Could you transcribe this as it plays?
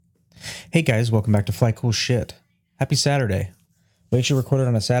Hey guys, welcome back to Fly Cool Shit. Happy Saturday. We actually recorded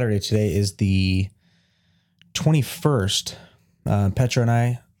on a Saturday. Today is the 21st. Petra and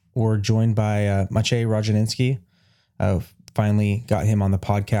I were joined by Maciej Rojaninski. Finally got him on the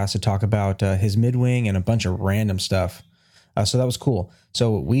podcast to talk about his midwing and a bunch of random stuff. So that was cool.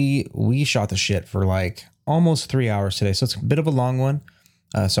 So we shot the shit for like almost 3 hours today. So it's a bit of a long one.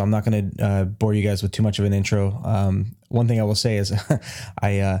 So I'm not going to bore you guys with too much of an intro. One thing I will say is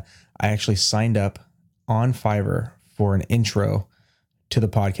I actually signed up on Fiverr for an intro to the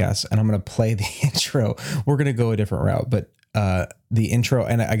podcast, and I'm going to play the intro. We're going to go a different route, but the intro,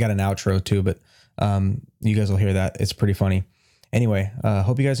 and I got an outro too, but you guys will hear that. It's pretty funny. Anyway,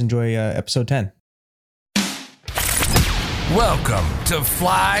 hope you guys enjoy episode 10. Welcome to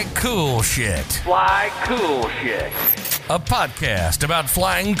Fly Cool Shit. Fly Cool Shit. A podcast about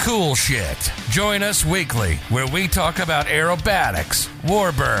flying cool shit. Join us weekly where we talk about aerobatics,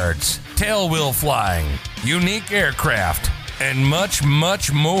 warbirds, tailwheel flying, unique aircraft, and much,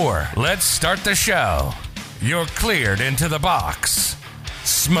 much more. Let's start the show. You're cleared into the box.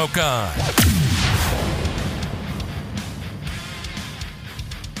 Smoke on.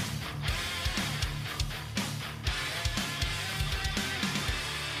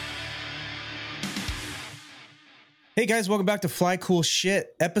 Hey guys, welcome back to Fly Cool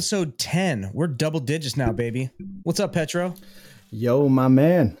Shit, episode 10. We're double digits now, baby. What's up, Petro? Yo, my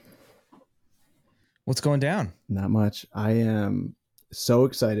man. What's going down? Not much. I am so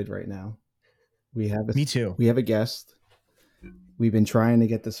excited right now. Me too. We have a guest. We've been trying to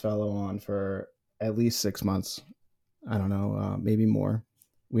get this fellow on for at least 6 months. I don't know, maybe more.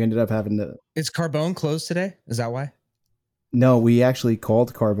 We ended up having to... Is Carbone closed today? Is that why? No, we actually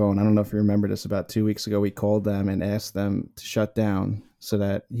called Carbone. I don't know if you remember this. About 2 weeks ago, we called them and asked them to shut down so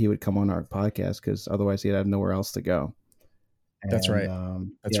that he would come on our podcast, because otherwise he'd have nowhere else to go. That's right.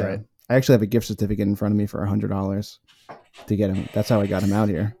 That's right. I actually have a gift certificate in front of me for $100 to get him. That's how I got him out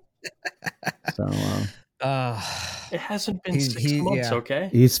here. So it hasn't been 6 months, yeah. Okay?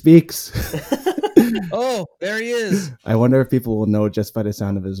 he speaks. Oh, there he is. I wonder if people will know just by the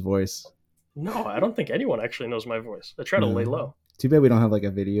sound of his voice. No, I don't think anyone actually knows my voice. I try to lay low. Too bad we don't have like a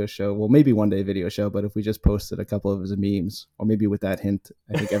video show. Well, maybe one day video show, but if we just posted a couple of his memes, or maybe with that hint,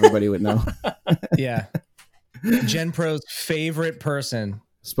 I think everybody would know. Yeah. Gen Pro's favorite person.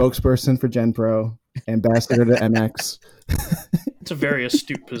 Spokesperson for Gen Pro, ambassador to MX. It's a very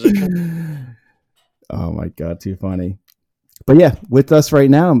astute position. Oh my God, too funny. But yeah, with us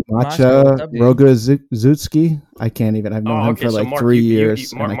right now, Macha Rogazutsky. I can't even. I've known him for like Mark, 3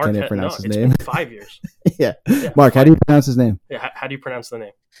 years, and I can't even pronounce his name. Been 5 years. Yeah. Mark, how do you pronounce his name? Yeah, how do you pronounce the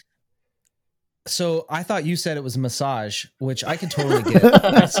name? So I thought you said it was massage, which I could totally get.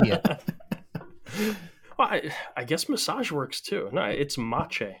 I see it. Well, I guess massage works too. No, it's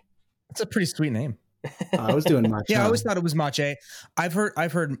Maciej. It's a pretty sweet name. I was doing Macha. Yeah, I always thought it was Maciej. I've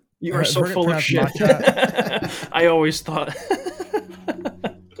heard. You are so full of shit. I always thought.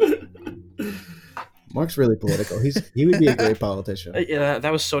 Mark's really political. He would be a great politician. Yeah,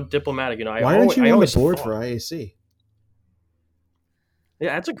 that was so diplomatic. You know, Why aren't you on the board for IAC?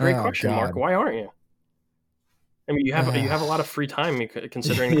 Yeah, that's a great question, God. Mark. Why aren't you? I mean, you have a lot of free time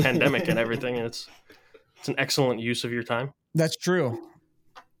considering the pandemic and everything, and it's an excellent use of your time. That's true.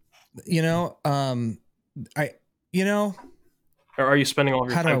 Or are you spending all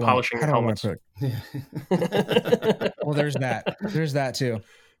of your time polishing your helmets? Well, there's that. There's that too.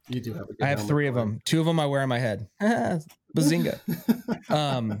 You do have a good I have 3 of them. 2 of them I wear on my head. Bazinga.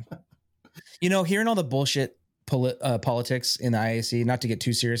 Hearing all the bullshit politics in the IAC, not to get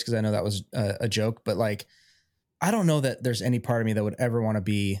too serious because I know that was a joke, but like, I don't know that there's any part of me that would ever want to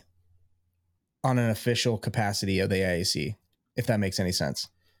be on an official capacity of the IAC, if that makes any sense.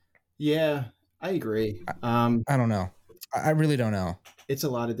 Yeah, I agree. I don't know. I really don't know. It's a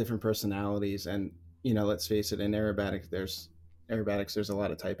lot of different personalities, and let's face it, in aerobatics there's a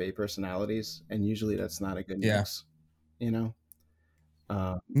lot of type A personalities, and usually that's not a good mix. No,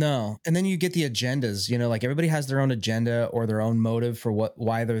 and then you get the agendas. Like everybody has their own agenda or their own motive for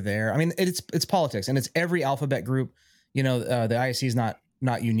why they're there. I mean, it's politics, and it's every alphabet group. The IAC is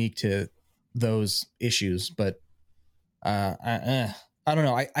not unique to those issues, but I don't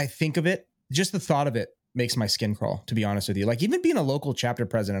know. I think of it, just the thought of it makes my skin crawl, to be honest with you. Like even being a local chapter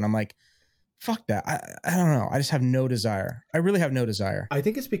president, I'm like, fuck that. I don't know. I just have no desire. I really have no desire. I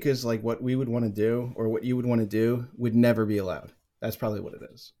think it's because like what we would want to do or what you would want to do would never be allowed. That's probably what it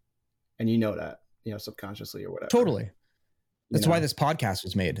is. And that, subconsciously or whatever. Totally. That's why this podcast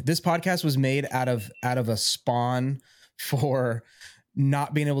was made. This podcast was made out of a spawn for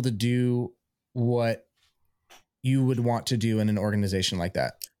not being able to do what you would want to do in an organization like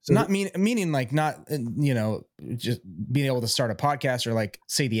that. So not meaning like not, just being able to start a podcast or like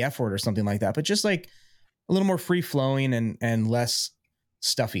say the F word or something like that, but just like a little more free flowing and less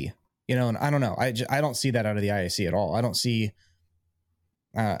stuffy, and I don't know. I don't see that out of the IAC at all. I don't see,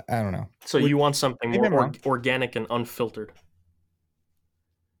 I don't know. So you want something Maybe I'm more wrong. organic and unfiltered.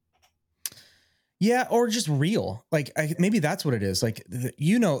 Yeah. Or just real. Like maybe that's what it is. Like,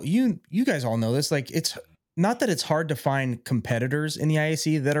 you guys all know this. Like it's not that it's hard to find competitors in the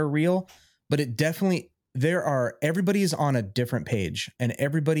IAC that are real, but it definitely, everybody's on a different page and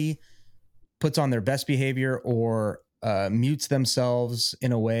everybody puts on their best behavior or mutes themselves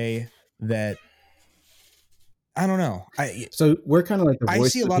in a way that I don't know. So we're kind of like the I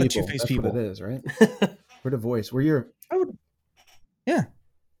voice see a of lot of people. two-faced That's people. what it is, right? We're the voice. We're your. Yeah,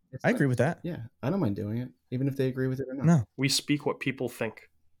 It's I not- agree with that. Yeah, I don't mind doing it, even if they agree with it or not. No, We speak what people think.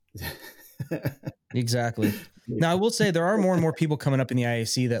 exactly. Now I will say there are more and more people coming up in the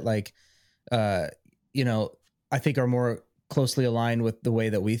IAC that like, I think are more closely aligned with the way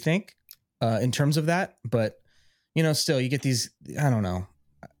that we think in terms of that. But, still you get these, I don't know.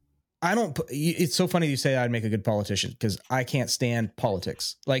 It's so funny you say I'd make a good politician because I can't stand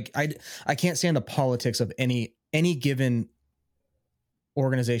politics. Like I can't stand the politics of any given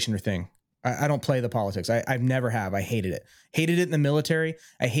organization or thing. I don't play the politics. I've never have. I hated it. Hated it in the military.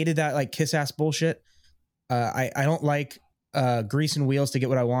 I hated that like kiss ass bullshit. I don't like grease and wheels to get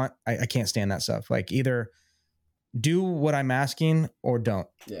what I want. I can't stand that stuff. Like either do what I'm asking or don't,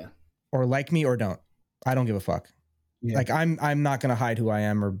 Yeah. or like me or don't. I don't give a fuck. Yeah. Like I'm not going to hide who I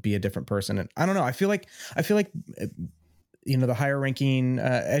am or be a different person. And I don't know. I feel like, the higher ranking,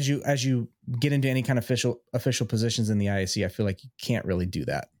 as you get into any kind of official positions in the IAC, I feel like you can't really do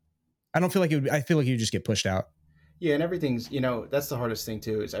that. I don't feel like I feel like you just get pushed out. Yeah, and everything's, that's the hardest thing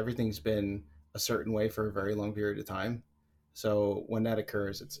too, is everything's been a certain way for a very long period of time. So when that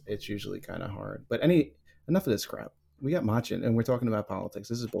occurs, it's usually kind of hard. But enough of this crap. We got Machin and we're talking about politics.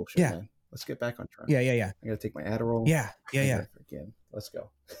 This is bullshit, Yeah. man. Let's get back on track. Yeah. I gotta take my Adderall. Yeah. Again. Let's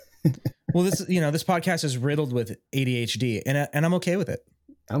go. Well, this podcast is riddled with ADHD and I'm okay with it.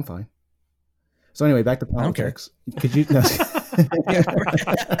 I'm fine. So anyway, back to I don't care. politics. Could you? No.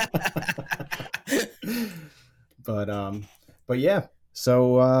 But yeah.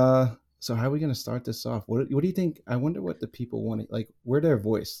 So how are we gonna start this off? What do you think? I wonder what the people want to like. We're their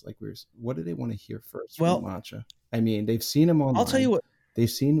voice. Like, what do they want to hear first Well, from Matcha? I mean, they've seen him online. I'll tell you what. They've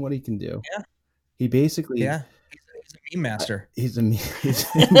seen what he can do. Yeah. He basically. Yeah. He's a meme master. He's a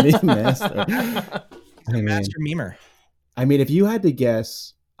meme master. Master memer. I mean, if you had to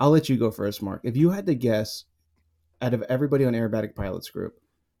guess, I'll let you go first, Mark. If you had to guess, out of everybody on Aerobatic Pilots Group,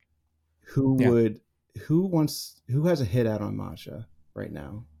 who has a hit out on Matcha right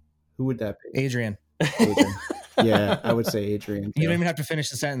now? Who would that be? Adrian. Adrian. Yeah, I would say Adrian. You don't even have to finish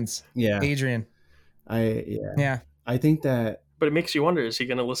the sentence. Yeah, Adrian. Yeah. I think that. But it makes you wonder: is he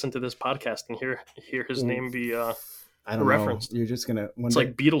going to listen to this podcast and hear his name be I don't referenced? know. You're just gonna. It's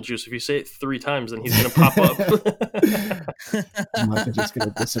like Beetlejuice. If you say it 3 times, then he's going to pop up. Matcha's just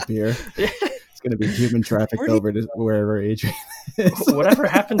gonna disappear. Yeah. It's gonna be human trafficked over to wherever Adrian is. Whatever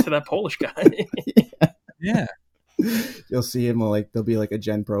happened to that Polish guy? Yeah. You'll see him there'll be like a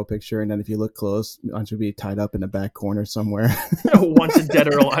Gen Pro picture, and then if you look close, Matcha will be tied up in the back corner somewhere. Wanted dead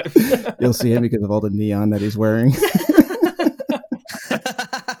or alive. You'll see him because of all the neon that he's wearing.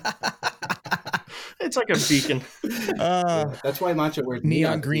 It's like a beacon. That's why Matcha wears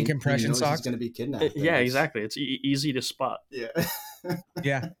neon green compression socks. He's going to be kidnapped. Yeah, exactly. It's easy to spot. Yeah.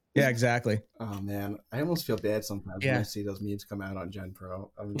 Yeah, exactly. Oh man, I almost feel bad sometimes when I see those memes come out on Gen Pro.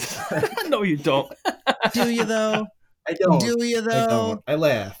 No, you don't. Do you though? I don't. Do you though? I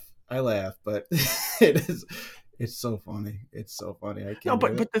don't. I laugh, but it's so funny. It's so funny. I can't. No,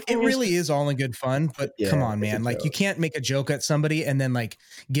 but the It thing really is all in good fun. But Yeah, come on, it's a man! Like you joke. can't make a joke at somebody and then like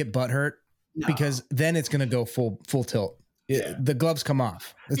get butthurt because then it's gonna go full tilt. Yeah. The gloves come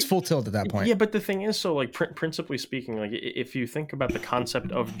off. It's full tilt at that point. Yeah, but the thing is, so like principally speaking, like if you think about the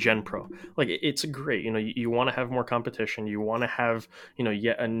concept of Gen Pro, like it's great. You want to have more competition. You want to have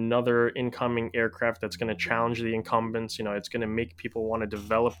yet another incoming aircraft that's going to challenge the incumbents. It's going to make people want to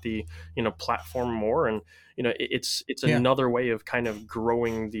develop the platform more, and it's another way of kind of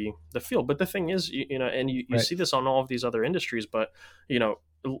growing the field. But the thing is, and you Right. see this on all of these other industries, but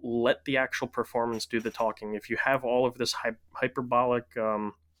let the actual performance do the talking. If you have all of this hyperbolic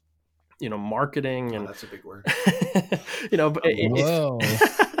marketing and that's a big word. but Whoa.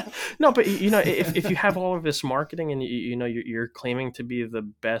 no, but if you have all of this marketing and you're claiming to be the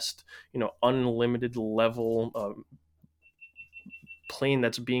best unlimited level plane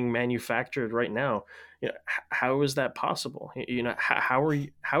that's being manufactured right now, how is that possible?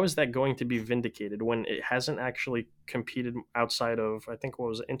 How is that going to be vindicated when it hasn't actually competed outside of, I think, what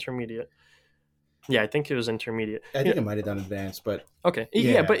was it, intermediate? Yeah, I think it was intermediate. I think it might have done advanced, but okay,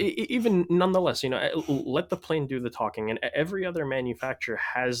 yeah, but even nonetheless, let the plane do the talking, and every other manufacturer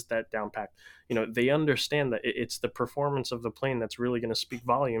has that down packed. They understand that it's the performance of the plane that's really going to speak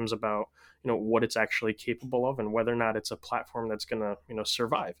volumes about what it's actually capable of and whether or not it's a platform that's going to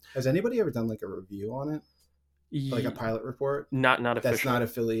survive. Has anybody ever done like a review on it, like a pilot report? Not officially. That's not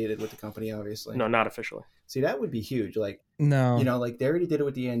affiliated with the company, obviously. No, not officially. See, that would be huge. Like, no, like they already did it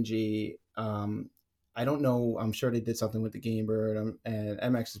with the NG. I don't know. I'm sure they did something with the Gamebird, and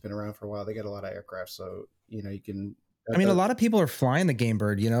MX has been around for a while. They got a lot of aircraft, so you can. I mean, a lot of people are flying the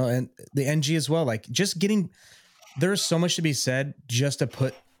Gamebird, and the NG as well. Like, just getting there's so much to be said just to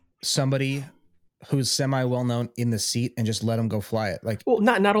put somebody who's semi well known in the seat and just let them go fly it. Like, well,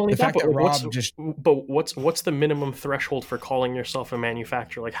 not only that, but Rob what's the minimum threshold for calling yourself a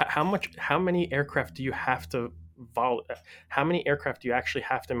manufacturer? Like, how many aircraft do you have to? How many aircraft do you actually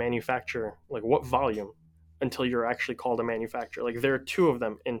have to manufacture? Like, what volume until you're actually called a manufacturer? Like, there are 2 of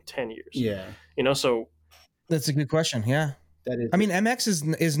them in 10 years. Yeah, so that's a good question. Yeah, that is. I mean,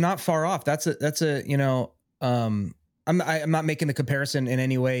 MX is not far off. That's a I'm not making the comparison in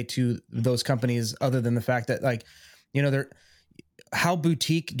any way to those companies other than the fact that, like, they're, how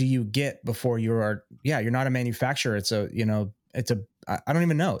boutique do you get before you're not a manufacturer? It's I don't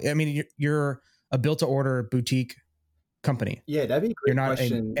even know. I mean, you're a built to order boutique company. Yeah, that'd be a great You're not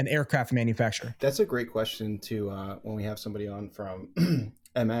question. an aircraft manufacturer. That's a great question to when we have somebody on from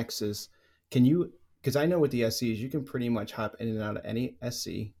MX is, can you, because I know with the SCs, you can pretty much hop in and out of any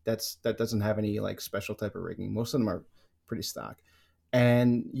SC that doesn't have any like special type of rigging. Most of them are pretty stock,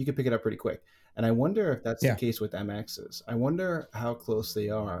 and you can pick it up pretty quick. And I wonder if that's the case with MXs. I wonder how close they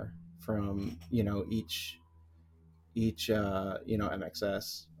are from each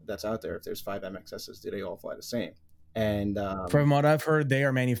MXS that's out there. If there's 5 MXSs, do they all fly the same? And from what I've heard, they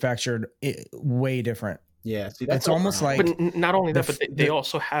are manufactured way different. Yeah, see, that's almost like. But not only that, but they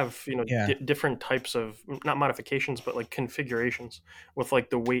also have different types of, not modifications, but like configurations with like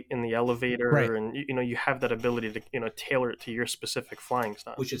the weight in the elevator, right. And you have that ability to tailor it to your specific flying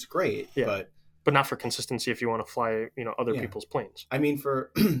style, which is great. Yeah. But not for consistency if you want to fly other people's planes. I mean,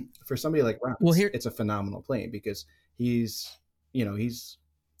 for somebody like Rob, it's a phenomenal plane because he's an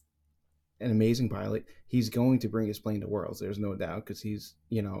amazing pilot. He's going to bring his plane to Worlds. There's no doubt, because he's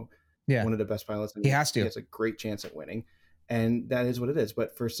one of the best pilots. He has to. He has a great chance at winning, and that is what it is.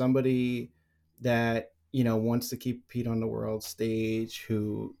 But for somebody that wants to keep Pete on the world stage,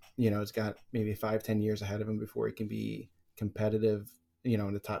 who has got maybe 5-10 years ahead of him before he can be competitive,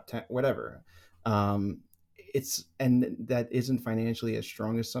 in the top 10, whatever. It's, and that isn't financially as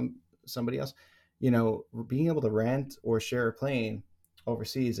strong as somebody else. Being able to rent or share a plane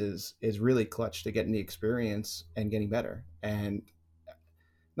overseas is really clutch to getting the experience and getting better. And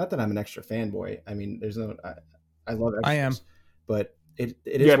not that I'm an extra fanboy. I mean, there's no, I love extras, I am, but it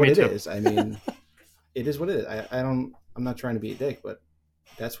is what it is. I mean, it is what it is. I'm not trying to be a dick, but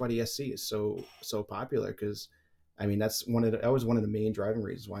that's why the SC is so popular. Because I mean, that was one of the main driving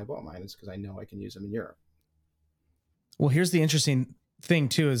reasons why I bought mine, is because I know I can use them in Europe. Well, here's the interesting thing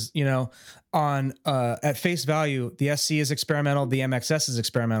too, is on at face value, the SC is experimental, the MXS is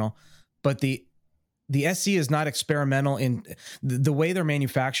experimental, but the SC is not experimental in the way they're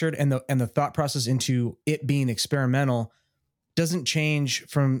manufactured, and the thought process into it being experimental doesn't change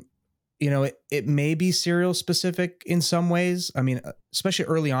from, it may be serial specific in some ways. I mean, especially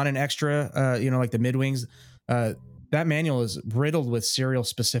early on in extra, like the mid wings, that manual is riddled with serial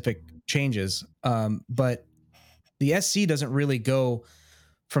specific changes. But the SC doesn't really go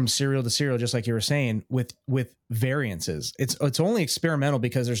from serial to serial, just like you were saying, with variances. It's only experimental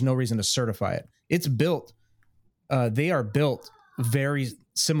because there's no reason to certify it. It's built. They are built very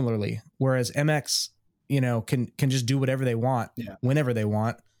similarly, whereas MX, can just do whatever they want, whenever they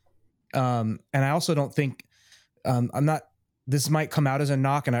want. And I also don't think, this might come out as a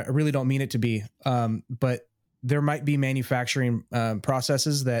knock, and I really don't mean it to be, but there might be manufacturing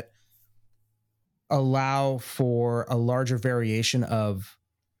processes that allow for a larger variation of,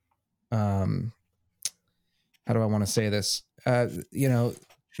 how do I want to say this?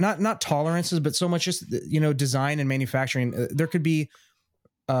 Not tolerances, but so much just, design and manufacturing. There could be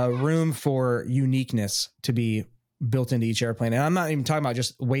room for uniqueness to be built into each airplane. And I'm not even talking about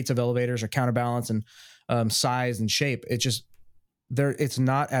just weights of elevators or counterbalance and size and shape. It's just it's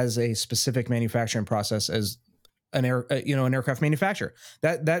not as a specific manufacturing process as an aircraft manufacturer.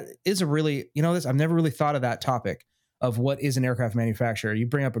 That is a really, I've never really thought of that topic of what is an aircraft manufacturer. You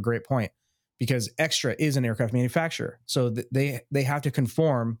bring up a great point, because Extra is an aircraft manufacturer. So they have to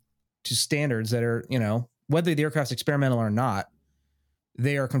conform to standards that are, you know, whether the aircraft's experimental or not,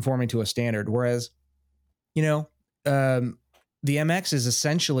 they are conforming to a standard. Whereas, you know, the MX is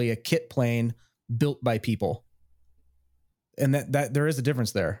essentially a kit plane built by people. And that there is a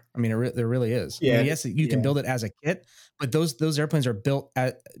difference there. I mean, there really is. Yeah. I mean, yes, you can build it as a kit, but those airplanes are built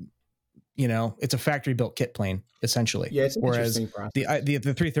at, you know, it's a factory built kit plane essentially. Yeah, it's an whereas interesting process. the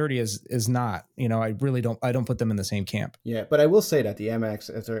 330 is not. You know, I don't put them in the same camp. Yeah, but I will say that the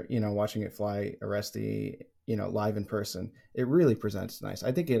MX, after, you know, watching it fly Aresti, you know, live in person, it really presents nice.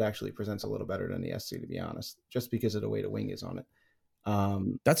 I think it actually presents a little better than the SC, to be honest, just because of the way the wing is on it.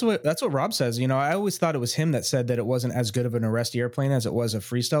 That's what Rob says. You know, I always thought it was him that said that it wasn't as good of an Aresti airplane as it was a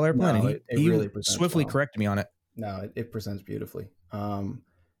freestyle airplane. No, and it he really presents swiftly well. corrected me on it. No, it presents beautifully.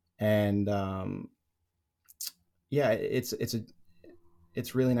 Yeah,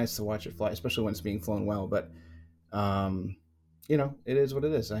 it's really nice to watch it fly, especially when it's being flown well. But you know, it is what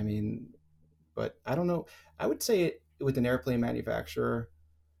it is. I mean, but I don't know. I would say with an airplane manufacturer,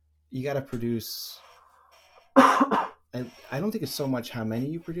 you got to produce. I don't think it's so much how many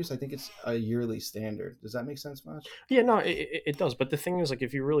you produce. I think it's a yearly standard. Does that make sense, Maj? Yeah, no, it does. But the thing is, like,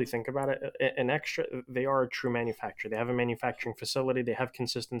 if you really think about it, an Extra, they are a true manufacturer. They have a manufacturing facility. They have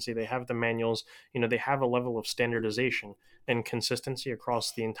consistency. They have the manuals. You know, they have a level of standardization and consistency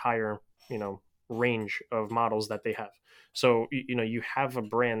across the entire, you know, range of models that they have. So, you know, you have a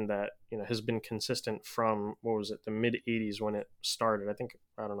brand that, you know, has been consistent from, what was it, the mid 80s when it started. I think,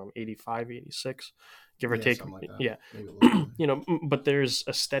 I don't know, 85, 86, give or take. Like yeah. You know, but there's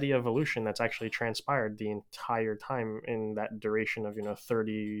a steady evolution that's actually transpired the entire time in that duration of, you know,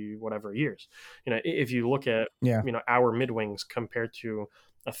 30 whatever years. You know, if you look at, you know, our mid-wings compared to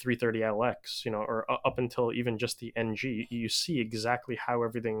a 330LX, you know, or up until even just the NG, you see exactly how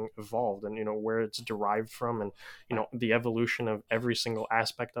everything evolved and, you know, where it's derived from and, you know, the evolution of every single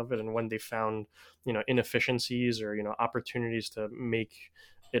aspect of it. And when they found, you know, inefficiencies or, you know, opportunities to make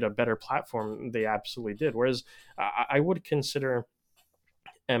it a better platform, they absolutely did. Whereas I would consider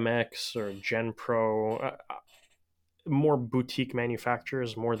MX or Gen Pro more boutique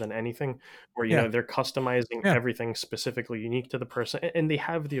manufacturers more than anything, where you know they're customizing everything specifically unique to the person, and they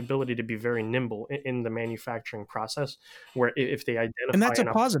have the ability to be very nimble in the manufacturing process, where if they identify, and that's a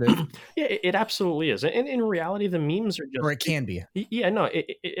positive. Yeah, it absolutely is. And in reality, the memes are just, or it can be. Yeah, no,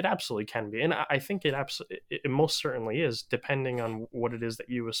 it absolutely can be, and I think it most certainly is, depending on what it is that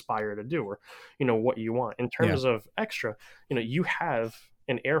you aspire to do, or, you know, what you want in terms of Extra. You know, you have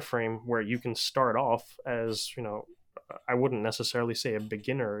an airframe where you can start off as, you know, I wouldn't necessarily say a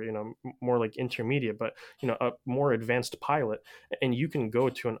beginner, you know, more like intermediate, but, you know, a more advanced pilot, and you can go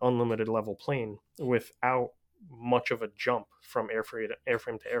to an unlimited level plane without much of a jump from airframe to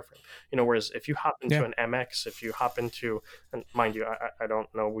airframe. You know, whereas if you hop into an MX, if you hop into, and mind you, I don't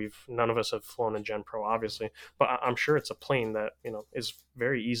know, none of us have flown a Gen Pro, obviously, but I'm sure it's a plane that, you know, is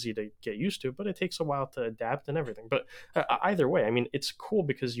very easy to get used to, but it takes a while to adapt and everything. But either way, I mean, it's cool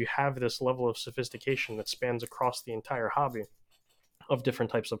because you have this level of sophistication that spans across the entire hobby of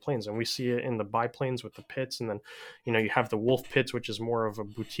different types of planes, and we see it in the biplanes with the pits, and then, you know, you have the Wolf pits, which is more of a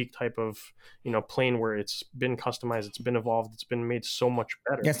boutique type of, you know, plane where it's been customized, it's been evolved, it's been made so much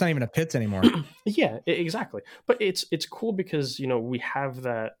better. Yeah, it's not even a pits anymore. Yeah, exactly. But it's cool because, you know, we have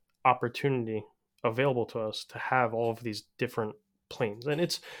that opportunity available to us to have all of these different planes, and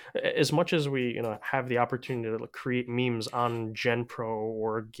it's, as much as we, you know, have the opportunity to create memes on Gen Pro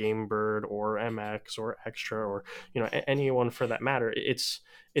or Gamebird or MX or Extra, or, you know, anyone for that matter, it's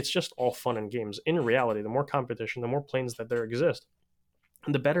just all fun and games. In reality, the more competition, the more planes that there exist,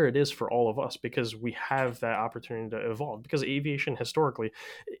 the better it is for all of us, because we have that opportunity to evolve, because aviation historically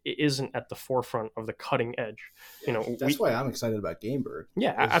isn't at the forefront of the cutting edge. You know, that's why I'm excited about Gamebird.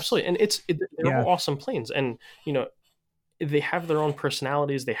 Yeah, absolutely. And they're all awesome planes, and, you know, they have their own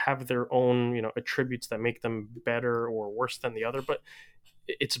personalities, they have their own, you know, attributes that make them better or worse than the other, but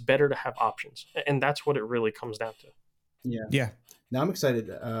it's better to have options, and that's what it really comes down to. Yeah. Now I'm excited.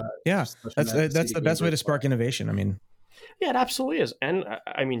 That's the best way to spark innovation. I mean, yeah, it absolutely is. And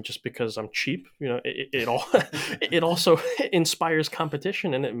I mean, just because I'm cheap, you know, it also inspires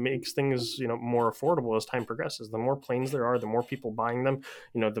competition, and it makes things, you know, more affordable as time progresses. The more planes there are, the more people buying them,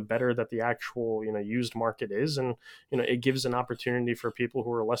 you know, the better that the actual, you know, used market is. And, you know, it gives an opportunity for people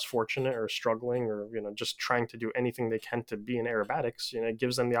who are less fortunate or struggling, or, you know, just trying to do anything they can to be in aerobatics. You know, it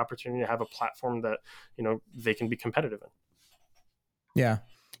gives them the opportunity to have a platform that, you know, they can be competitive in. Yeah.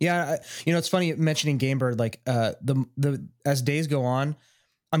 Yeah, you know, it's funny mentioning Gamebird. Like, the as days go on,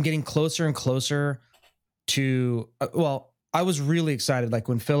 I'm getting closer and closer to. Well, I was really excited, like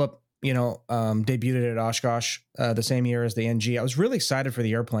when Philip debuted at Oshkosh the same year as the NG. I was really excited for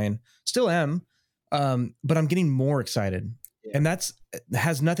the airplane. Still am, but I'm getting more excited, and that's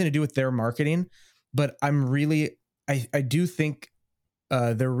has nothing to do with their marketing. But I do think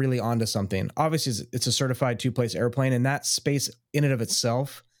they're really onto something. Obviously, it's a certified 2-place airplane, and that space in and of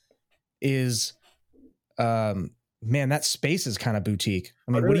itself is, man, that space is kind of boutique.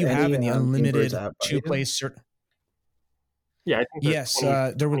 I mean, what do you have in the unlimited 2-place? Yeah, I think yes,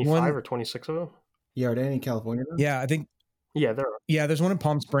 there was 25 or 26 of them. Yeah, are they in California now? Yeah, I think. Yeah, there are. Yeah, there's one in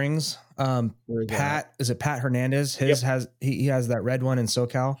Palm Springs. Is it Pat Hernandez? His has he has that red one in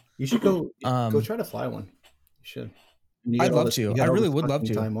SoCal. You should go try to fly one. You should. I'd love to. I really would love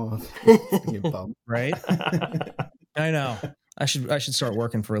to. Time off. Right? I know. I should start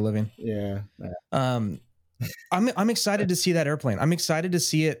working for a living. Yeah. I'm excited to see that airplane. I'm excited to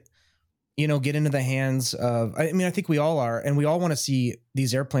see it, get into the hands of, I mean, I think we all are, and we all want to see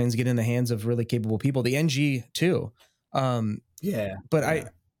these airplanes get in the hands of really capable people. The NG too. Yeah. But yeah.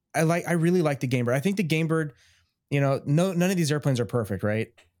 I really like the Gamebird. I think the Gamebird, none of these airplanes are perfect, right?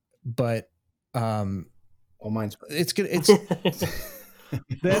 But mine's perfect. It's good. It's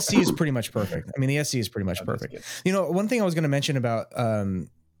the SC is pretty much perfect. I mean, the SC is pretty much perfect. One thing I was going to mention about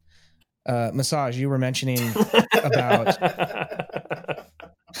Massage, you were mentioning about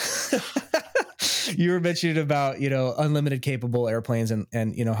unlimited capable airplanes and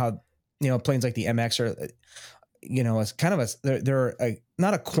how planes like the MX are it's kind of they're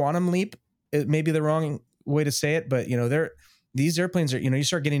not a quantum leap. It may be the wrong way to say it, but these airplanes are you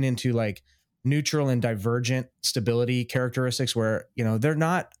start getting into like neutral and divergent stability characteristics where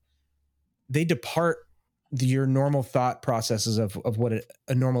they depart your normal thought processes of what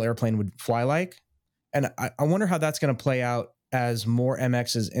a normal airplane would fly like. And I wonder how that's going to play out as more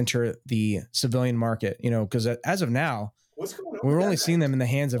MXs enter the civilian market, because as of now, we're only seeing them in the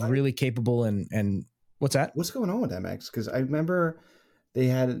hands of really capable and what's that? What's going on with MX? Because I remember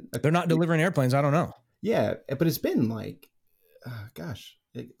they're not delivering airplanes. I don't know. Yeah, but it's been like,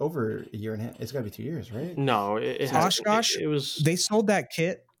 over a year and a half. It's got to be 2 years, right? No, Oshkosh. They sold that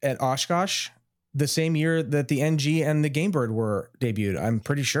kit at Oshkosh the same year that the NG and the Gamebird were debuted. I'm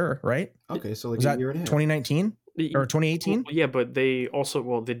pretty sure, right? Okay, so like was a that year and a half. 2019 or 2018? Yeah, but they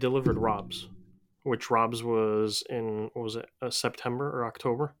also they delivered Robs, which Robs was in September or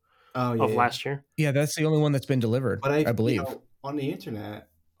October of last year. Yeah, that's the only one that's been delivered. But I believe on the internet,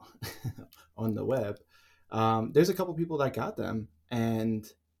 on the web, there's a couple people that got them, and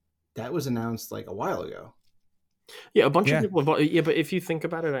that was announced like a while ago. Yeah, a bunch of people have bought. Yeah, but if you think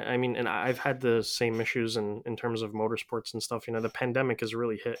about it, I mean, and I've had the same issues in terms of motorsports and stuff. The pandemic has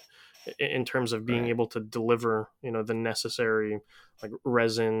really hit in terms of being able to deliver, the necessary like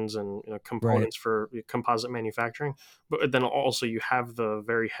resins and components for composite manufacturing. But then also you have the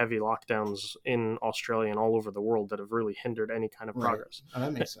very heavy lockdowns in Australia and all over the world that have really hindered any kind of progress. Oh,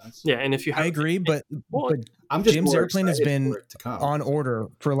 that makes sense. Yeah, and if you have, I agree, but Jim's airplane has been on order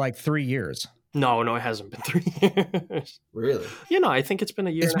for like 3 years. No, it hasn't been 3 years. Really? I think it's been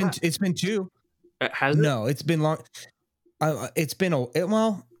a year. It's been 2. Has it? No, it's been long. It's been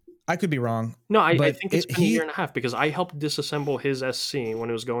well, I could be wrong. No, I think it's been a year and a half because I helped disassemble his SC when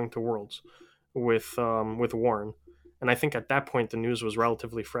it was going to Worlds with Warren, and I think at that point the news was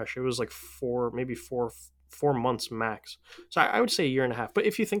relatively fresh. It was like 4 months max. So I would say a year and a half. But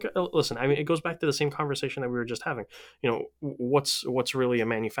if you think, listen, I mean, it goes back to the same conversation that we were just having. What's really a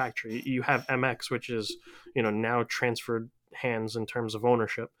manufacturer? You have MX, which is now transferred hands in terms of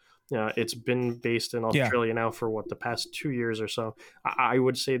ownership. It's been based in Australia now for the past 2 years or so. I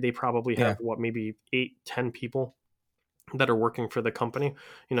would say they probably have maybe 8-10 people that are working for the company,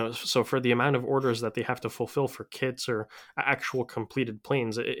 so for the amount of orders that they have to fulfill for kits or actual completed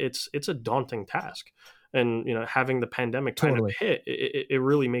planes, it's a daunting task. And having the pandemic kind of hit, it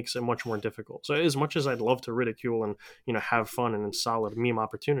really makes it much more difficult. So as much as I'd love to ridicule and have fun and solid meme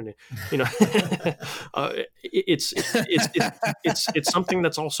opportunity, it's something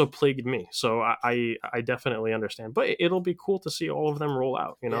that's also plagued me. So I definitely understand. But it'll be cool to see all of them roll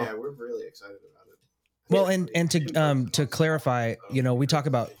out. Yeah, we're really excited about it. Well, and to clarify, we talk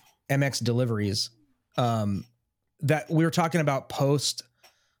about MX deliveries, that we were talking about post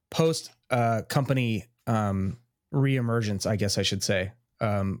company reemergence, I guess I should say,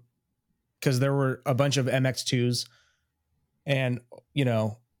 because there were a bunch of MX2s and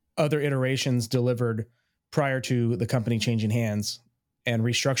other iterations delivered prior to the company changing hands and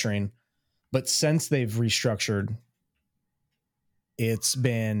restructuring. But since they've restructured, it's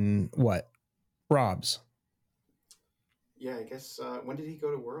been what? Robs. Yeah, I guess when did he go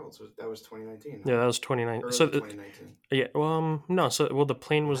to Worlds? That was 2019. Yeah, that was 2019. Early So 2019. yeah, no. So the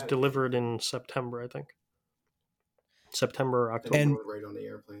plane was Had to be. delivered in September, I think. September or October. And right on the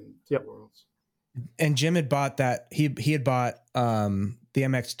airplane to Yep. Worlds. And Jim had bought that. He had bought the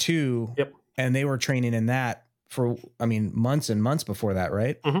MX2. Yep. And they were training in that for, I mean, months and months before that,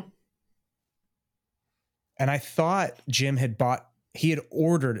 right? Mhm. And I thought Jim had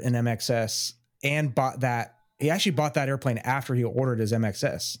ordered an MXS and bought that. He actually bought that airplane after he ordered his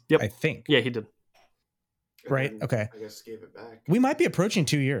MXS. Yep. I think. Yeah, he did. And Right. then, Okay. I guess gave it back. We might be approaching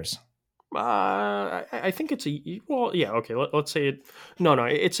 2 years. I think it's well, yeah, okay. Let's say it. No,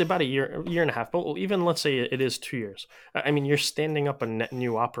 it's about a year and a half. But even let's say it is 2 years. I mean, you're standing up a net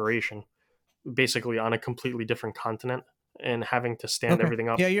new operation, basically on a completely different continent, and having to stand Okay. everything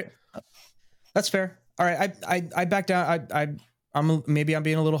up. Yeah, that's fair. All right, I back down. I'm maybe I'm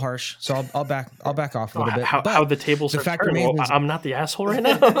being a little harsh, so I'll back off a little bit. How the tables the are fact turned. remains Well, is- I'm not the asshole right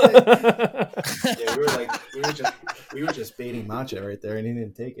now. Yeah, we were just baiting Matcha right there, and he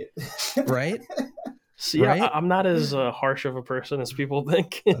didn't take it. Right? See, yeah, Right? I'm not as harsh of a person as people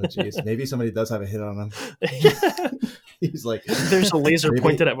think. Oh, jeez. Maybe somebody does have a hit on him. He's like, There's a laser maybe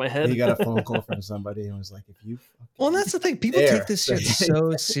pointed at my head. He got a phone call from somebody and was like, if you fucking Well, and that's the thing. People There. take this shit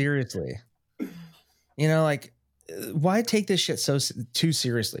so seriously. You know, like, why take this shit too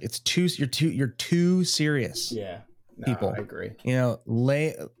seriously? You're too serious. Yeah. No, People. I agree. You know,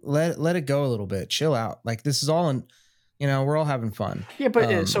 let it go a little bit. Chill out. Like, this is all in. You know, we're all having fun. Yeah,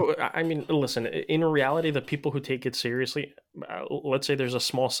 but so I mean, listen. In reality, the people who take it seriously, let's say there's a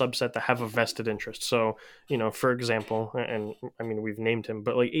small subset that have a vested interest. So, you know, for example, and I mean, we've named him,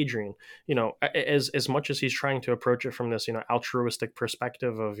 but like Adrian, you know, as much as he's trying to approach it from this, you know, altruistic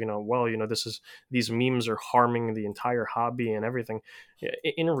perspective of, you know, well, you know, these memes are harming the entire hobby and everything.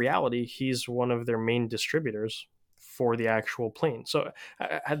 In reality, he's one of their main distributors for the actual plane. So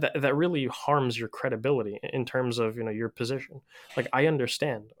that really harms your credibility in terms of, you know, your position. Like, I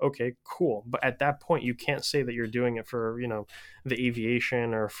understand. Okay, cool. But at that point, you can't say that you're doing it for, you know, the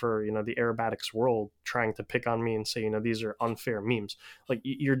aviation or for, you know, the aerobatics world trying to pick on me and say, you know, these are unfair memes. Like,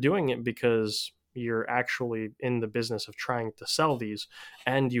 you're doing it because you're actually in the business of trying to sell these,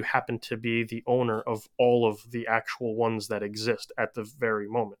 and you happen to be the owner of all of the actual ones that exist at the very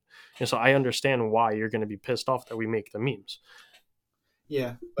moment. And so I understand why you're going to be pissed off that we make the memes.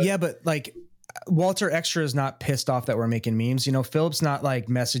 Yeah. Yeah, but like, Walter Extra is not pissed off that we're making memes. You know, Philip's not like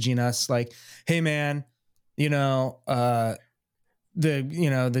messaging us like, hey man, you know, the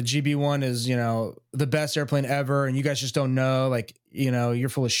GB1 is, you know, the best airplane ever, and you guys just don't know, like, you know, you're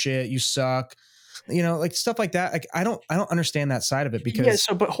full of shit, you suck. You know, like stuff like that. Like, I don't understand that side of it, because yeah.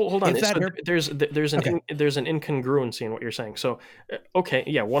 So, but hold on. if that So air- there's an incongruency in what you're saying. So, okay,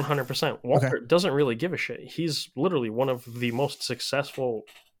 yeah, 100%. Walter doesn't really give a shit. He's literally one of the most successful.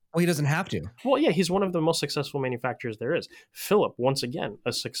 well, he doesn't have to. Well, yeah, he's one of the most successful manufacturers there is. Philip, once again,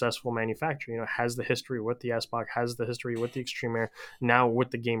 a successful manufacturer. You know, has the history with the S-Block, has the history with the Extreme Air, now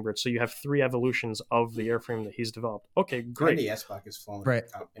with the Gamebird. So you have 3 evolutions of the airframe that he's developed. Okay, great. And the S-Block is flown Right.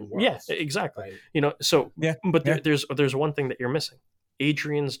 out in Worlds. Yeah, exactly. Like, You know, so Yeah, but yeah. there's one thing that you're missing.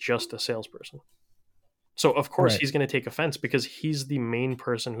 Adrian's just a salesperson. So of course Right. he's going to take offense because he's the main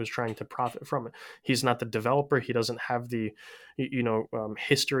person who's trying to profit from it. He's not the developer. He doesn't have the, you know,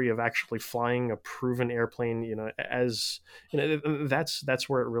 history of actually flying a proven airplane. You know, as you know, that's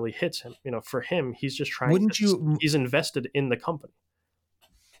where it really hits him. You know, for him, he's just trying. He's invested in the company.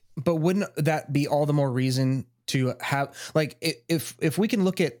 But wouldn't that be all the more reason to have, like, if we can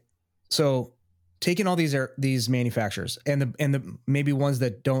look at, so taking all these manufacturers and the maybe ones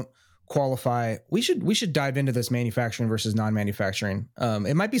that don't qualify, we should dive into this manufacturing versus non-manufacturing.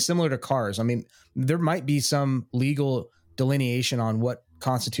 It might be similar to cars. I mean, there might be some legal delineation on what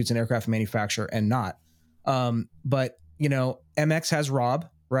constitutes an aircraft manufacturer and not. But you know, MX has Rob,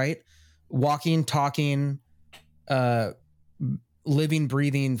 right? Walking, talking, living,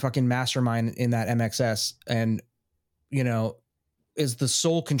 breathing fucking mastermind in that MXS, and you know, is the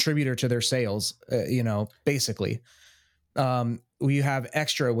sole contributor to their sales, you know, basically. We have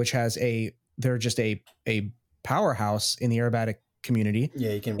Extra, which has they're just a powerhouse in the aerobatic community.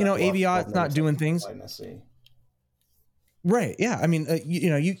 yeah, you can. You know, Aviat's not doing things. Right. Yeah. I mean, I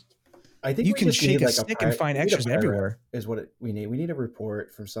think you we can just shake need, a like, stick and find we need a extras pirate everywhere. Is what we need. We need a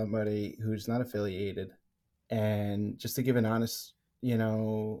report from somebody who's not affiliated, and just to give an honest, you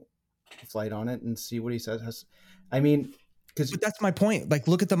know, flight on it and see what he says. I mean, because But that's my point. Like,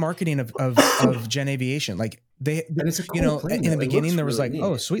 look at the marketing of Gen Aviation. Like, they, and it's a cool you know, plane, in the though. It beginning looks there was really like,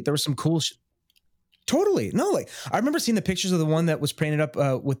 oh neat. sweet, there was some cool totally. No, like, I remember seeing the pictures of the one that was painted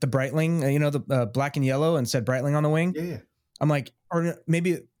up with the Breitling, you know, the black and yellow, and said Breitling on the wing. Yeah, yeah. I'm like, or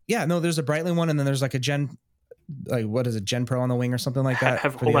maybe, yeah, no, there's a Breitling one, and then there's like a what is it, Gen Pro on the wing or something like that.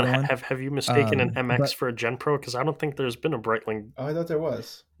 Hold on, have you mistaken an MX for a Gen Pro? Because I don't think there's been a Breitling. Oh, I thought there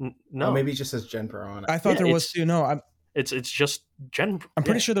was. No, oh, maybe it just says Gen Pro on it. I thought there was too. No, it's just Gen. I'm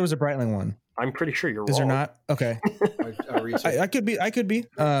pretty sure there was a Breitling one. I'm pretty sure you're wrong. Is there not? Okay. I could be.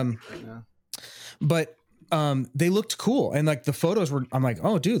 But they looked cool, and like the photos were. I'm like,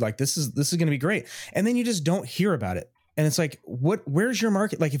 oh, dude, like this is going to be great. And then you just don't hear about it, and it's like, where's your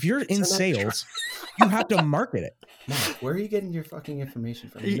market? Like, if you're in sales, you have to market it. Mark, where are you getting your fucking information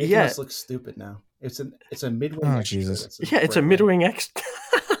from? You're making us look stupid now. It's a midwing. Oh, Jesus. It's a midwing X.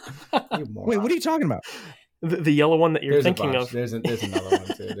 Wait, what are you talking about? The yellow one that you're thinking of. There's another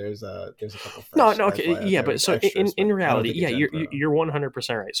one too. There's a couple. No, okay, yeah, but so in reality, yeah, you're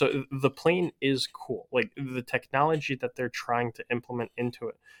 100% right. So the plane is cool. Like the technology that they're trying to implement into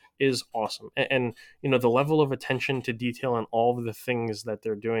it is awesome, and the level of attention to detail and all of the things that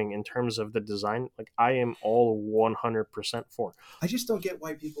they're doing in terms of the design, like I am all 100% for. I just don't get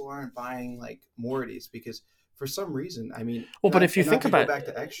why people aren't buying like more of these, because for some reason, I mean, but if you think about back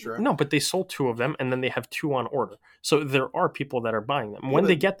to Extra, no, but they sold 2 of them, and then they have 2 on order. So there are people that are buying them. When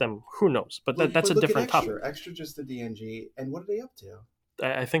they get them, who knows? But that's a different topic. Extra just the DNG, and what are they up to?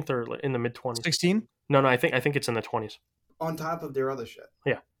 I think they're in the mid 20s. 16? No, I think it's in the 20s. On top of their other shit.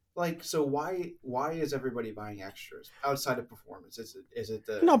 Yeah. Like, so why is everybody buying extras outside of performance? Is it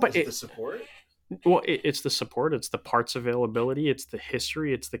the the support? Well, it's the support, it's the parts availability, it's the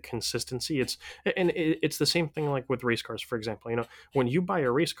history, it's the consistency, it's the same thing like with race cars, for example. When you buy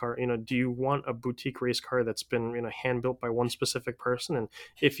a race car, do you want a boutique race car that's been hand built by one specific person, and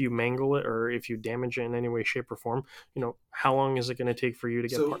if you mangle it or if you damage it in any way, shape, or form, how long is it going to take for you to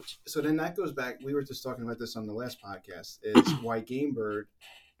get parts? So then that goes back. We were just talking about this on the last podcast. Is why GameBird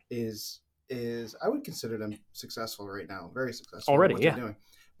is I would consider them successful right now, very successful already. What they're doing.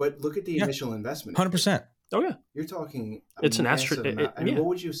 But look at the initial investment. 100%. Oh yeah, you're talking. It's an astronaut. I mean, what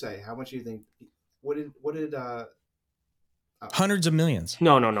would you say? How much do you think? What did? Hundreds of millions.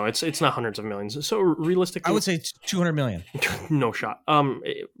 No. It's not hundreds of millions. So realistically, I would say 200 million. No shot.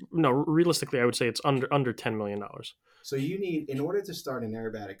 No. Realistically, I would say it's under $10 million. So you need, in order to start an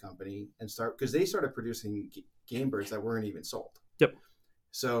aerobatic company and start, because they started producing GameBirds that weren't even sold. Yep.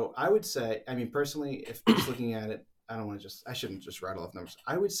 So I would say, I mean, personally, if just looking at it, I shouldn't just rattle off numbers.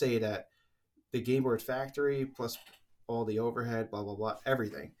 I would say that the GameBird factory plus all the overhead, blah, blah, blah,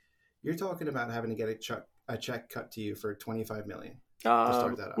 everything, you're talking about having to get a check cut to you for $25 million to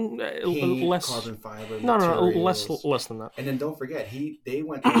start that up. Paint, less carbon fiber, no, less than that. And then don't forget, they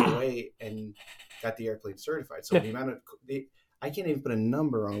went all the way and got the airplane certified. So the amount of I can't even put a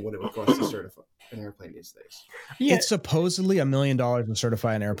number on what it would cost to certify an airplane these days. Yeah. It's supposedly $1 million to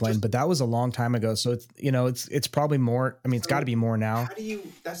certify an airplane, but that was a long time ago. So it's probably more. I mean, it's got to be more now. How do you?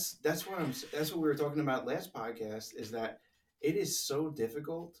 That's what we were talking about last podcast. Is that it is so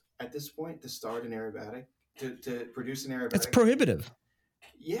difficult at this point to start an aerobatic, to produce an aerobatic. It's prohibitive.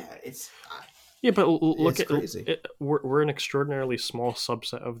 Yeah, it's. Yeah, but look at it. We're an extraordinarily small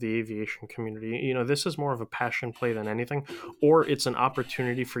subset of the aviation community. This is more of a passion play than anything, or it's an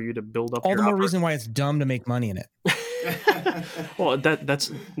opportunity for you to build up. All the more reason why it's dumb to make money in it. Well,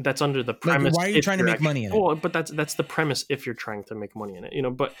 that's under the premise. Like, why are you trying to make money in it? Well, but that's the premise if you're trying to make money in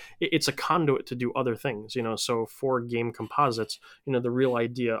it, But it's a conduit to do other things, So for game composites, the real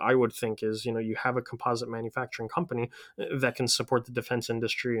idea I would think is, you have a composite manufacturing company that can support the defense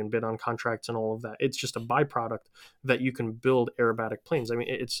industry and bid on contracts and all of that. It's just a byproduct that you can build aerobatic planes. I mean,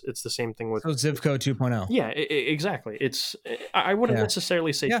 it's the same thing with Zivco 2.0. Yeah, exactly. I wouldn't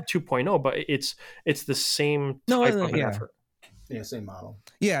necessarily say 2.0, but it's the same type of effort. Yeah, same model.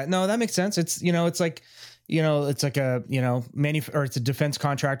 Yeah, no, that makes sense. It's it's like a or it's a defense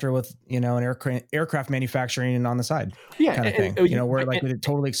contractor with an aircraft manufacturing on the side, kind of thing. Where it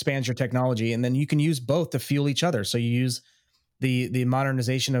totally expands your technology, and then you can use both to fuel each other. So you use the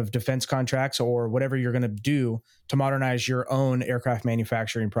modernization of defense contracts or whatever you're going to do to modernize your own aircraft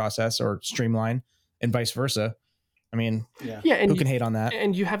manufacturing process or streamline, and vice versa. I mean, who can hate on that?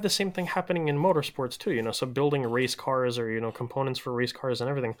 And you have the same thing happening in motorsports too, so building race cars or, components for race cars and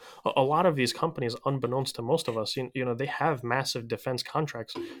everything. A lot of these companies, unbeknownst to most of us, they have massive defense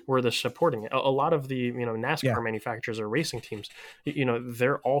contracts where they're supporting it. A lot of the, NASCAR manufacturers or racing teams,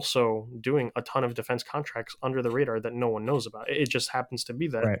 they're also doing a ton of defense contracts under the radar that no one knows about. It just happens to be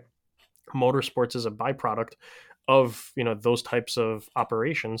that motorsports is a byproduct of those types of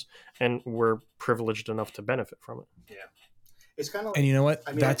operations, and we're privileged enough to benefit from it. Yeah, it's kind of and you know what?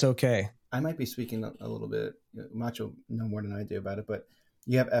 That's okay. I might be speaking a little bit. Macho know more than I do about it, but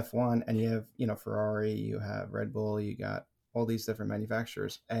you have F1 and you have Ferrari, you have Red Bull, you got all these different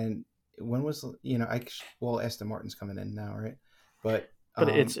manufacturers. And when was, Aston Martin's coming in now, right? But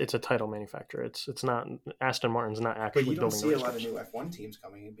it's a title manufacturer. It's not, Aston Martin's not actually. But you don't building see a race lot of cars. new F1 teams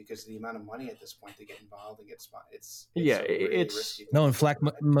coming in because of the amount of money at this point to get involved and get spot. It's risky. No, in fact,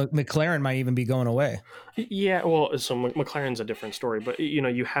 McLaren might even be going away. Yeah, well, so McLaren's a different story, but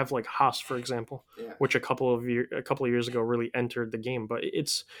you have like Haas, for example, which a couple of years ago really entered the game. But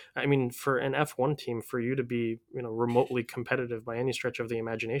for an F1 team, for you to be remotely competitive by any stretch of the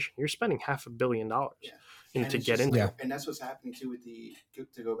imagination, you're spending $500 million. To get into. Yeah. And that's what's happening too with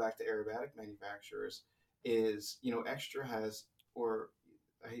to go back to aerobatic manufacturers is, Extra has,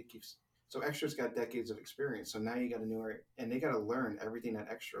 Extra's got decades of experience. So now you got and they got to learn everything that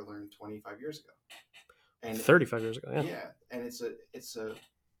Extra learned 25 years ago. And 35 years ago. Yeah. Yeah. And it's a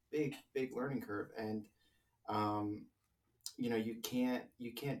big learning curve. And, you can't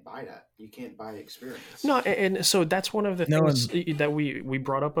buy that. You can't buy experience. No. And so that's one of the things that we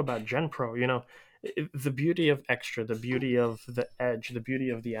brought up about GenPro, the beauty of Extra, the beauty of the Edge, the beauty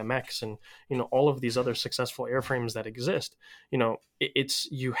of the MX, and all of these other successful airframes that exist.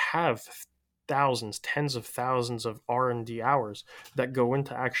 You have thousands, tens of thousands of R&D hours that go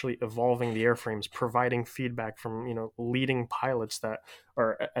into actually evolving the airframes, providing feedback from leading pilots that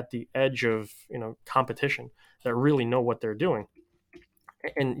are at the edge of competition that really know what they're doing,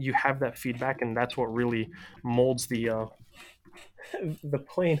 and you have that feedback, and that's what really molds the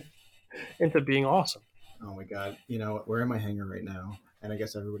plane into being awesome. Oh my God. We're in my hangar right now, and I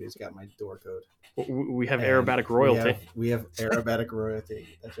guess everybody's got my door code. We have aerobatic royalty. We have aerobatic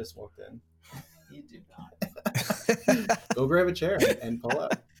royalty that just walked in. You do not. Go grab a chair and pull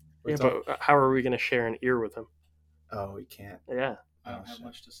up. But how are we going to share an ear with him? Oh, we can't. Yeah. I don't have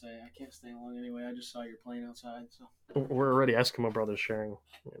much to say. I can't stay long anyway. I just saw your plane outside, so. We're already Eskimo brothers sharing,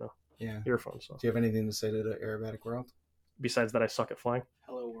 earphones. So. Do you have anything to say to the aerobatic world? Besides that, I suck at flying.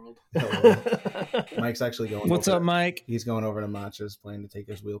 Hello, world. Mike's actually going. What's up, Mike? He's going over to Macha's plane to take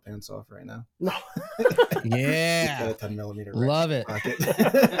his wheel pants off right now. No. Yeah. He's got a 10 millimeter. Love it.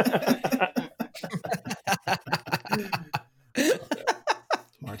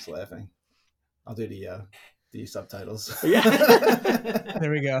 Mark's laughing. I'll do the subtitles. Yeah. There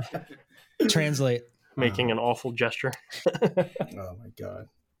we go. Translate. Making an awful gesture. Oh my God.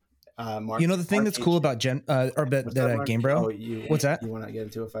 Mark, the thing that's cool about Game Bro? What's that? You want to get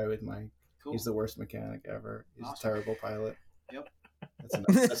into a fight with Mike? Cool. He's the worst mechanic ever. He's Awesome. a terrible pilot. Yep.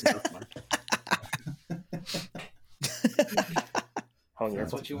 That's enough, Mark.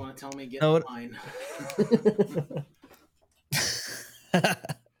 That's what you want to tell me. Get No, in line.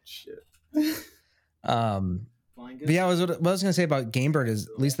 Shit. Flying good? But yeah, what I was gonna say about Gamebird is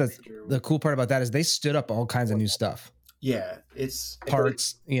at least that's the cool part about that is they stood up all kinds of new stuff, Yeah, it's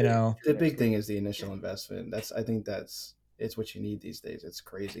parts. The big thing is the initial investment. I think it's what you need these days. It's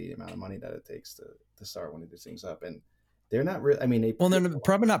crazy the amount of money that it takes to start one of these things up, and they're not really. I mean, they're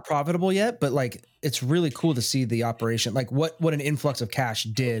probably not profitable yet, but like it's really cool to see the operation, like what an influx of cash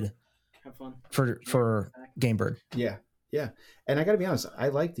did Have fun. for Gamebird. Yeah. And I got to be honest, I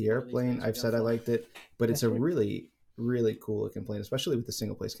like the airplane. I've said I liked it, but it's a really, really cool looking plane, especially with the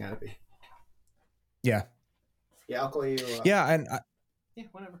single place canopy. Yeah. Yeah, I'll call you. Yeah, and Yeah,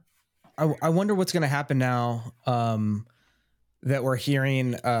 whatever. I wonder what's going to happen now that we're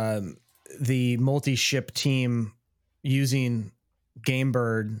hearing the multi-ship team using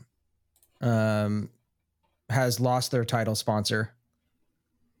Gamebird has lost their title sponsor.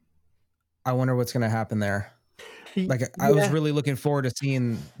 I wonder what's going to happen there. Like I was really looking forward to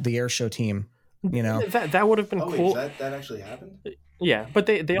seeing the air show team, That would have been cool. That actually happened? Yeah, but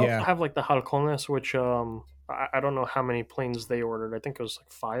they also have like the Halcones, which I don't know how many planes they ordered. I think it was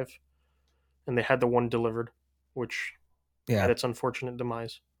like 5, and they had the one delivered, which had its unfortunate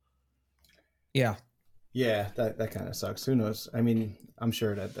demise. Yeah. Yeah, that kind of sucks. Who knows? I mean, I'm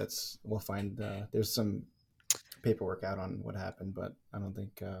sure we'll find there's some paperwork out on what happened, but I don't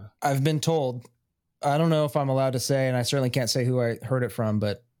think I've been told. I don't know if I'm allowed to say, and I certainly can't say who I heard it from,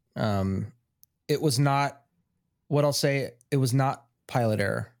 but it was not. What I'll say, it was not pilot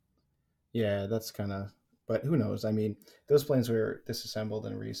error. Yeah, that's kind of. But who knows? I mean, those planes were disassembled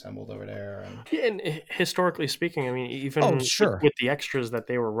and reassembled over there. And historically speaking, I mean, even with the extras that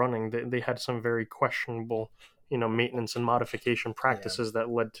they were running, they had some very questionable, maintenance and modification practices that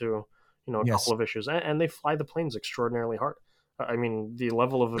led to, a couple of issues. And they fly the planes extraordinarily hard. I mean, the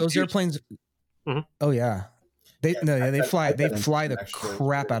level of those airplanes. Mm-hmm. Oh yeah, they fly the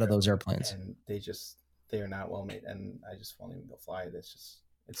crap out of those airplanes, and they are not well made. And I just won't even go fly it. It's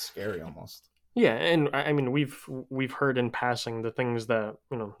scary almost. Yeah, and I mean we've heard in passing the things that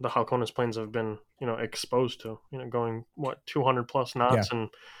the Halcones planes have been exposed to, going what 200 plus Yeah. knots and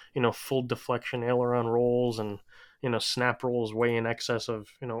full deflection aileron rolls and snap rolls way in excess of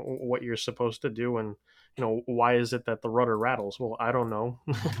what you're supposed to do, and why is it that the rudder rattles? Well, I don't know.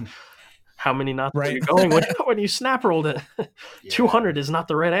 How many knots are Right. you going when you snap rolled it? Yeah. 200 is not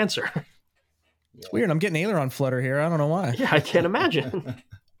the right answer. Yeah. Weird. I'm getting aileron flutter here. I don't know why. Yeah, I can't imagine.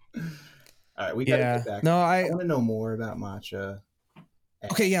 All right, we gotta Yeah. get back. No, I want to know more about Matcha.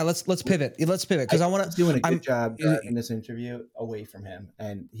 Okay, yeah, let's pivot. Let's pivot because I want He's to. doing a good I'm- job in this interview away from him,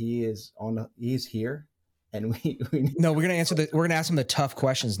 and he's here, and we No, we're gonna answer the. We're gonna ask him the tough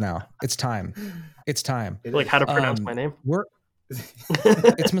questions now. It's time. It's time. it Like is. how to pronounce my name. We're.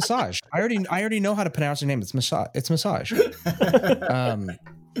 It's massage. I already know how to pronounce your name. It's massage. It's massage.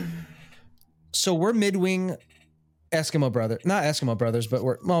 So we're mid-wing Eskimo brother, not Eskimo brothers, but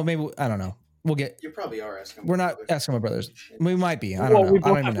maybe I don't know. We'll get. You probably are Eskimo. We're not brothers. Eskimo brothers. We might be. I don't Well, know. we I both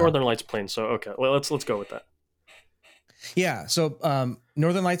don't have even know. Northern Lights planes, so okay. Well, let's go with that. Yeah. So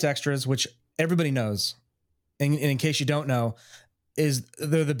Northern Lights extras, which everybody knows, and in case you don't know,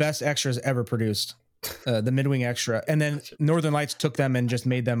 they're the best extras ever produced. The mid-wing extra, and then Northern Lights took them and just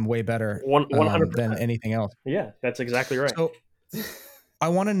made them way better 100%. than anything else. Yeah, that's exactly right. So I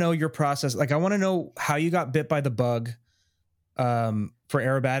want to know your process. Like I want to know how you got bit by the bug for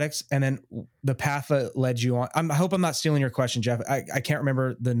aerobatics, and then the path that led you on. I hope I'm not stealing your question, Jeff. I can't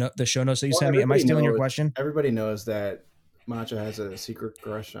remember the show notes that you sent me. Am I everybody stealing your knows- question? Everybody knows that Matcha has a secret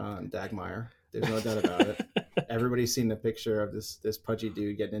crush on Dagmeier. There's no doubt about it. Everybody's seen the picture of this pudgy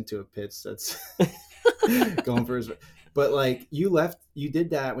dude getting into a pits that's going for his. But like you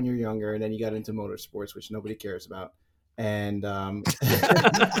did that when you were younger, and then you got into motorsports, which nobody cares about, and and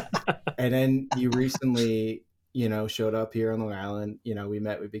then you recently showed up here on Long Island. We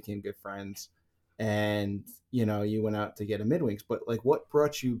met, we became good friends, and you went out to get a mid-wings. But like, what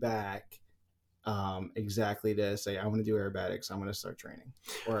brought you back exactly to say I want to do aerobatics, I'm going to start training,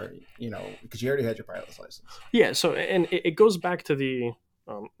 or because you already had your pilot's license? Yeah, so and it goes back to the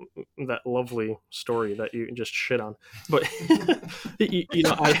that lovely story that you just shit on, but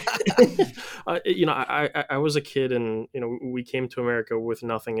I was a kid, and we came to America with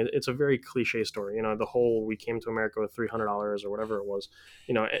nothing. It's a very cliche story, the whole we came to America with $300 or whatever it was,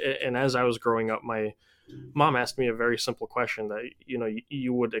 and as I was growing up, my mom asked me a very simple question that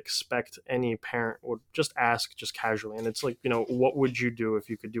you would expect any parent would just ask just casually, and it's like, what would you do if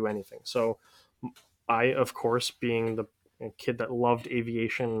you could do anything? So I, of course, being the kid that loved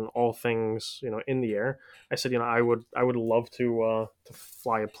aviation, all things in the air, I said I would love to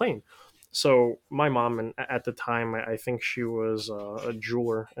fly a plane. So my mom, and at the time I think she was a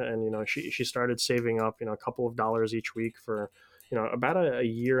jeweler, and she started saving up a couple of dollars each week for about a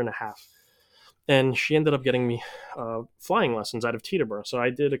year and a half. And she ended up getting me flying lessons out of Teterboro. So I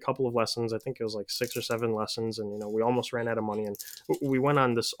did a couple of lessons. I think it was like 6 or 7 lessons. And, we almost ran out of money. And we went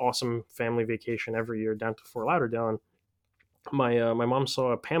on this awesome family vacation every year down to Fort Lauderdale. And my mom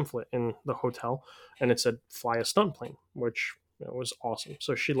saw a pamphlet in the hotel, and it said, fly a stunt plane, which was awesome.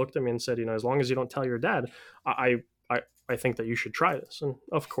 So she looked at me and said, as long as you don't tell your dad, I think that you should try this. And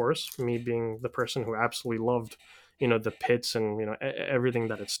of course, me being the person who absolutely loved the pits and everything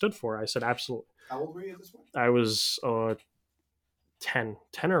that it stood for, I said absolutely. How old were you at this point? I was 10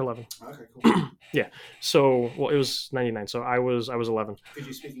 or 11. Okay, cool. Yeah. So it was 99. So I was 11. Could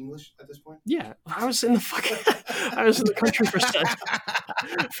you speak English at this point? Yeah, I was in the country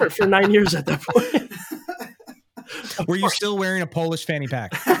for 9 years at that point. Were you still wearing a Polish fanny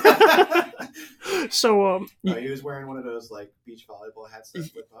pack? So No, he was wearing one of those like beach volleyball hats that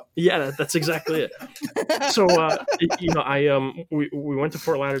flip up. yeah, that's exactly it. So we went to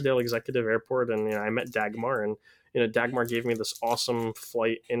Fort Lauderdale Executive Airport, and I met Dagmar, and Dagmar gave me this awesome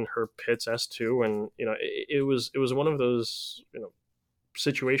flight in her Pitts S2, and it was one of those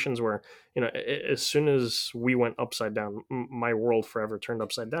situations where as soon as we went upside down, my world forever turned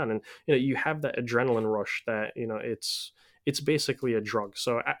upside down. And you have that adrenaline rush that it's basically a drug.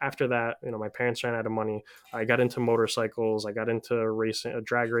 So after that, my parents ran out of money. I got into motorcycles, I got into racing,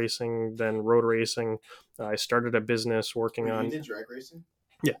 drag racing, then road racing. I started a business working Wait, on you did drag racing?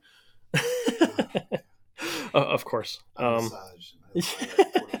 Yeah. Of course. Massage. I like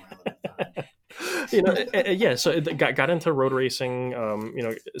 40 miles at a time. Yeah. So it got into road racing.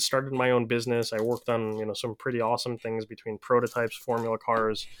 Started my own business. I worked on some pretty awesome things between prototypes, Formula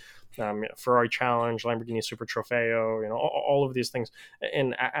cars, Ferrari Challenge, Lamborghini Super Trofeo. All of these things.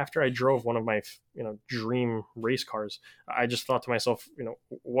 And after I drove one of my dream race cars, I just thought to myself,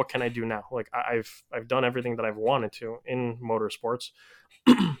 what can I do now? Like I've done everything that I've wanted to in motorsports.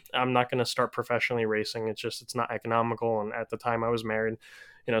 I'm not going to start professionally racing. It's not economical. And at the time I was married,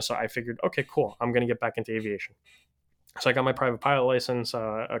 so I figured, okay, cool. I'm going to get back into aviation. So I got my private pilot license.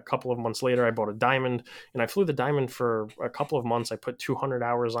 A couple of months later, I bought a Diamond, and I flew the Diamond for a couple of months. I put 200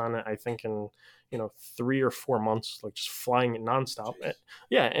 hours on it, I think in 3 or 4 months, like just flying it nonstop.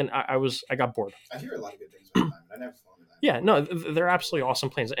 Yeah, and I got bored. I hear a lot of good things about Diamond. I never flown a Diamond. Yeah, no, they're absolutely awesome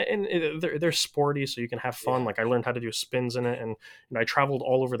planes, and they're sporty, so you can have fun. Yeah. Like I learned how to do spins in it, and I traveled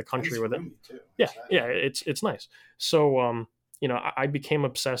all over the country with it. Too. Yeah, it's nice. So I became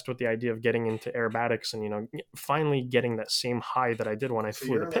obsessed with the idea of getting into aerobatics and, finally getting that same high that I did when I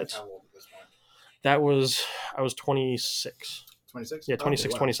flew the pits. How old at this point? I was 26. 26? Yeah,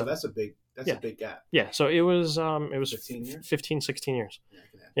 26, 27. So that's a big gap. Yeah. So it was 15 years? 15, 16 years.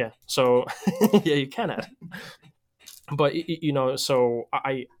 Yeah. So yeah, you can add. But, so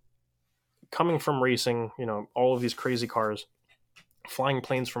I, coming from racing, all of these crazy cars, flying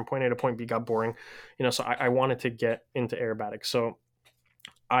planes from point A to point B got boring, so I wanted to get into aerobatics. So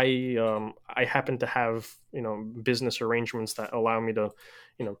I happen to have, business arrangements that allow me to,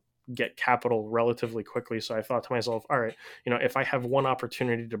 get capital relatively quickly. So I thought to myself, all right, if I have one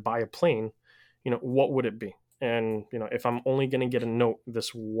opportunity to buy a plane, what would it be? And, if I'm only going to get a note this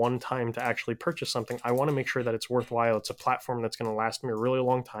one time to actually purchase something, I want to make sure that it's worthwhile. It's a platform that's going to last me a really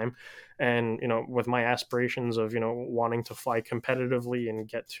long time. And, with my aspirations of, wanting to fly competitively and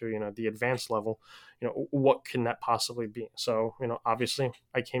get to, the advanced level, what can that possibly be? So, obviously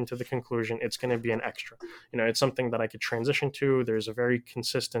I came to the conclusion it's going to be an extra. It's something that I could transition to. There's a very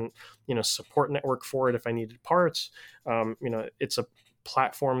consistent, support network for it if I needed parts. It's a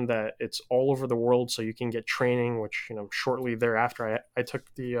platform that it's all over the world, so you can get training, which shortly thereafter I took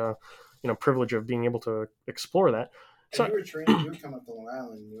the privilege of being able to explore that. And so you were training, you were coming up to Long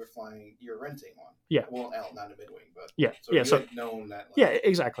Island, you were renting one. Yeah. Well, not a midwing, but yeah, so yeah. you So had known that. yeah,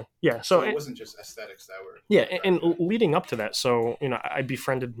 exactly. Yeah. So it wasn't just aesthetics that were. Yeah, and leading up to that, so I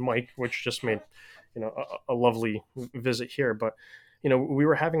befriended Mike, which just made a lovely visit here. But we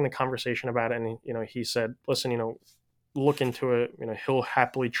were having the conversation about it, and he said, "Listen, look into it. He'll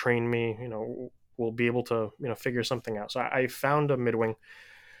happily train me. We'll be able to figure something out." So I found a midwing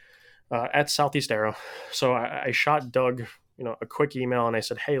at Southeast Aero. So I shot Doug a quick email, and I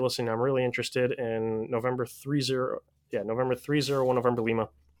said, "Hey, listen, I'm really interested in November 30, November 301 November Lima.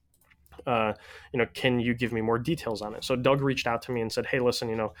 Can you give me more details on it?" So Doug reached out to me and said, "Hey, listen,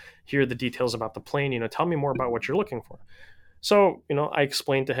 here are the details about the plane. Tell me more about what you're looking for." So, I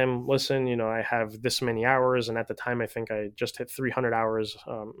explained to him, listen, I have this many hours. And at the time, I think I just hit 300 hours.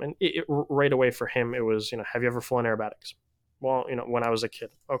 And right away for him, it was, have you ever flown aerobatics? Well, when I was a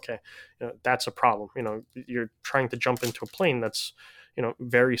kid. Okay. That's a problem. You're trying to jump into a plane that's,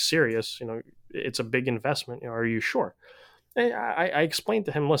 very serious. It's a big investment. Are you sure? I explained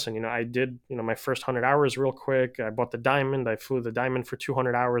to him, listen, I did, my first 100 hours real quick. I bought the Diamond. I flew the Diamond for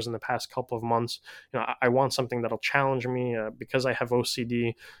 200 hours in the past couple of months. I want something that'll challenge me because I have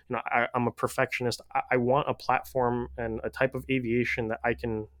OCD. I'm a perfectionist. I want a platform and a type of aviation that I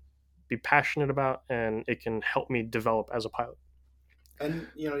can be passionate about, and it can help me develop as a pilot. And,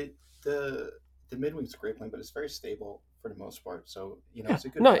 the midwing's a great plane, but it's very stable for the most part. So, it's a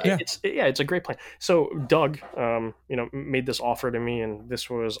good plane. It's a great plane. So Doug, made this offer to me, and this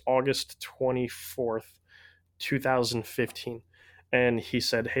was August 24th, 2015. And he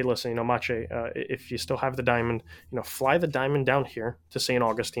said, "Hey, listen, Mache, if you still have the Diamond, fly the Diamond down here to St.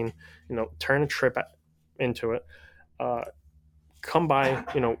 Augustine, turn a trip into it, come by,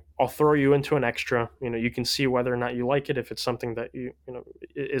 I'll throw you into an extra, you can see whether or not you like it, if it's something that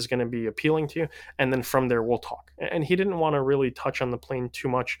is going to be appealing to you. And then from there, we'll talk." And he didn't want to really touch on the plane too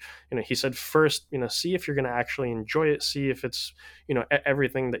much. He said, first, see if you're going to actually enjoy it. See if it's,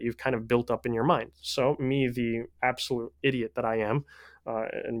 everything that you've kind of built up in your mind. So me, the absolute idiot that I am,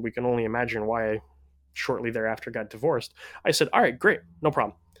 and we can only imagine why I shortly thereafter got divorced. I said, all right, great, no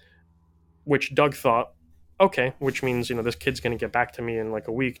problem. Which Doug thought, okay, which means, this kid's going to get back to me in like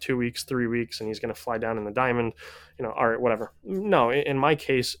a week, 2 weeks, 3 weeks, and he's going to fly down in the Diamond, all right, whatever. No, in my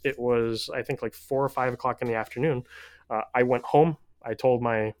case, it was, I think like 4 or 5 o'clock in the afternoon. I went home. I told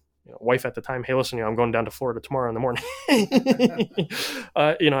my wife at the time, hey, listen, I'm going down to Florida tomorrow in the morning.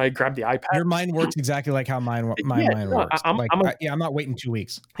 I grabbed the iPad. Your mind works exactly like how my mind works. I'm not waiting 2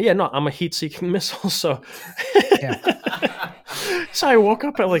 weeks. Yeah, no, I'm a heat-seeking missile. So, Yeah. So I woke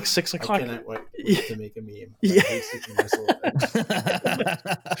up at like 6 o'clock. I cannot wait to make a meme. Yeah.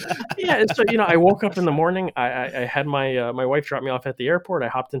 Yeah, so I woke up in the morning. I had my wife drop me off at the airport. I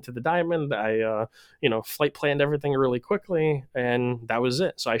hopped into the Diamond. I flight planned everything really quickly, and that was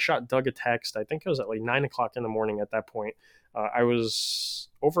it. So I shot Doug a text. I think it was at like 9 o'clock in the morning at that point. I was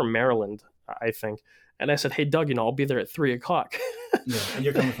over Maryland, I think, and I said, "Hey, Doug, I'll be there at 3 o'clock." Yeah, and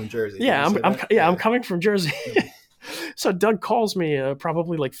you're coming from Jersey. Yeah, I'm coming from Jersey. So Doug calls me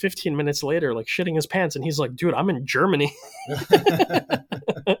probably like 15 minutes later, like shitting his pants, and he's like, "Dude, I'm in Germany."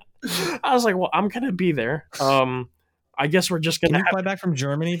 I was like, "Well, I'm gonna be there. I guess we're just gonna fly back from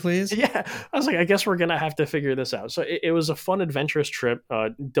Germany, please." Yeah, I was like, "I guess we're gonna have to figure this out." So it was a fun, adventurous trip.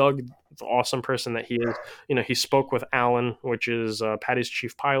 Doug, the awesome person that he is, he spoke with Alan, which is Patty's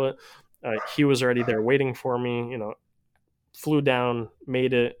chief pilot. He was already there waiting for me. Flew down,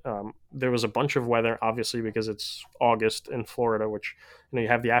 made it. There was a bunch of weather, obviously, because it's August in Florida, which you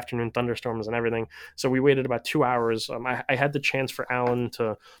have the afternoon thunderstorms and everything. So we waited about 2 hours. I had the chance for Alan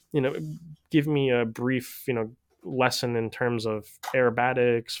to, give me a brief, lesson in terms of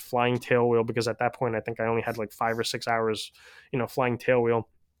aerobatics, flying tailwheel, because at that point I think I only had like 5 or 6 hours, flying tailwheel.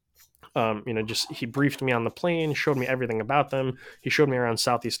 Just he briefed me on the plane, showed me everything about them. He showed me around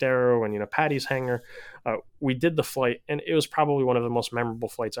Southeast Aero and Patty's hangar. We did the flight, and it was probably one of the most memorable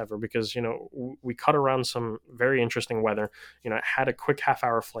flights ever because we cut around some very interesting weather. Had a quick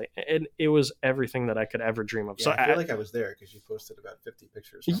half-hour flight, and it was everything that I could ever dream of. Yeah, so I feel like I was there because you posted about 50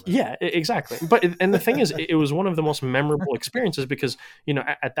 pictures. Yeah, exactly. But and the thing is, it was one of the most memorable experiences because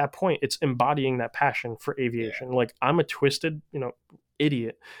at that point, it's embodying that passion for aviation. Yeah. Like I'm a twisted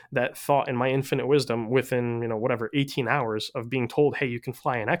idiot that thought in my infinite wisdom within 18 hours of being told, hey, you can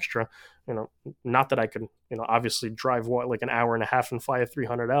fly an extra, not that I could obviously drive like an hour and a half and fly a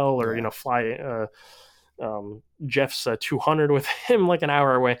 300L or fly Jeff's 200 with him like an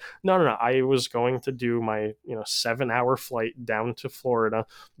hour away. No, I was going to do my 7-hour flight down to Florida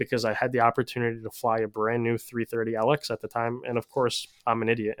because I had the opportunity to fly a brand new 330LX at the time, and of course I'm an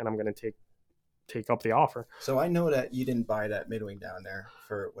idiot and I'm going to take up the offer. So I know that you didn't buy that midwing down there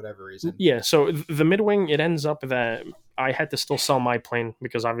for whatever reason. Yeah, so the midwing, it ends up that I had to still sell my plane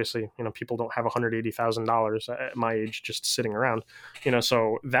because obviously, people don't have $180,000 at my age just sitting around.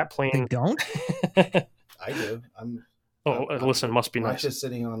 So that plane... They don't? I do. Listen, must be nice. I'm just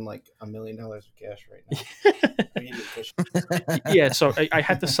sitting on like $1 million of cash right now. Yeah, so I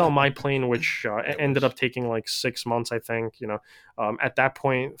had to sell my plane, which ended up taking like 6 months, I think. At that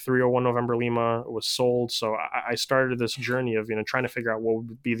point, 301 November Lima was sold, so I started this journey of trying to figure out what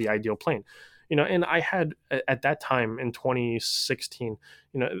would be the ideal plane. And I had at that time in 2016,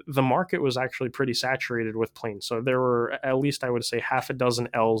 the market was actually pretty saturated with planes. So there were at least, I would say, half a dozen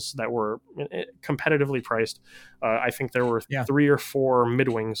L's that were competitively priced. I think there were 3 or 4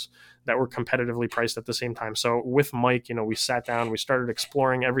 midwings that were competitively priced at the same time. So with Mike, we sat down, we started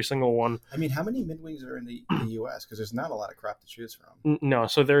exploring every single one. I mean, how many midwings are in the U.S.? Because there's not a lot of crap to choose from. No,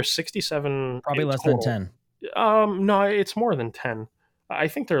 so there's 67. Probably less than 10. No, it's more than 10. I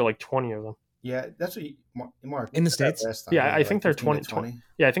think there are like 20 of them. Yeah, that's what Mark. In the States? Yeah, I think they're 20.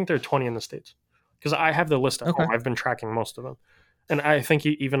 Yeah, I think they're 20 in the States. Because I have the list at home. I've been tracking most of them. And I think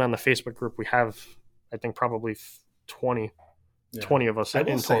even on the Facebook group, we have, I think, probably 20 of us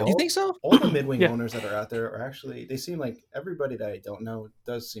in total. You think so? All the midwing owners that are out there are actually, they seem like everybody that I don't know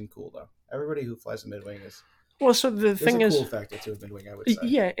does seem cool, though. Everybody who flies a midwing is... Well, so the thing is, a cool factor to a midwing, I would say.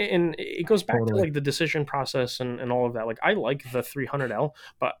 Yeah, and it goes back to like the decision process and all of that. Like I like the 300L,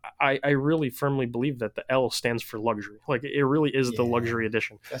 but I really firmly believe that the L stands for luxury. Like it really is the luxury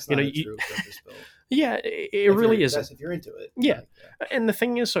edition. That's not a true purpose build. Yeah, it really is. If you're into it. Yeah. And the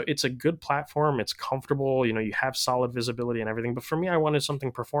thing is, so it's a good platform. It's comfortable. You have solid visibility and everything. But for me, I wanted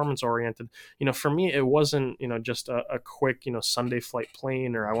something performance oriented. For me, it wasn't, just a quick, Sunday flight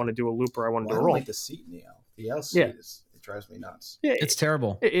plane, or I want to do a loop, or I want to do a roll. I like the seat in the L. The L seat it drives me nuts. Yeah, it's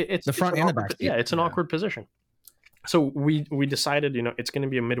terrible. It's the front and the back. Yeah, it's an awkward position. So we decided, it's going to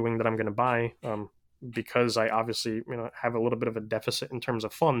be a midwing that I'm going to buy. Because I obviously, have a little bit of a deficit in terms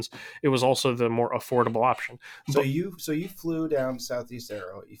of funds. It was also the more affordable option. So you flew down Southeast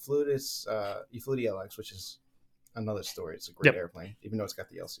Aero. You flew the LX, which is another story. It's a great airplane, even though it's got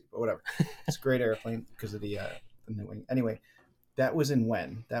the LC, but whatever. It's a great airplane because of the midwing. Anyway, that was in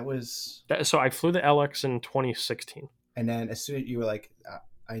when? So I flew the LX in 2016. And then as soon as you were like,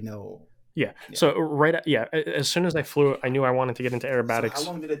 I know Yeah. So as soon as I flew, I knew I wanted to get into aerobatics. So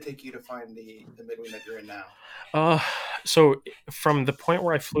how long did it take you to find the midwing that you're in now? So from the point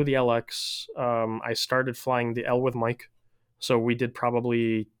where I flew the LX, I started flying the L with Mike. So we did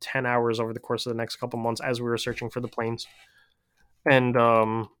probably 10 hours over the course of the next couple months as we were searching for the planes. And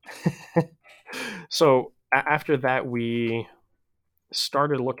so after that, we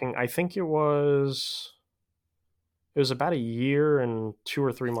started looking. I think it was about a year and 2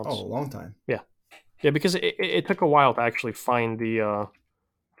 or 3 months. Oh, a long time. Yeah, because it took a while to actually find the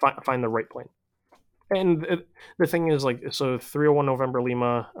find the right plane. And the thing is, like, so 301 November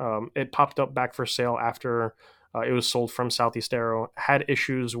Lima, it popped up back for sale after it was sold from Southeast Aero. Had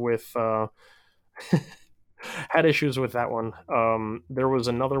issues with that one. There was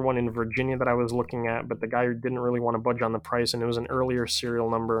another one in Virginia that I was looking at, but the guy didn't really want to budge on the price, and it was an earlier serial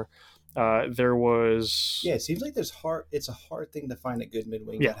number. There was it seems like it's a hard thing to find a good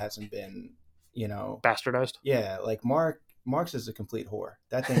midwing that hasn't been, bastardized. Yeah, like Mark's is a complete whore.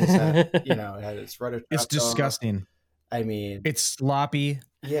 That thing is it had its rudder. It's disgusting. Off. I mean, it's sloppy.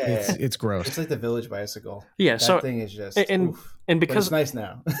 Yeah, it's gross. It's like the Village bicycle. Yeah, that thing is just and because but it's nice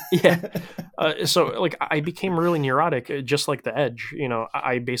now. So like I became really neurotic, just like the Edge.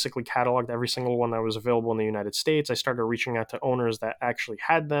 I basically cataloged every single one that was available in the United States. I started reaching out to owners that actually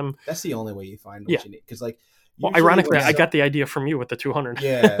had them. That's the only way you find what you need, because like. Well, ironically, I got the idea from you with the 200.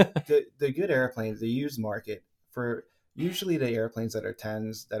 Yeah, the good airplanes, the used market for usually the airplanes that are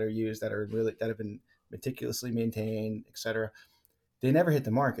 10s that are used that have been meticulously maintained, etc. They never hit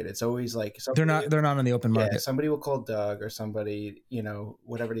the market. It's always like they're not on the open market. Yeah, somebody will call Doug or somebody,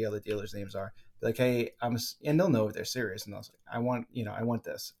 whatever the other dealers' names are. Be like, hey, and they'll know if they're serious, and they'll say, I want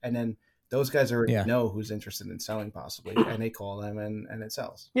this, and then those guys already know who's interested in selling possibly, and they call them and it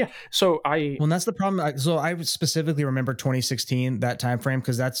sells. Yeah. So and that's the problem. So I specifically remember 2016, that time frame,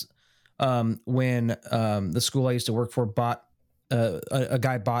 because that's when the school I used to work for bought a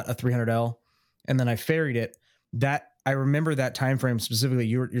guy bought a 300L, and then I ferried it. That I remember that time frame specifically.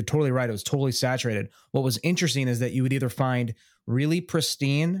 You're totally right. It was totally saturated. What was interesting is that you would either find really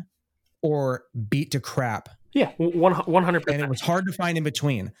pristine or beat to crap. Yeah, 100%. And it was hard to find in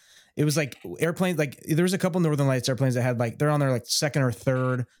between. It was like airplanes, like there was a couple Northern Lights airplanes that had like, they're on their like second or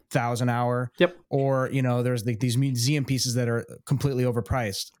third 1,000-hour. Yep. Or, there's like these museum pieces that are completely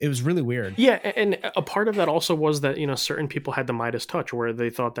overpriced. It was really weird. Yeah. And a part of that also was that, certain people had the Midas touch where they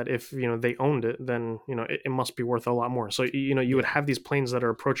thought that if, they owned it, then, it must be worth a lot more. So, you would have these planes that are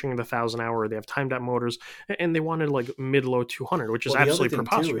approaching the 1,000-hour, they have timed out motors, and they wanted like mid-low 200, which is absolutely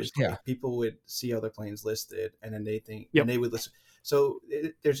preposterous. Too is, people would see other planes listed and then they think, and they would listen. So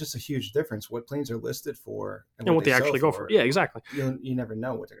there's just a huge difference what planes are listed for and what they actually go for. Yeah, exactly. You never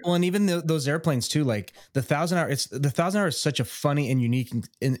know what they're going to Well, and even those airplanes too, like the 1,000-hour, the 1,000-hour is such a funny and unique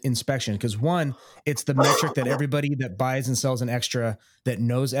inspection because one, it's the metric that everybody that buys and sells an extra that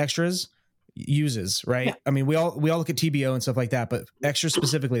knows extras uses, right? Yeah. I mean, we all look at TBO and stuff like that, but extra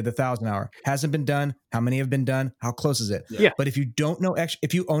specifically, the 1,000-hour hasn't been done. How many have been done? How close is it? Yeah. But if you don't know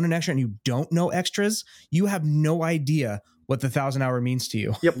if you own an extra and you don't know extras, you have no idea what the 1,000-hour means to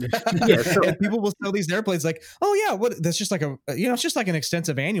you. Yep. Yeah. Sure. And people will sell these airplanes like, oh yeah, what? That's just like it's just like an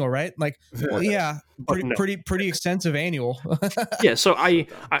extensive annual, right? Like, well, yeah, pretty extensive annual. Yeah. So I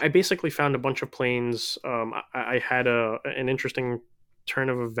basically found a bunch of planes. I had an interesting turn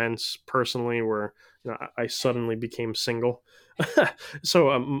of events personally where I suddenly became single.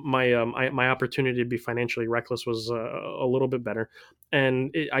 So my opportunity to be financially reckless was a little bit better,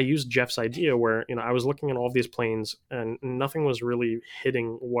 and I used Jeff's idea where I was looking at all of these planes and nothing was really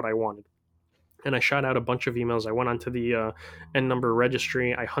hitting what I wanted. And I shot out a bunch of emails. I went onto the N number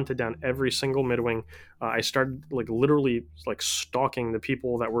registry. I hunted down every single midwing. I started literally stalking the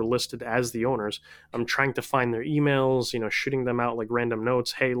people that were listed as the owners. I'm trying to find their emails, shooting them out like random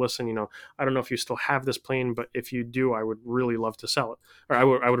notes. Hey, listen, I don't know if you still have this plane, but if you do, I would really love to sell it, or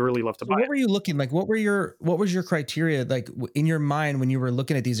I would really love to buy it. What were you looking like? What was your criteria like in your mind when you were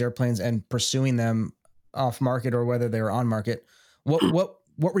looking at these airplanes and pursuing them off market or whether they were on market?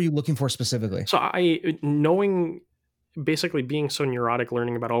 What were you looking for specifically? So basically being so neurotic,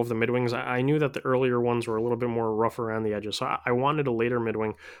 learning about all of the midwings, I knew that the earlier ones were a little bit more rough around the edges. So I wanted a later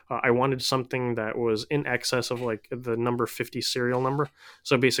midwing. I wanted something that was in excess of like the number 50 serial number.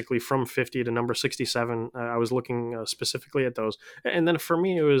 So basically from 50 to number 67, I was looking specifically at those. And then for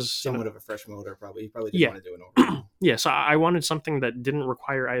me, it was somewhat of a fresh motor. Probably you probably didn't want to do an overhaul. Yeah, so I wanted something that didn't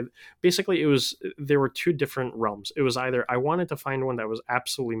require. There were two different realms. It was either I wanted to find one that was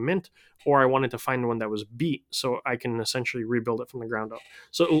absolutely mint, or I wanted to find one that was beat, so I can essentially rebuild it from the ground up.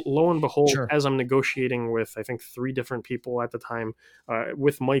 So lo and behold, Sure. as I'm negotiating with, I think 3 different people at the time,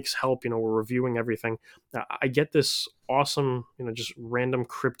 with Mike's help, we're reviewing everything. I get this awesome, just random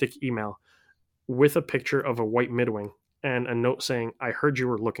cryptic email with a picture of a white midwing and a note saying, "I heard you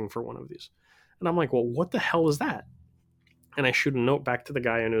were looking for one of these." And I'm like, well, what the hell is that? And I shoot a note back to the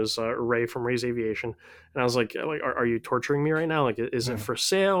guy, and it was Ray from Ray's Aviation. And I was like, are you torturing me right now? Like, is it for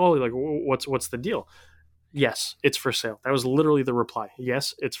sale? Like, what's the deal? Yes, it's for sale. That was literally the reply.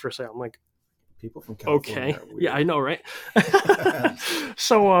 Yes, it's for sale. I'm like, people from California. Okay. Yeah, I know, right?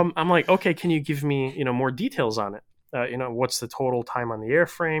 So I'm like, okay, can you give me, more details on it? What's the total time on the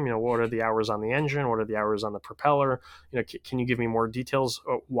airframe? What are the hours on the engine? What are the hours on the propeller? Can you give me more details?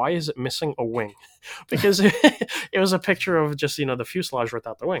 Why is it missing a wing? Because it was a picture of just, the fuselage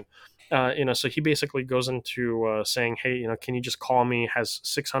without the wing. So he basically goes into saying, hey, can you just call me? Has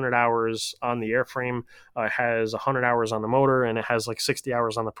 600 hours on the airframe, has 100 hours on the motor, and it has like 60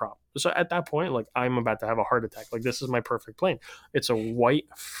 hours on the prop. So at that point, like, I'm about to have a heart attack. Like, this is my perfect plane. It's a white,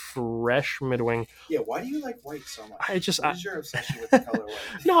 fresh midwing. Yeah, why do you like white so much? What is your obsession with the color white?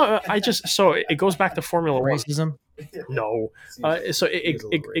 No, so it goes back to Formula One. Racism? No, so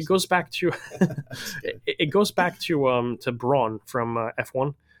it goes back to it goes back to Braun from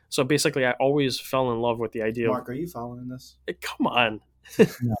F1. So basically, I always fell in love with the idea. Mark, are you following this? Come on.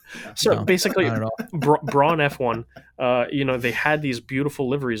 No, So basically, not at all. Braun F1, they had these beautiful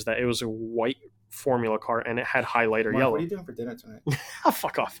liveries that it was a white Formula car and it had highlighter Mark, yellow. what are you doing for dinner tonight?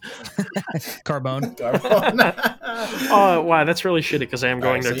 Fuck off. Carbone. Oh, wow, that's really shitty because I am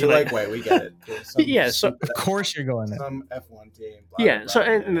going there so tonight. You like white, we get it. Cool. Yeah, so Of course you're going there. Some F1 team. Blah, yeah, blah, so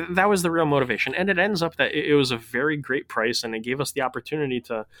blah. and that was the real motivation, and it ends up that it was a very great price, and it gave us the opportunity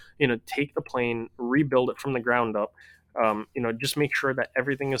to, take the plane, rebuild it from the ground up, just make sure that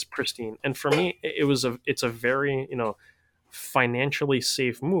everything is pristine. And for me, it's a very, financially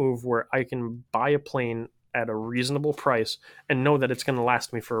safe move where I can buy a plane at a reasonable price and know that it's going to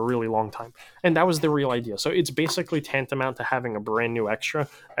last me for a really long time. And that was the real idea. So it's basically tantamount to having a brand new extra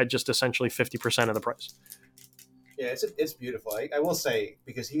at just essentially 50% of the price. Yeah, it's beautiful. I will say,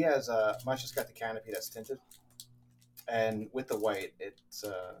 because he has Masha's got the canopy that's tinted, and with the white, it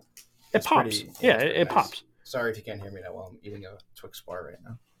pops. It nice. pops. Sorry if you can't hear me now while I'm eating a Twix bar right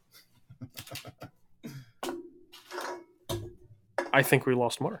now. I think we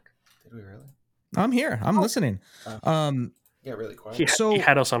lost Mark. Did we really? I'm here. I'm listening. Yeah, really quiet. He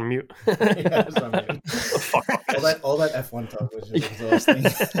had us on mute. Fuck off. all that F1 talk was just exhausting.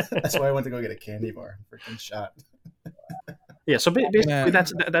 That's why I went to go get a candy bar. Freaking shot. Yeah, so basically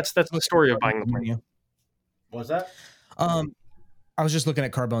that's the story of buying the plane. What was that? I was just looking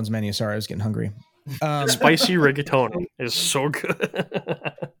at Carbone's menu. Sorry, I was getting hungry. Spicy rigatoni is so good.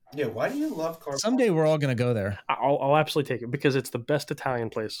 Yeah, why do you love Carbone? Someday we're all going to go there. I'll absolutely take it because it's the best Italian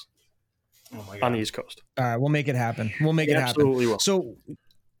place on the East Coast. All right, we'll make it happen. We'll make it happen. Absolutely will. So,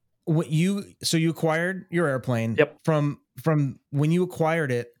 you acquired your airplane. Yep. From when you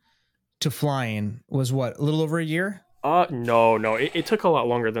acquired it to flying was what, a little over a year? No, it took a lot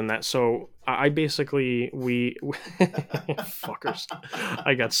longer than that. So I basically we fuckers,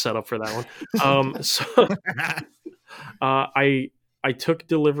 I got set up for that one. I took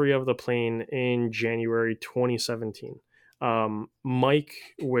delivery of the plane in January 2017. Mike,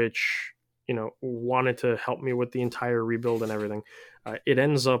 which wanted to help me with the entire rebuild and everything. It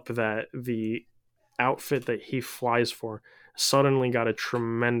ends up that the outfit that he flies for suddenly got a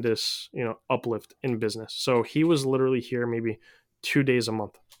tremendous, uplift in business. So he was literally here maybe 2 days a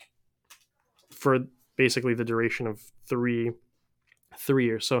month for basically the duration of three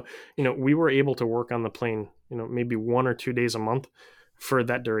years. So, we were able to work on the plane, maybe 1 or 2 days a month for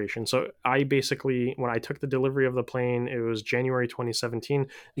that duration. So I basically, when I took the delivery of the plane, it was January 2017.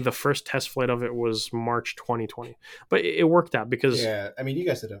 The first test flight of it was March 2020. But it worked out because... Yeah, I mean, you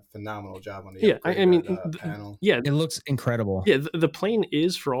guys did a phenomenal job on the panel. Yeah. It looks incredible. Yeah, the plane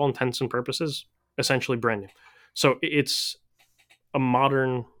is, for all intents and purposes, essentially brand new. So it's a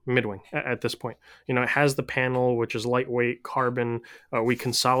modern midwing at this point. It has the panel, which is lightweight, carbon. We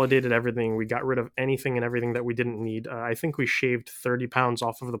consolidated everything. We got rid of anything and everything that we didn't need. I think we shaved 30 pounds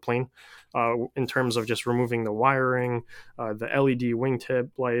off of the plane in terms of just removing the wiring, the LED wingtip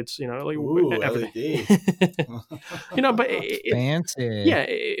lights, everything. LED. But fancy. Yeah,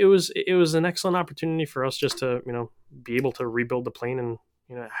 it was an excellent opportunity for us just to, be able to rebuild the plane and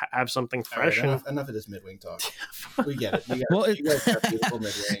have something fresh. Right, enough of this midwing talk. We get it. You guys have beautiful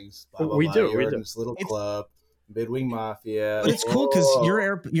midwings. Blah, blah, we blah. do. You're we in do. this little club, midwing mafia. But it's cool because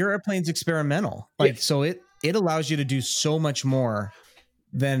your airplane's experimental. So it allows you to do so much more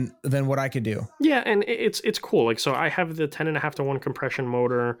than what I could do. Yeah, and it's cool. Like, so I have the 10.5-to-1 compression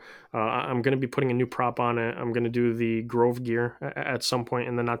motor. I'm going to be putting a new prop on it. I'm going to do the Grove gear at some point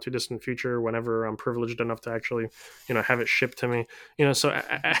in the not too distant future, whenever I'm privileged enough to actually, have it shipped to me. So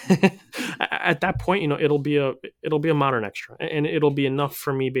at that point, it'll be a modern extra, and it'll be enough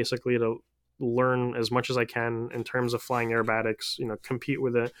for me basically to learn as much as I can in terms of flying aerobatics, compete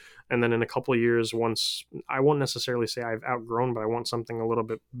with it. And then in a couple of years, once I won't necessarily say I've outgrown, but I want something a little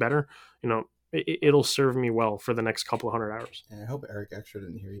bit better, it'll serve me well for the next couple of 100 hours. And I hope Eric Extra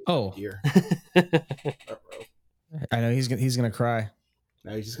didn't hear you. Oh. Here. I know he's gonna cry.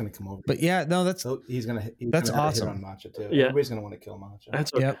 No, he's just gonna come over. But yeah, no, that's he's gonna that's gonna awesome. hit on Matcha too. Yeah. Everybody's gonna want to kill Matcha.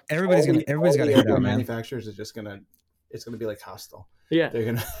 That's okay. Yep. Everybody's got to hit airborne out, man. manufacturers are just gonna. It's gonna be like hostile. Yeah. They're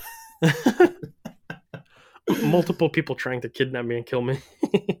gonna. Multiple people trying to kidnap me and kill me.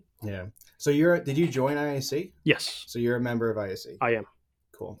 Yeah. So did you join IAC? Yes, So you're a member of IAC. I am.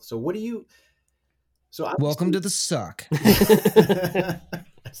 Cool. So what do you? So Welcome to the suck.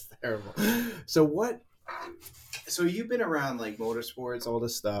 That's terrible. So what? So you've been around like motorsports, all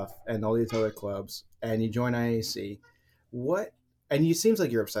this stuff, and all these other clubs, and you join IAC. What? And you seems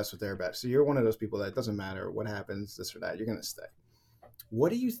like you're obsessed with airbags. So you're one of those people that it doesn't matter what happens, this or that, you're gonna stay. What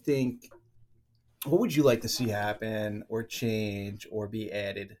do you think? What would you like to see happen, or change, or be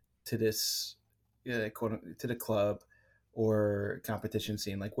added to this, to the club or competition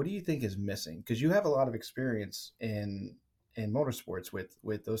scene? Like, what do you think is missing? Because you have a lot of experience in motorsports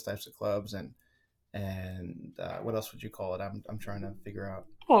with those types of clubs, and what else would you call it? I'm trying to figure out.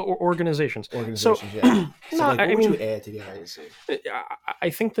 Well, organizations. Organizations, yeah. So No, like, what I would mean, you add to the IAC? I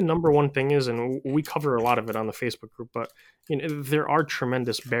think the number one thing is, and we cover a lot of it on the Facebook group, but there are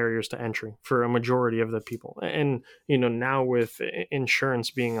tremendous barriers to entry for a majority of the people. And now with insurance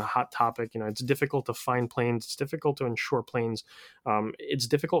being a hot topic, it's difficult to find planes, it's difficult to insure planes, it's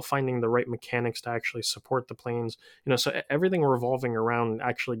difficult finding the right mechanics to actually support the planes. So everything revolving around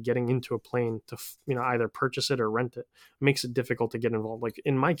actually getting into a plane to either purchase it or rent it makes it difficult to get involved. Like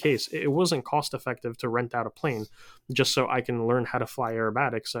in my case, it wasn't cost effective to rent out a plane just so I can learn how to fly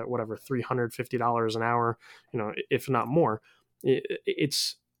aerobatics at whatever $350 an hour, if not more.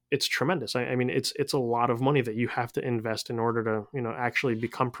 It's tremendous. I mean, it's a lot of money that you have to invest in order to actually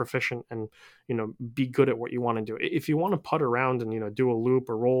become proficient and be good at what you want to do. If you want to putt around and do a loop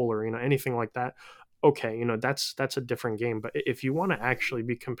or roll or anything like that, okay, that's a different game. But if you want to actually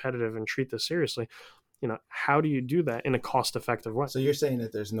be competitive and treat this seriously, how do you do that in a cost-effective way? So you're saying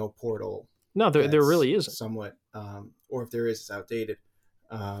that there's no portal? No, there really isn't. Somewhat, or if there is, it's outdated.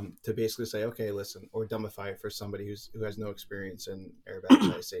 To basically say, okay, listen, or dumbify it for somebody who has no experience in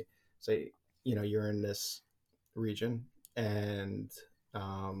aerobatics. I say, you're in this region, and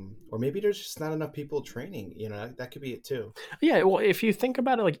or maybe there's just not enough people training. That could be it too. Yeah, well, if you think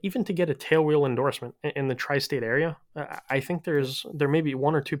about it, like even to get a tailwheel endorsement in the tri-state area, I think there may be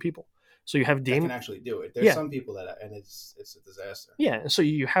one or two people. So you have that can actually do it. There's some people and it's a disaster. Yeah. So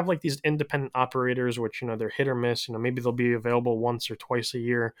you have like these independent operators, which, they're hit or miss, maybe they'll be available once or twice a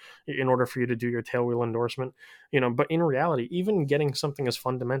year in order for you to do your tailwheel endorsement, but in reality, even getting something as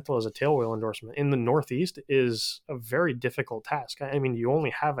fundamental as a tailwheel endorsement in the Northeast is a very difficult task. I mean, you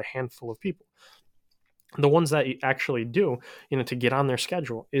only have a handful of people. The ones that you actually do, to get on their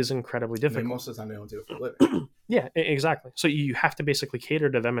schedule is incredibly difficult. I mean, most of the time they don't do it for a living. Yeah, exactly. So you have to basically cater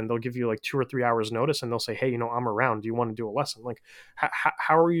to them, and they'll give you like 2 or 3 hours notice, and they'll say, hey, I'm around. Do you want to do a lesson? Like,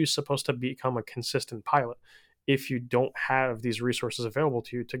 how are you supposed to become a consistent pilot if you don't have these resources available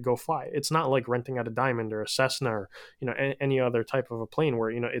to you to go fly? It's not like renting out a Diamond or a Cessna or any other type of a plane where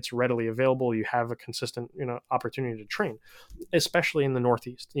it's readily available. You have a consistent opportunity to train, especially in the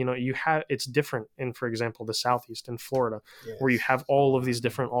Northeast. It's different in, for example, the Southeast in Florida, yes, where you have all of these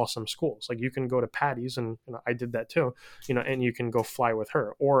different awesome schools. Like you can go to Patty's, and I did that too, and you can go fly with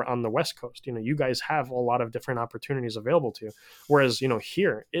her. Or on the West Coast, you guys have a lot of different opportunities available to you, whereas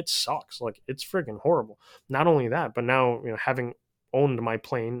here it sucks. Like it's friggin' horrible. Not only that, but now having owned my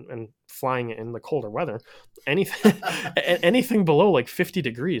plane and flying it in the colder weather, anything below like 50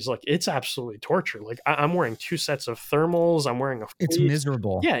 degrees, like it's absolutely torture. Like I'm wearing 2 sets of thermals. I'm wearing a fleece. It's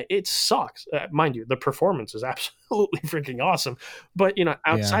miserable. Yeah, it sucks. Mind you, the performance is absolutely freaking awesome. But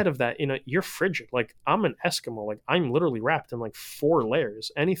outside of that, you're frigid. Like I'm an Eskimo. Like I'm literally wrapped in like 4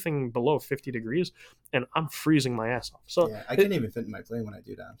 layers. Anything below 50 degrees, and I'm freezing my ass off. So yeah, I can't even fit in my plane when I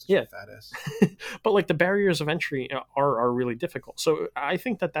do that. I'm such a fat ass. But like the barriers of entry are really difficult. So I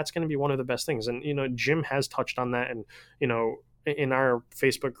think that's going to be one of the best things. And Jim has touched on that, and in our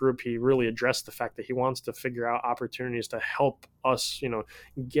Facebook group, he really addressed the fact that he wants to figure out opportunities to help us,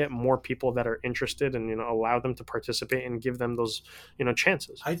 get more people that are interested and, allow them to participate and give them those,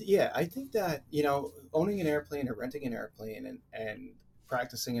 chances. I think that, owning an airplane or renting an airplane and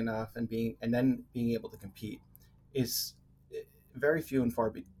practicing enough and then being able to compete is very few and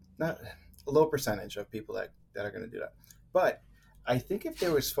far not a low percentage of people that are going to do that. But I think if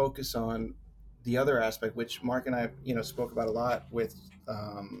there was focus on the other aspect, which Mark and I, spoke about a lot with,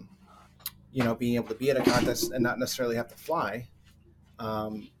 being able to be at a contest and not necessarily have to fly,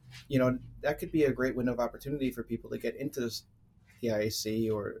 that could be a great window of opportunity for people to get into the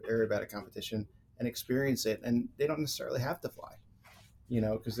IAC or aerobatic competition and experience it. And they don't necessarily have to fly,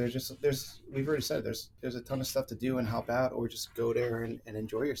 because we've already said there's a ton of stuff to do and help out, or just go there and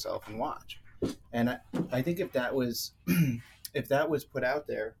enjoy yourself and watch. And I think if that was if that was put out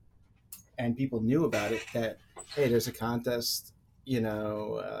there and people knew about it, that, hey, there's a contest,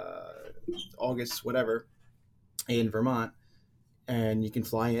 August, whatever, in Vermont, and you can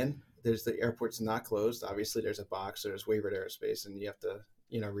fly in. The airport's not closed. Obviously, there's a box, there's waivered airspace, and you have to,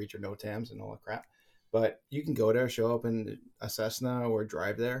 read your NOTAMs and all that crap. But you can go there, show up in a Cessna or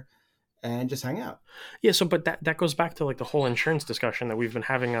drive there, and just hang out. Yeah. So, but that goes back to like the whole insurance discussion that we've been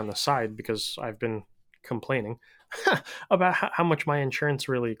having on the side, because I've been complaining about how much my insurance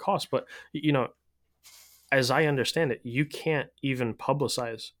really costs. But, as I understand it, you can't even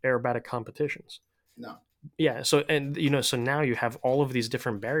publicize aerobatic competitions. No. Yeah. So, and, so now you have all of these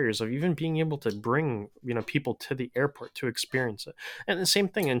different barriers of even being able to bring, people to the airport to experience it. And the same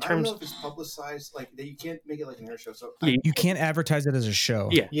thing in terms. I don't know if it's publicized, like you can't make it like an air show. So you can't advertise it as a show.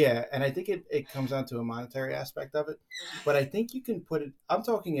 Yeah. Yeah. And I think it comes down to a monetary aspect of it, but I think you can put it, I'm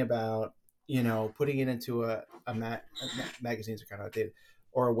talking about, putting it into a magazines are kind of outdated,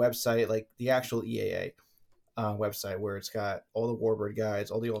 or a website like the actual EAA website, where it's got all the Warbird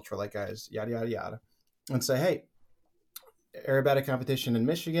guys, all the ultralight guys, yada, yada, yada, and say, hey, aerobatic competition in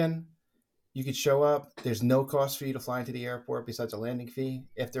Michigan, you could show up. There's no cost for you to fly into the airport besides a landing fee,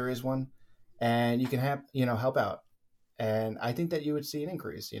 if there is one, and you can have, help out. And I think that you would see an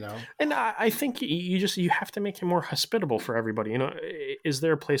increase, And I think you have to make it more hospitable for everybody. Is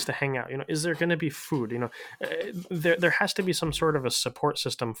there a place to hang out? Is there going to be food? There has to be some sort of a support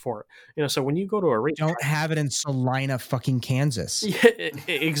system for it. So when you go to a race, don't have it in Salina, fucking Kansas. Yeah,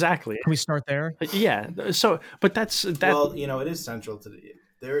 exactly. Can we start there? Yeah. So, but that's that. Well, it is central to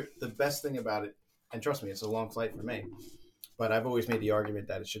the best thing about it. And trust me, it's a long flight for me. But I've always made the argument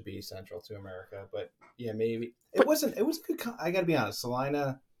that it should be central to America. But yeah, maybe it wasn't. It was good. I got to be honest,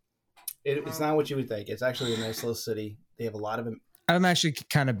 Salina. It's not what you would think. It's actually a nice little city. They have a lot of. I'm actually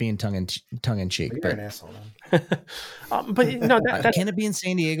kind of being tongue in cheek. You're but an asshole, man. But no, can it be in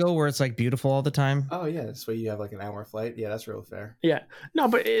San Diego where it's like beautiful all the time? Oh yeah, that's why you have like an hour flight. Yeah, that's real fair. Yeah, no,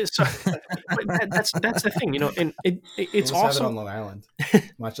 but that's the thing, and it's we'll also have it on Long Island.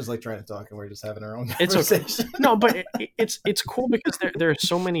 Much as like trying to talk, and we're just having our own it's conversation. okay. No, but it's cool because there are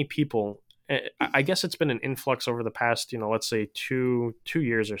so many people. I guess it's been an influx over the past, let's say two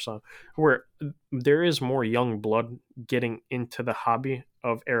years or so, where there is more young blood getting into the hobby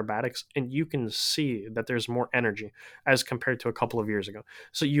of aerobatics, and you can see that there's more energy as compared to a couple of years ago.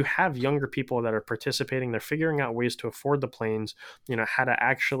 So you have younger people that are participating. They're figuring out ways to afford the planes, how to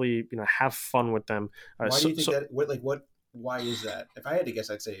actually, have fun with them. Why do you think that? Why is that? If I had to guess,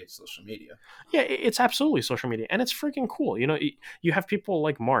 I'd say it's social media. Yeah, it's absolutely social media, and it's freaking cool. You have people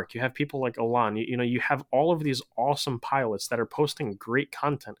like Mark, you have people like Alon, you have all of these awesome pilots that are posting great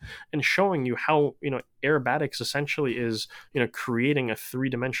content and showing you how, aerobatics essentially is, creating a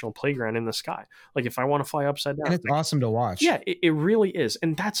 3-dimensional playground in the sky. Like if I want to fly upside down, and it's awesome to watch. Yeah, it really is.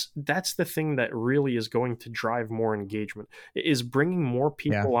 And that's the thing that really is going to drive more engagement, is bringing more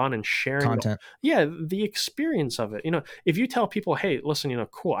people on and sharing content. The experience of it. If you tell people, hey, listen,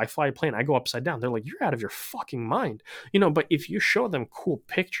 cool, I fly a plane, I go upside down, they're like, you're out of your fucking mind. But if you show them cool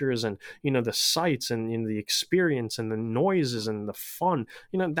pictures and, the sights and the experience and the noises and the fun,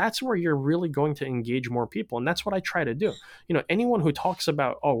 that's where you're really going to engage more people. And that's what I try to do. Anyone who talks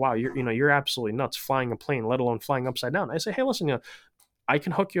about, oh wow, you're absolutely nuts flying a plane, let alone flying upside down, I say, hey, listen, I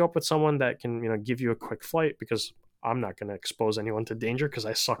can hook you up with someone that can, give you a quick flight, because I'm not going to expose anyone to danger because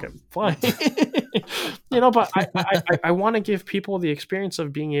I suck at flying. But I want to give people the experience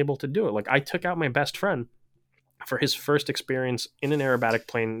of being able to do it. Like I took out my best friend for his first experience in an aerobatic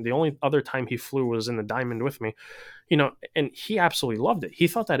plane. The only other time he flew was in the Diamond with me, and he absolutely loved it. He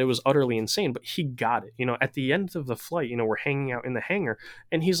thought that it was utterly insane, but he got it. At the end of the flight, we're hanging out in the hangar,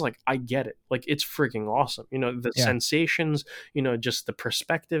 and he's like, I get it. Like, it's freaking awesome. The sensations, just the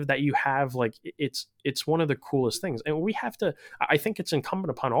perspective that you have, like, it's one of the coolest things. And I think it's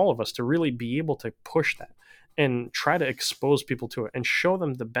incumbent upon all of us to really be able to push that and try to expose people to it and show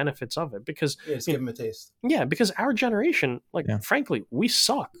them the benefits of it, because just give them a taste. Yeah, because our generation, frankly, we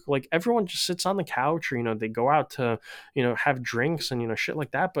suck. Like, everyone just sits on the couch, or they go out to have drinks and shit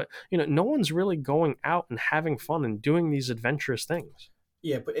like that, but no one's really going out and having fun and doing these adventurous things.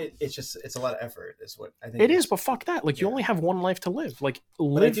 Yeah, but it's a lot of effort is what I think it is. But fuck that, like, you only have one life to live. But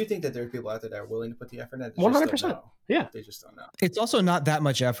I do think that there are people out there that are willing to put the effort in. 100%. Yeah, they just don't know. It's also not that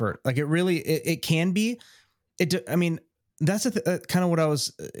much effort. Like, it can be. I mean, that's kind of what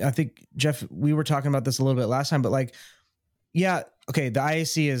I think, Jeff, we were talking about this a little bit last time, but like, yeah, okay, the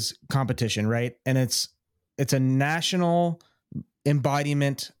IAC is competition, right? And it's a national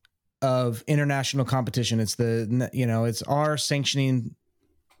embodiment of international competition. It's it's our sanctioning,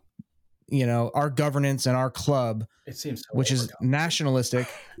 our governance and our club, it seems so which is nationalistic.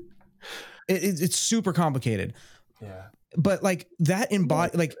 It's super complicated. Yeah. But like that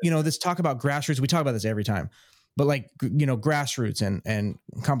this talk about grassroots, we talk about this every time, but like, grassroots and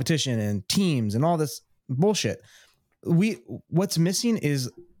competition and teams and all this bullshit. What's missing is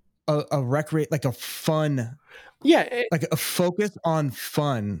like a fun, like a focus on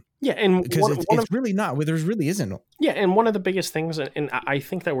fun. Yeah, and because it's really not. There really isn't. Yeah, and one of the biggest things, and I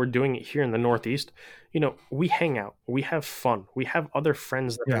think that we're doing it here in the Northeast, we hang out, we have fun, we have other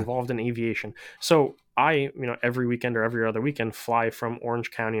friends that are involved in aviation. So I, every weekend or every other weekend, fly from Orange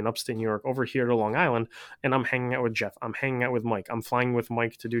County in upstate New York over here to Long Island, and I'm hanging out with Jeff. I'm hanging out with Mike. I'm flying with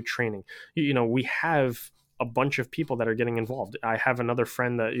Mike to do training. We have a bunch of people that are getting involved. I have another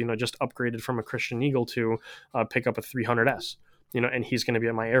friend that, just upgraded from a Christian Eagle to pick up a 300S. And he's going to be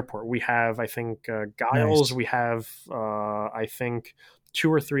at my airport. We have, I think, Giles. Nice. We have, I think,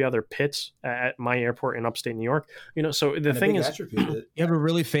 2 or 3 other pits at my airport in upstate New York. So the thing is, you have a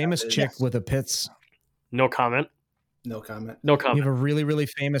really famous chick with a pits. No comment. You have a really, really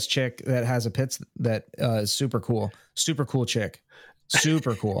famous chick that has a pits that is super cool. Super cool chick.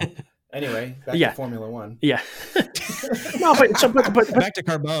 Super cool. Anyway, back to Formula One. Yeah. No, but back to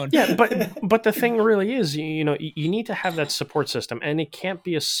Carbone. Yeah, but the thing really is, you need to have that support system, and it can't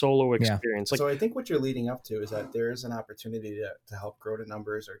be a solo experience. Yeah. So I think what you're leading up to is that there is an opportunity to help grow the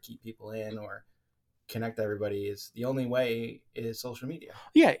numbers or keep people in or connect everybody. Is the only way is social media.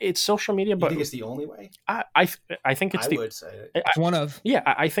 Yeah, it's social media, but you think it's the only way? I think it's I would say it's one of. Yeah,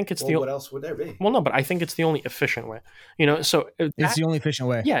 I think it's what else would there be? Well, no, but I think it's the only efficient way. So it's the only efficient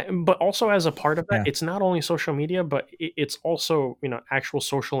way. Yeah, but also as a part of that, it's not only social media, but it's also actual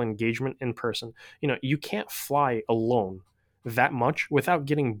social engagement in person. You can't fly alone that much without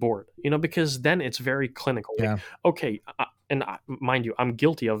getting bored. Because then it's very clinical. Yeah. Like, okay, and mind you, I'm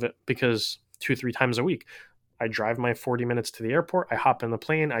guilty of it because 2-3 times a week I drive my 40 minutes to the airport, I hop in the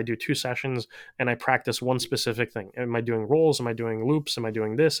plane, I do 2 sessions, and I practice one specific thing. Am I doing rolls? Am I doing loops? Am I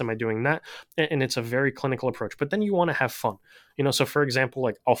doing this? Am I doing that? And it's a very clinical approach. But then you want to have fun. So for example,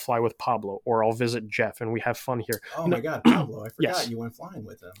 like I'll fly with Pablo or I'll visit Jeff and we have fun here. Oh my God, Pablo, I forgot you went flying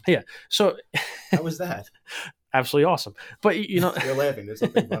with him. Yeah. So how was that? Absolutely awesome. But you're laughing. Did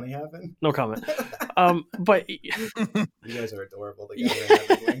something funny happen? No comment. But you guys are adorable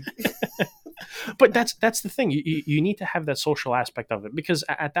together. But that's the thing. You need to have that social aspect of it, because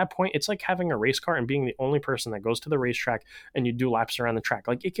at that point, it's like having a race car and being the only person that goes to the racetrack and you do laps around the track.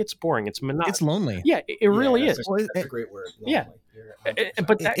 Like, it gets boring. It's monotonous. It's lonely. Yeah, it really is. That's a great word. Lonely. Yeah.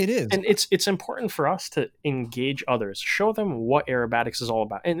 But it is, and it's important for us to engage others, show them what aerobatics is all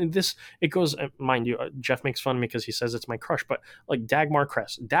about. And it goes, mind you, Jeff makes fun of me because he says it's my crush, but like Dagmar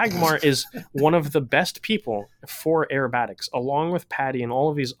Kress. Dagmar is one of the best people for aerobatics, along with Patty and all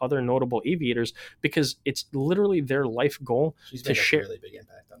of these other notable aviators, because it's literally their life goal to share. Really big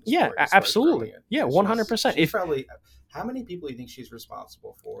impact on the sport. Absolutely. Yeah, 100%. She's probably. How many people do you think she's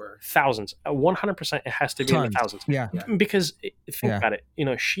responsible for? Thousands. 100%. It has to be in the thousands. Yeah. Because think about it.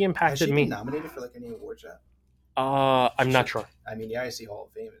 She impacted has she me. Been nominated for like any awards yet? I'm not sure. I mean, the IAC Hall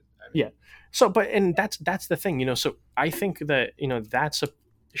of Fame. Yeah. So, and that's the thing. So I think that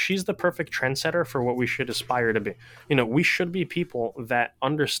she's the perfect trendsetter for what we should aspire to be. We should be people that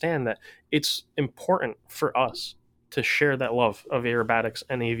understand that it's important for us to share that love of aerobatics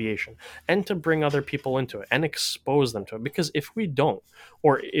and aviation, and to bring other people into it and expose them to it. Because if we don't,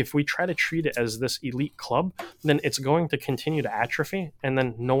 or if we try to treat it as this elite club, then it's going to continue to atrophy, and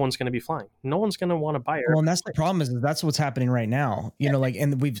then no one's going to be flying. No one's going to want to buy it. Well, and that's the problem, is that's what's happening right now. You know, like,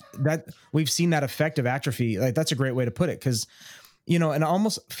 and we've seen that effect of atrophy. Like, that's a great way to put it, because, you know, and I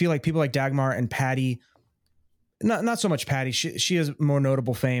almost feel like people like Dagmar and Patty, not so much Patty. She has more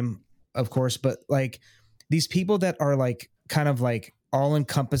notable fame, of course, but like these people that are like kind of like all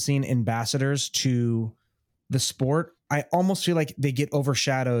encompassing ambassadors to the sport, I almost feel like they get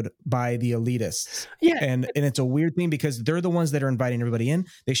overshadowed by the elitists. Yeah. And it's a weird thing, because they're the ones that are inviting everybody in.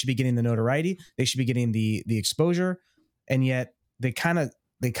 They should be getting the notoriety. They should be getting the exposure. And yet they kind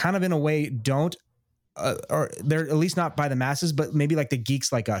of in a way don't, or they're at least not by the masses, but maybe like the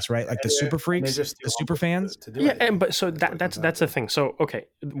geeks like us, right? Like the super freaks, the super fans. But so that's the thing. So, okay,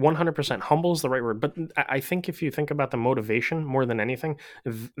 100% humble is the right word. But I think if you think about the motivation more than anything,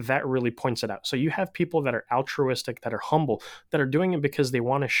 that really points it out. So you have people that are altruistic, that are humble, that are doing it because they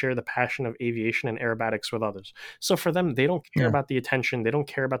want to share the passion of aviation and aerobatics with others. So for them, they don't care about the attention. They don't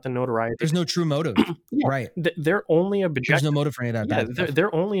care about the notoriety. There's no true motive. Right. Their only objective. There's no motive for any of that.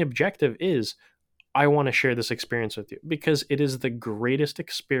 Their only objective is, I want to share this experience with you, because it is the greatest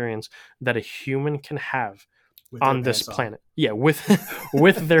experience that a human can have on this planet. Yeah, with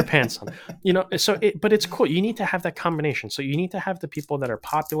their pants on. You know, but it's cool. You need to have that combination. So you need to have the people that are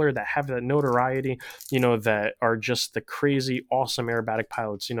popular, that have that notoriety, you know, that are just the crazy, awesome aerobatic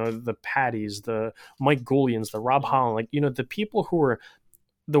pilots, you know, the Patties, the Mike Goulians, the Rob Holland, like, you know, the people who are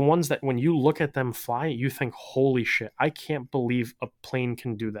the ones that when you look at them fly, you think, holy shit, I can't believe a plane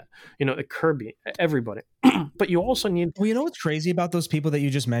can do that. You know, Kirby, everybody. But you also need... Well, you know what's crazy about those people that you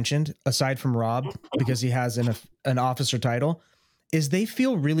just mentioned, aside from Rob, because he has an officer title, is they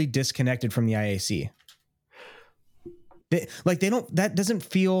feel really disconnected from the IAC. They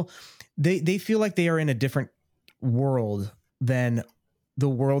feel like they are in a different world than the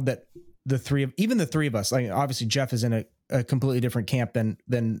world that the three of us, like obviously Jeff is in a completely different camp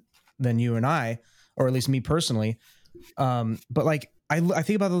than you and I, or at least me personally. But like, I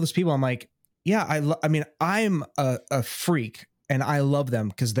think about all those people. I'm like, yeah, I mean, I'm a freak and I love them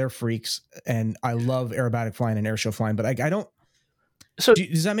because they're freaks, and I love aerobatic flying and airshow flying, but I don't. So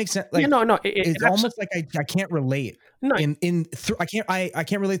does that make sense? Like, no, it's almost like I can't relate. No, I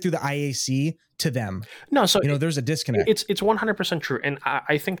can't relate through the IAC to them. No, so you know, there's a disconnect. It's 100% true, and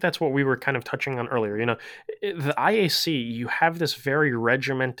I think that's what we were kind of touching on earlier. You know, the IAC, you have this very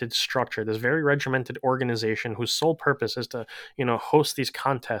regimented structure, this very regimented organization whose sole purpose is to, you know, host these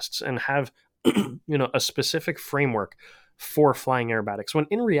contests and have you know, a specific framework for flying aerobatics, when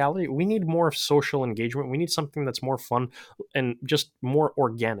in reality we need more social engagement. We need something that's more fun and just more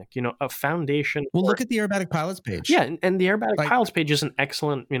organic, you know, a foundation. Well, look at the aerobatic pilots page. Yeah, and the aerobatic pilots page is an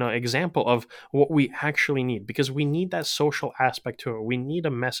excellent, you know, example of what we actually need, because we need that social aspect to it. We need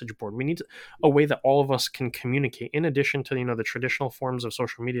a message board. We need a way that all of us can communicate, in addition to, you know, the traditional forms of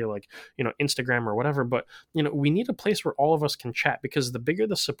social media like, you know, Instagram or whatever. But, you know, we need a place where all of us can chat, because the bigger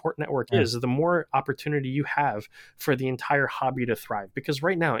the support network is, the more opportunity you have for the entire hobby to thrive. Because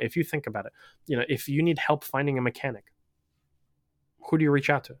right now, if you think about it, you know, if you need help finding a mechanic, who do you reach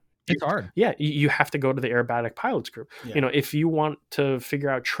out to? It's hard. Yeah, you have to go to the aerobatic pilots group. Yeah. You know, if you want to figure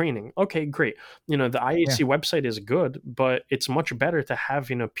out training, okay, great. You know, the IAC website is good, but it's much better to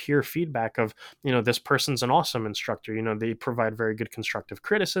have, you know, peer feedback of, you know, this person's an awesome instructor. You know, they provide very good constructive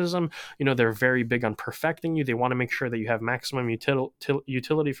criticism. You know, they're very big on perfecting you. They want to make sure that you have maximum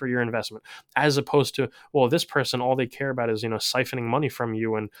utility for your investment, as opposed to, well, this person, all they care about is, you know, siphoning money from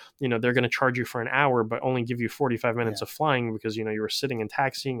you, and, you know, they're going to charge you for an hour, but only give you 45 minutes of flying because, you know, you were sitting and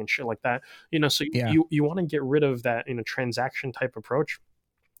taxiing and shit like that. You know, so you want to get rid of that, you know, transaction type approach,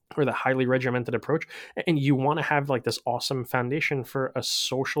 or the highly regimented approach, and you want to have like this awesome foundation for a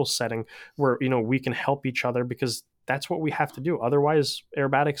social setting where, you know, we can help each other, because that's what we have to do. Otherwise,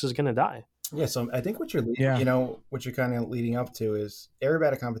 aerobatics is going to die. Yeah, so I think what you're you know, what you're kind of leading up to is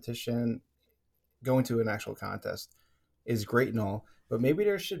aerobatic competition, going to an actual contest is great and all, but maybe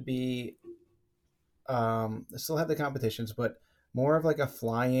there should be still have the competitions, but more of like a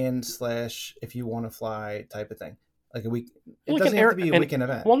fly-in / if you want to fly type of thing, like a week. It doesn't have to be a weekend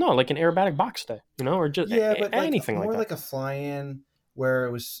event. Well, no, like an aerobatic box day, you know, or just but anything like that. More like a fly-in where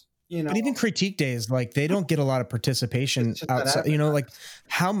it was, you know. But even critique days, like they don't get a lot of participation outside. You know, like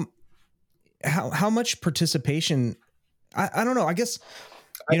how much participation? I don't know. I guess.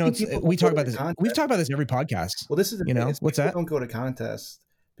 You know, we talk about this. We've talked about this every podcast. Well, this is the thing. Know what's that? Don't go to contests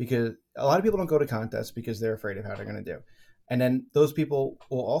because a lot of people don't go to contests because they're afraid of how they're going to do. And then those people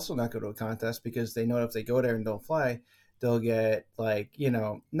will also not go to a contest because they know if they go there and don't fly, they'll get like,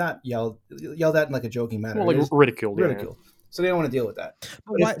 not yelled at in like a joking manner. Well, like ridiculed. Ridiculed. So they don't want to deal with that.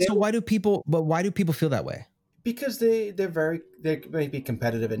 Why do people feel that way? Because they may be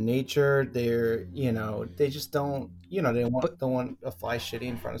competitive in nature. They're, they just don't, they don't want to fly shitty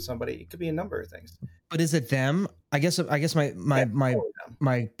in front of somebody. It could be a number of things. But is it them? I guess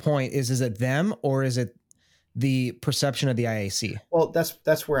my point is it them or is it the perception of the IAC? Well,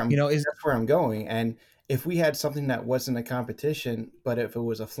 that's where I'm, that's where I'm going. And if we had something that wasn't a competition, but if it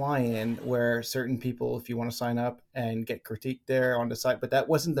was a fly-in where certain people, if you want to sign up and get critiqued there on the site, but that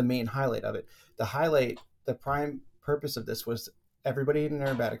wasn't the main highlight of it. The prime purpose of this was everybody in an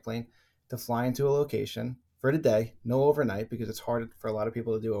aerobatic plane to fly into a location for the day, no overnight, because it's hard for a lot of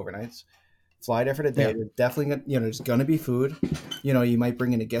people to do overnights. Fly there for the day. Yeah. You're definitely, there's going to be food. You might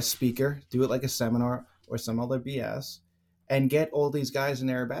bring in a guest speaker, do it like a seminar or some other BS, and get all these guys in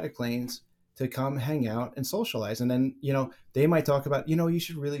aerobatic planes to come hang out and socialize. And then, they might talk about, you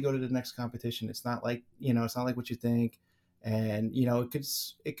should really go to the next competition. It's not like, it's not like what you think. And,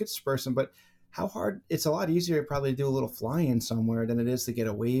 it could spur some, but how hard, it's a lot easier probably to do a little fly-in somewhere than it is to get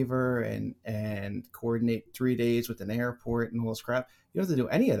a waiver and coordinate 3 days with an airport and all this crap. You don't have to do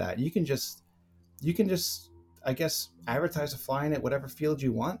any of that. You can just, I guess, advertise a fly-in at whatever field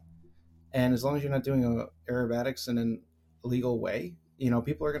you want. And as long as you're not doing aerobatics in a legal way,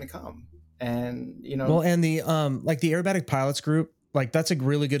 people are going to come. And, well, and the, like the aerobatic pilots group, like that's a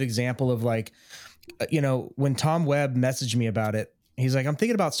really good example of like, when Tom Webb messaged me about it, he's like, I'm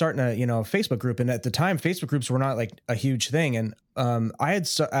thinking about starting a Facebook group. And at the time, Facebook groups were not like a huge thing. And I had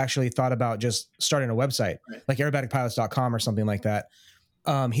actually thought about just starting a website, right, like aerobaticpilots.com or something like that.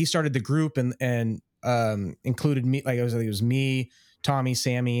 He started the group and included me, like it was me, Tommy,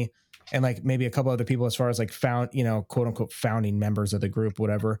 Sammy, and like maybe a couple other people as far as like quote unquote founding members of the group,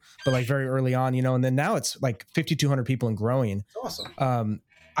 whatever. But like very early on, and then now it's like 5,200 people and growing. Awesome.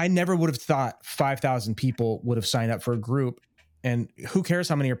 I never would have thought 5,000 people would have signed up for a group. And who cares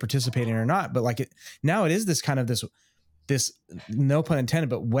how many are participating or not? But like now it is this kind of this no pun intended,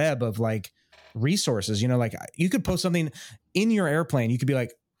 but web of like resources, like you could post something in your airplane. You could be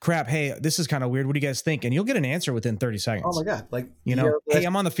like, crap, hey, this is kind of weird. What do you guys think? And you'll get an answer within 30 seconds. Oh my God. Like, hey,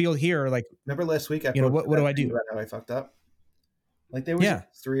 I'm on the field here. Like, remember last week, what do I do? About how I fucked up. Like there were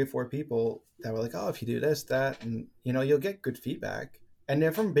 3 or 4 people that were like, oh, if you do this, that, and you'll get good feedback. And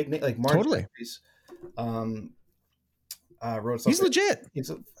they're from big names, like Mark. Totally. Wrote he's legit. He's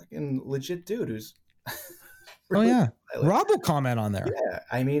a fucking legit dude who's really, oh yeah, Rob will comment on there. Yeah,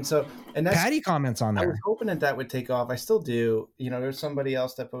 I mean, so, and that's, Patty comments on there. I was hoping that would take off. I still do. There's somebody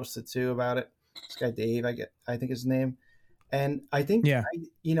else that posted too about it. This guy Dave, I think his name, and I think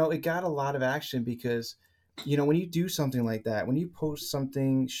it got a lot of action because when you do something like that, when you post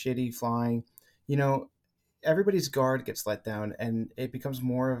something shitty flying, everybody's guard gets let down, and it becomes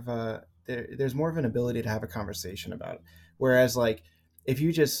more of a there's more of an ability to have a conversation about it. Whereas like if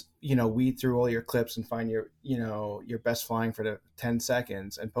you just, weed through all your clips and find your, your best flying for the 10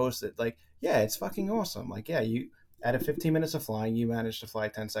 seconds and post it, like, yeah, it's fucking awesome. Like, yeah, you out of 15 minutes of flying, you managed to fly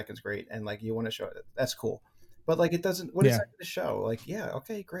 10 seconds. Great. And like, you want to show it. That's cool. But like, it doesn't, what is that going to show? Like, yeah,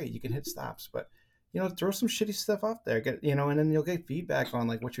 okay, great. You can hit stops, but throw some shitty stuff up there, and then you'll get feedback on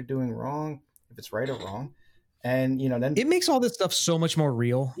like what you're doing wrong, if it's right or wrong. And, then it makes all this stuff so much more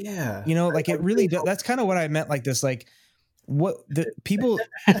real. Yeah. Like it really does. That's kind of what I meant. Like this, like, what the people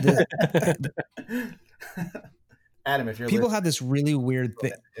Adam, if you're people have this really weird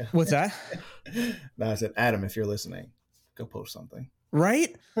thing. What's that? No, I said, Adam, if you're listening, go post something.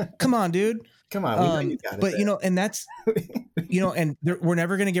 Right? Come on, dude. Come on. We know you got it but there. And that's and we're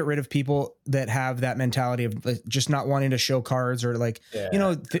never going to get rid of people that have that mentality of like, just not wanting to show cards or like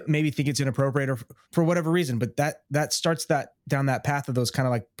maybe think it's inappropriate or for whatever reason. But that starts down that path of those kind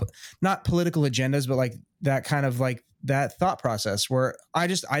of like not political agendas, but like that kind of like that thought process where I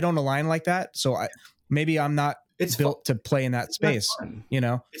don't align like that. So maybe I'm not built to play in that space.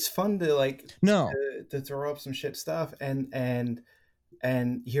 It's fun to like to throw up some shit stuff and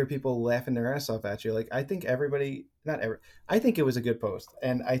hear people laughing their ass off at you. Like I think I think it was a good post,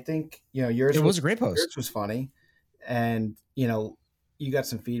 and I think yours was a great post. Yours was funny, and you got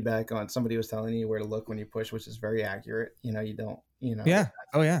some feedback on somebody was telling you where to look when you push, which is very accurate. You don't. Yeah.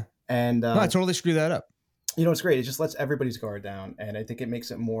 Oh yeah. And I totally screwed that up. It's great. It just lets everybody's guard down, and I think it makes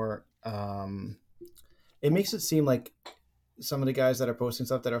it more. It makes it seem like some of the guys that are posting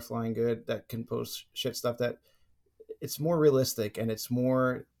stuff that are flying good that can post shit stuff that it's more realistic and it's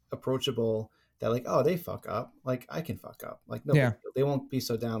more approachable. That like, oh, they fuck up. Like I can fuck up. Like no, they won't be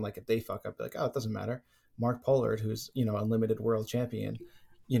so down. Like if they fuck up, like, oh, it doesn't matter. Mark Pollard, who's unlimited world champion,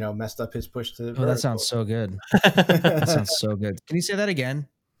 messed up his push to. Oh, that sounds so good. That sounds so good. Can you say that again?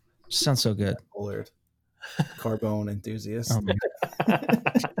 Sounds so good. Pollard, Carbone enthusiast. Oh, my God.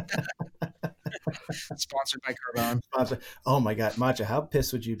 Sponsored by Carbone. Oh my God, Macha, how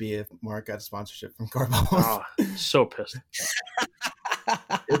pissed would you be if Mark got a sponsorship from Carbone? Oh, so pissed.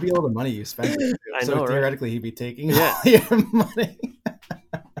 It'd be all the money you spent. I So know, right? theoretically, he'd be taking Yeah. all your money.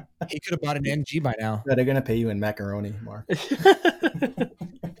 He could have bought an NG by now. No, they're gonna pay you in macaroni, Mark. Can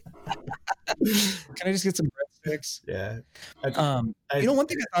I just get some breadsticks? Yeah. One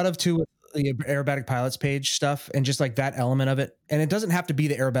thing I thought of too with the Aerobatic Pilots page stuff and just like that element of it, and it doesn't have to be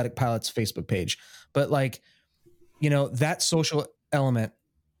the Aerobatic Pilots Facebook page, but like, that social element,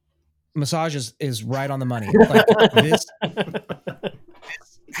 massage is right on the money. Like this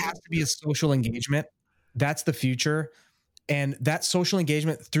has to be a social engagement. That's the future. And that social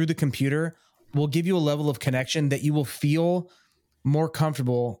engagement through the computer will give you a level of connection that you will feel more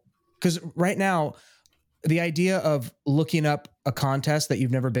comfortable. Because right now, the idea of looking up a contest that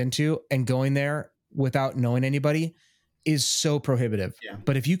you've never been to and going there without knowing anybody is so prohibitive. Yeah.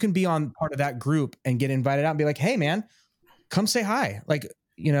 But if you can be on part of that group and get invited out and be like, hey man, come say hi. Like,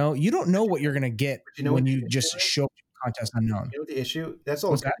 you don't know what you're going to get when you just show up to a contest unknown. You know the issue? That's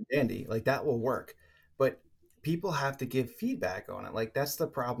all good and dandy. Like that will work. But people have to give feedback on it. Like that's the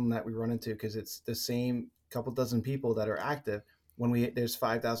problem that we run into because it's the same couple dozen people that are active when there's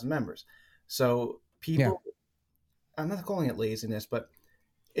 5,000 members. So people, I'm not calling it laziness, but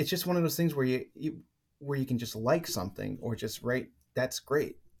it's just one of those things where you can just like something or just write. That's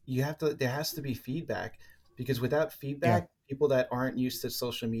great. There has to be feedback because without feedback, people that aren't used to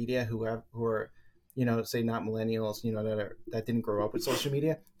social media, who are, say not millennials, that didn't grow up with social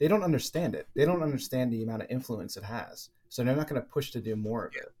media, they don't understand it. They don't understand the amount of influence it has. So they're not going to push to do more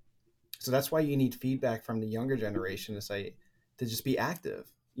of it. So that's why you need feedback from the younger generation to just be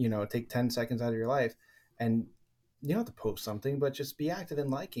active, take 10 seconds out of your life and you don't have to post something, but just be active in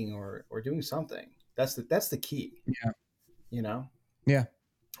liking or doing something. That's the key. Yeah. Yeah.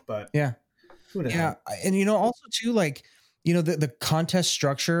 But yeah. And also too, like, the contest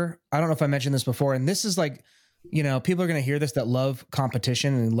structure, I don't know if I mentioned this before, and this is like, people are going to hear this that love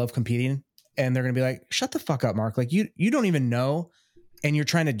competition and love competing. And they're going to be like, shut the fuck up, Mark. Like you don't even know. And you're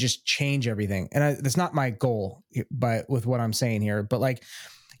trying to just change everything. And that's not my goal with what I'm saying here, but like,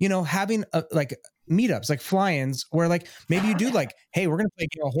 having like meetups, like fly-ins where like, maybe you do like, hey, we're going to play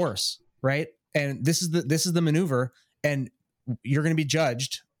a horse. Right. And this is the maneuver and you're going to be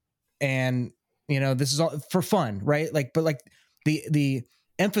judged. And, this is all for fun. Right. Like, but like the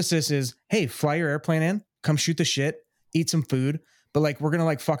emphasis is, hey, fly your airplane in, come shoot the shit, eat some food. But like, we're going to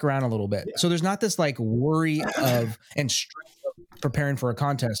like fuck around a little bit. Yeah. So there's not this like worry of and stress of preparing for a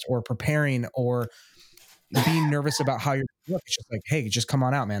contest or preparing or being nervous about how you're going to look. It's just like, hey, just come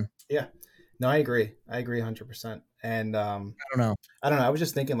on out, man. Yeah. No, I agree 100%. And I don't know. I was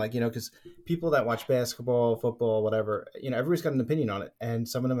just thinking like, because people that watch basketball, football, whatever, everybody's got an opinion on it. And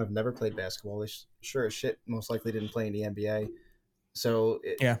some of them have never played basketball. They sure as shit most likely didn't play in the NBA. So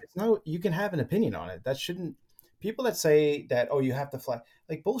it's not, you can have an opinion on it. That shouldn't, people that say that, oh, you have to fly,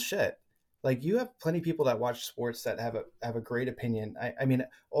 like bullshit. Like you have plenty of people that watch sports that have a great opinion. I mean,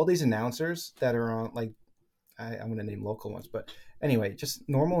 all these announcers that are on, like, I'm going to name local ones, but anyway, just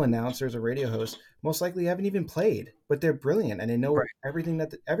normal announcers or radio hosts most likely haven't even played, but they're brilliant and they know everything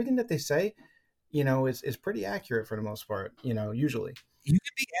that they say, is pretty accurate for the most part. Usually you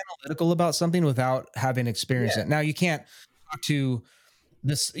can be analytical about something without having experienced it. Now you can't talk to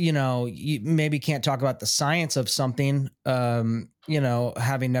this, you maybe can't talk about the science of something,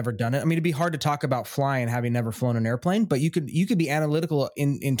 having never done it. I mean, it'd be hard to talk about flying, having never flown an airplane, but you could be analytical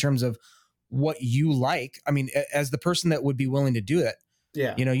in terms of what you like. I mean, as the person that would be willing to do it,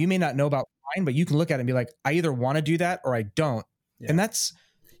 you may not know about flying, but you can look at it and be like, I either want to do that or I don't. Yeah. And that's,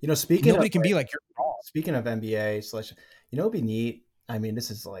 nobody can be like, you're wrong. Speaking of NBA it'd be neat. I mean, this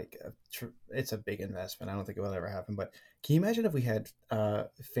is like, it's a big investment. I don't think it will ever happen, but can you imagine if we had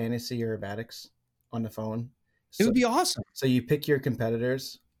fantasy aerobatics on the phone? It would be awesome. So you pick your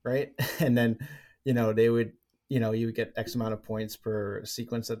competitors, right? And then, they would, you would get X amount of points per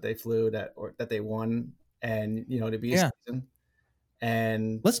sequence that they flew that they won, and to be a season.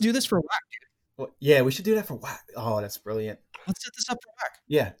 And let's do this for WAC, dude. Well, yeah, we should do that for WAC. Oh, that's brilliant. Let's set this up for WAC.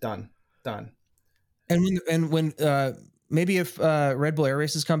 Yeah, done. And when maybe if Red Bull Air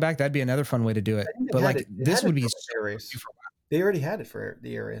Races come back, that'd be another fun way to do it. But like this would be Air Race. They already had it for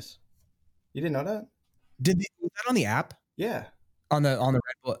the Air Race. You didn't know that? Was that on the app? Yeah. On the Red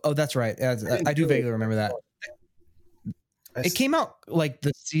Bull. Oh, that's right. I do vaguely remember that. It came out like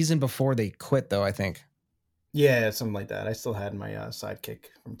the season before they quit, though, I think. Yeah, something like that. I still had my sidekick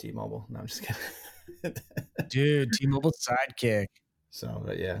from T-Mobile. No, I'm just kidding. Dude, T-Mobile sidekick. So,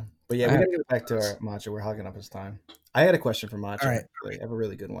 but yeah, I we had gotta get back to our Matcha. We're hogging up his time. I had a question for Matcha. All right. Actually. I have a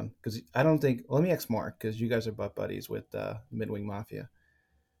really good one because I don't think. Well, let me ask Mark because you guys are butt buddies with Midwing Mafia.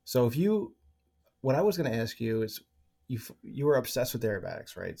 So what I was going to ask you is, you were obsessed with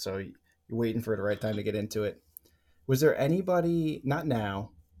aerobatics, right? So you're waiting for the right time to get into it. Was there anybody, not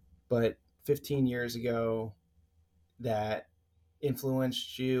now, but 15 years ago, that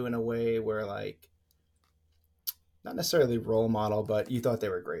influenced you in a way where, like, not necessarily role model, but you thought they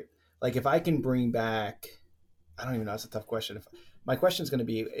were great? Like, if I can bring back, I don't even know, that's a tough question. My question is going to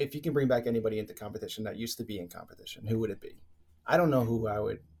be, if you can bring back anybody into competition that used to be in competition, who would it be? I don't know who I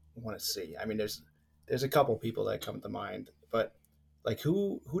would want to see. I mean, there's a couple people that come to mind, but like,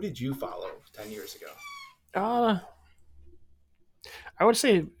 who did you follow 10 years ago? I would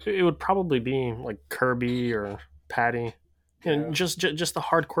say it would probably be like Kirby or Patty. And just the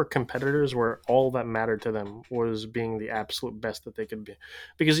hardcore competitors where all that mattered to them was being the absolute best that they could be.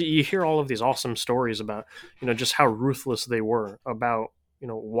 Because you hear all of these awesome stories about, just how ruthless they were about,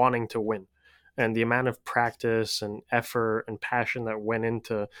 wanting to win. And the amount of practice and effort and passion that went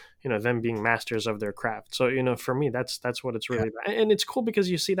into, them being masters of their craft. So, for me, that's what it's really about. And it's cool because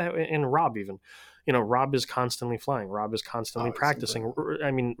you see that in Rob even. Rob is constantly flying. Rob is constantly practicing.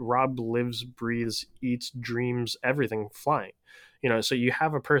 I mean, Rob lives, breathes, eats, dreams, everything flying. So you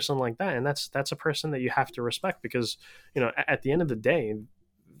have a person like that, and that's a person that you have to respect because, at the end of the day,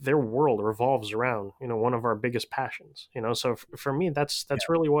 their world revolves around, one of our biggest passions, so for me, that's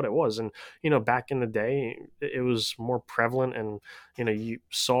really what it was. And, back in the day, it was more prevalent and, you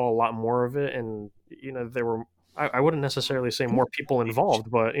saw a lot more of it. And, there were, I wouldn't necessarily say more people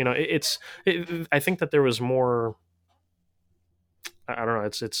involved, but, I think that there was more, I don't know.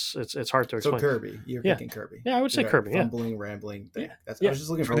 It's hard to explain. So Kirby, you're picking Kirby. Yeah, I would say Kirby. Fumbling, rambling thing. Yeah. I was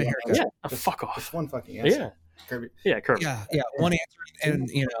just looking for one. Fuck off. Just one fucking answer. Yeah. Kirby. Yeah, Kirby. Yeah, one answer, and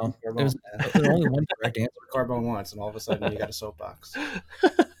there's only one correct answer. Carbone once, and all of a sudden you got a soapbox.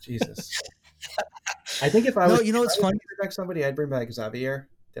 Jesus. I think if I was, it's funny. Bring back somebody, I'd bring back Xavier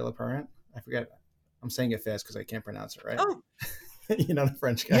De La Parent. I forget. I'm saying it fast because I can't pronounce it right. Oh. The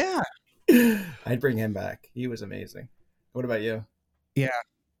French guy. Yeah. I'd bring him back. He was amazing. What about you? Yeah.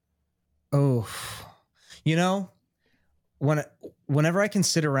 Oh, whenever I can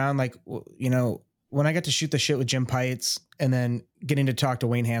sit around, like, when I got to shoot the shit with Jim Pites and then getting to talk to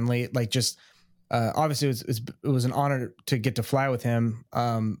Wayne Handley, like, just obviously it was an honor to get to fly with him.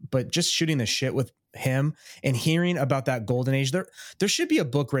 But just shooting the shit with him and hearing about that golden age, there should be a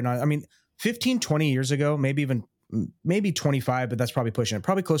book written on it. I mean, 15, 20 years ago, maybe 25, but that's probably pushing it.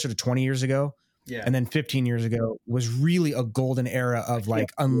 Probably closer to 20 years ago. Yeah. And then 15 years ago was really a golden era of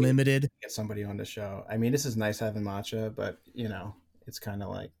like unlimited. Get somebody on the show. I mean, this is nice having Matcha, but it's kind of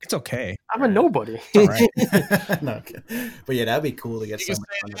like, it's okay. I'm a nobody. All right. No, okay. But yeah, that'd be cool to get somebody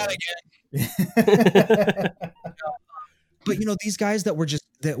on that again. But these guys that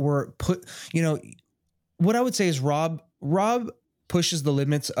were put, what I would say is Rob pushes the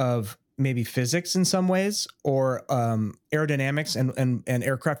limits of maybe physics in some ways, or aerodynamics and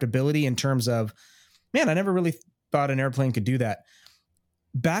aircraft ability in terms of, man, I never really thought an airplane could do that.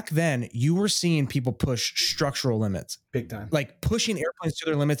 Back then, you were seeing people push structural limits. Big time. Like pushing airplanes to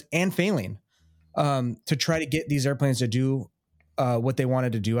their limits and failing to try to get these airplanes to do what they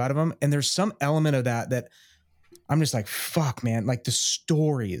wanted to do out of them. And there's some element of that I'm just like, fuck, man, like the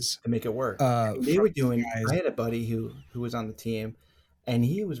stories. To make it work. They were doing, I had a buddy who was on the team, and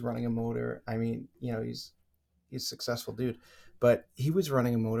he was running a motor. I mean, he's a successful dude, but he was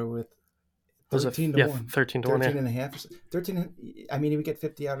running a motor with 13 to 1. 13 to 1. 13 and a half. 13. I mean, he would get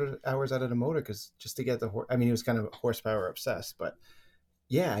 50 hours out of the motor because just to get the I mean, he was kind of horsepower obsessed, but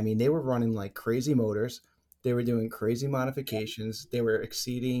yeah, I mean, they were running like crazy motors. They were doing crazy modifications. They were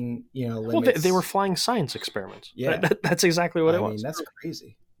exceeding, limits. Well, they were flying science experiments. Yeah. That's exactly what it was. I mean, that's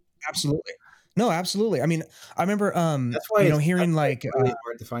crazy. Absolutely. No, absolutely. I mean, I remember, that's why hearing like really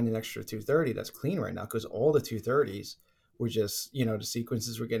hard to find an extra 230 that's clean right now because all the 230s were just, the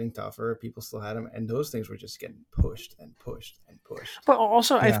sequences were getting tougher. People still had them, and those things were just getting pushed and pushed and pushed. But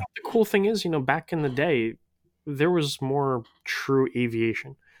also, I think the cool thing is, back in the day, there was more true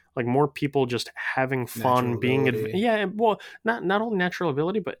aviation. Like more people just having fun, being not only natural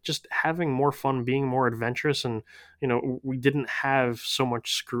ability, but just having more fun, being more adventurous, and we didn't have so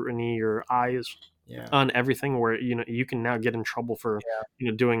much scrutiny or eyes on everything. Where you can now get in trouble for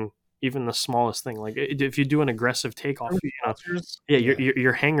doing even the smallest thing. Like if you do an aggressive takeoff,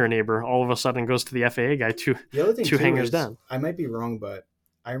 your hangar neighbor all of a sudden goes to the FAA guy two hangars down. I might be wrong, but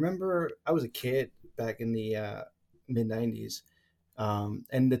I remember I was a kid. back in the mid 90s.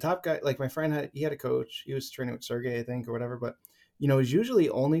 And the top guy, like my friend he had a coach. He was training with Sergey, I think, or whatever. But it was usually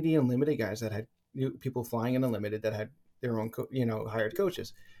only the unlimited guys that had people flying in unlimited that had their own, hired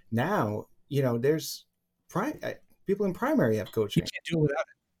coaches. Now, there's people in primary have coaching. You can't do it without it.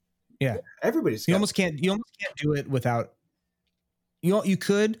 Yeah, everybody's. You almost can't do it without. You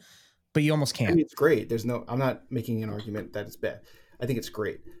could, but you almost can't. I mean, it's great. I'm not making an argument that it's bad. I think it's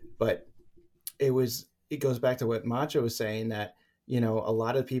great, but it goes back to what Macho was saying, that a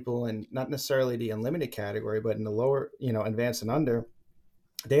lot of people, and not necessarily the unlimited category, but in the lower, advanced and under,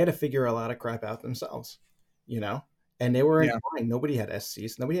 they had to figure a lot of crap out themselves, and they were in line. Nobody had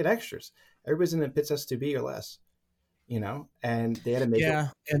SCs, nobody had extras. Everybody's in the pits S2B or less, and they had to make it.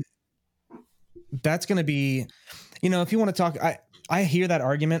 And that's going to be, if you want to talk, I hear that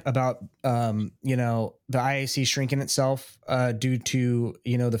argument about, the IAC shrinking itself due to,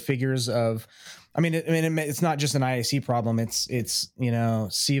 the figures of, it's not just an IAC problem. It's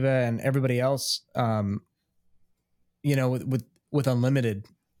SIVA and everybody else, with unlimited,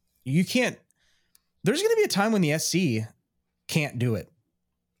 you can't, there's going to be a time when the SC can't do it.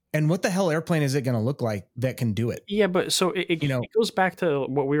 And what the hell airplane is it going to look like that can do it? Yeah, but so it goes back to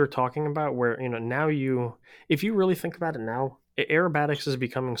what we were talking about, where now if you really think about it now, aerobatics is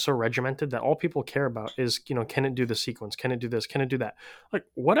becoming so regimented that all people care about is can it do the sequence, can it do this, can it do that? Like,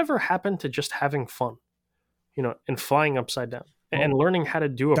 whatever happened to just having fun, and flying upside down and learning how to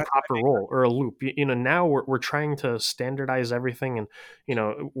do a proper roll or a loop? Now we're trying to standardize everything, and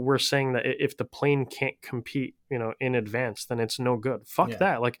we're saying that if the plane can't compete in advance, then it's no good. Fuck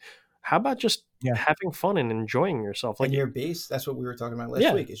that. Like, how about just having fun and enjoying yourself? Like, and your base, that's what we were talking about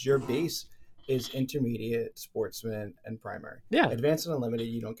last week, is your base is intermediate, sportsman, and primary. Yeah, advanced and unlimited,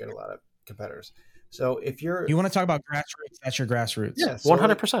 you don't get a lot of competitors. So if you want to talk about grassroots, that's your grassroots. Yeah,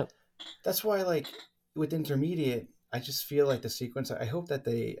 100%. That's why, like, with intermediate, I just feel like the sequence, I hope that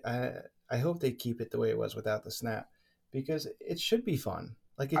I hope they keep it the way it was without the snap, because it should be fun.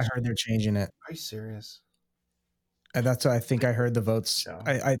 Like, I heard they're changing it. Are you serious? And that's what I think I heard the votes. No.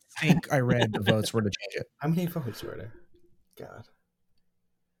 I think I read the votes were to change it. How many votes were there? God.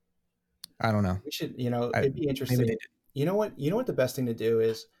 I don't know. We should, it'd be interesting. You know what the best thing to do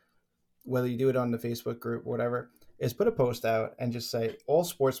is, whether you do it on the Facebook group or whatever, is put a post out and just say, all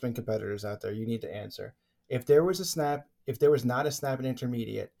sportsman competitors out there, you need to answer. If there was not a snap in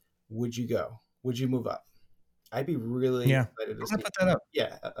intermediate, would you go? Would you move up? I'd be really excited to see. Put that up.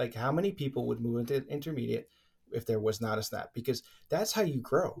 Yeah. Like, how many people would move into intermediate if there was not a snap? Because that's how you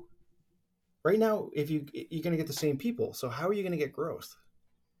grow. Right now, if you're going to get the same people, so how are you going to get growth?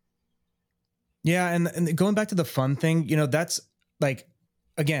 Yeah, and going back to the fun thing, that's like,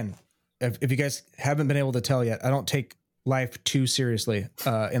 again, if you guys haven't been able to tell yet, I don't take life too seriously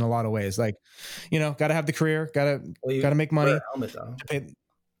in a lot of ways. Like, got to have the career, got to make money. Helmet, though.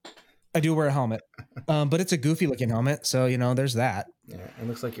 I do wear a helmet, but it's a goofy looking helmet, so there's that. Yeah, it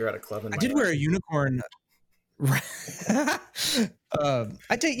looks like you're at a club. I did wear a unicorn. I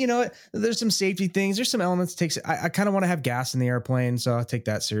take, there's some safety things. There's some elements. I kind of want to have gas in the airplane, so I'll take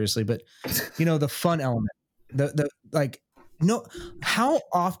that seriously. But the fun element, how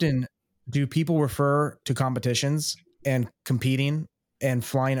often do people refer to competitions and competing and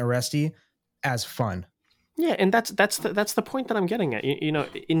flying a Resty as fun? Yeah, and that's the point that I'm getting at. You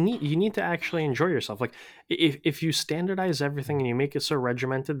need to actually enjoy yourself. Like, if you standardize everything and you make it so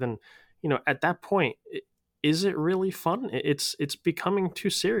regimented, then at that point, is it really fun? It's becoming too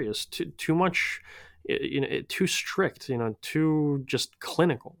serious, too much, too strict, too just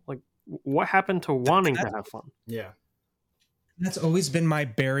clinical. Like, what happened to wanting to have fun? Yeah, that's always been my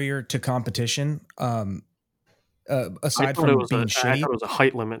barrier to competition. Aside from being shitty, I thought it was a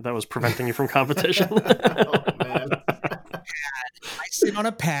height limit that was preventing you from competition. Oh, man. I sit on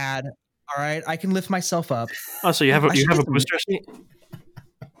a pad. All right, I can lift myself up. Oh, so you have a booster seat?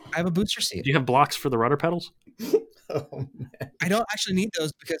 I have a booster seat. Do you have blocks for the rudder pedals? Oh, man. I don't actually need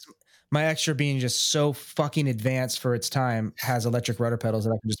those because my extra being just so fucking advanced for its time has electric rudder pedals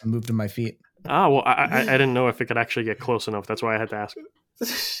that I can just move to my feet. Ah, well, I didn't know if it could actually get close enough. That's why I had to ask.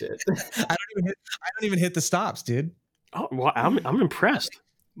 Shit. I don't even hit the stops, dude. Oh, well, I'm impressed.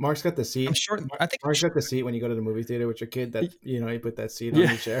 Mark's got the seat. I'm short. I think Mark's got the seat when you go to the movie theater with your kid. That you put that seat on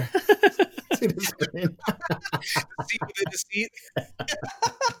your chair. See the screen. Seat within the seat.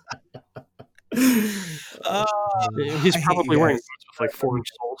 He's probably wearing boots with like 4-inch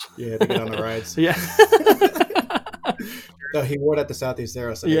soles. Yeah, to get on the rides. Yeah. No, he wore it at the Southeast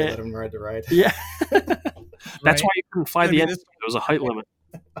Aero, so they let him ride the ride. Yeah. That's why you couldn't fly the end. There was a height limit.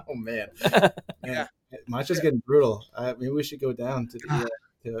 Oh, man. Yeah. Macho's getting brutal. Maybe we should go down to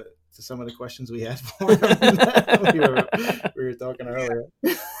to some of the questions we had for him. we were talking earlier.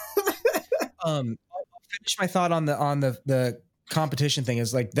 I'll finish my thought on the competition thing.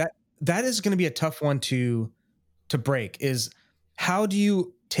 Is like that is going to be a tough one to break. Is how do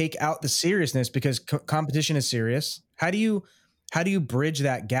you take out the seriousness, because competition is serious? How do you bridge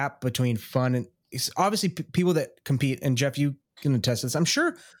that gap between fun and obviously people that compete, and Jeff, you can attest to this. I'm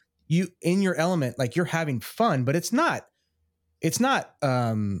sure you in your element, like you're having fun, but it's not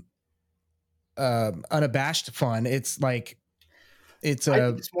unabashed fun. It's like I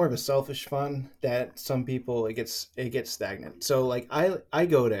think it's more of a selfish fun that some people it gets stagnant. So like I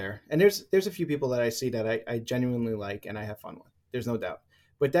go there, and there's a few people that I see that I genuinely like and I have fun with. There's no doubt.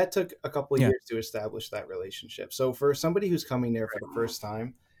 But that took a couple of years to establish that relationship. So for somebody who's coming there for the first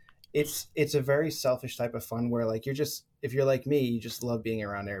time, it's a very selfish type of fun where like if you're like me, you just love being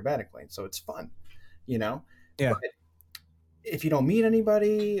around aerobatic planes. So it's fun, you know? Yeah. But if you don't meet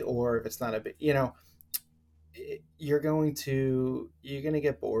anybody, or if it's not a bit, you know, you're going to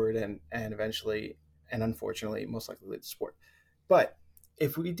get bored and eventually, and unfortunately, most likely leave the sport. But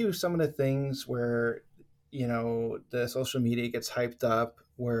if we do some of the things where, you know, the social media gets hyped up,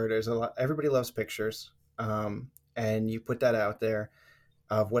 where there's everybody loves pictures, and you put that out there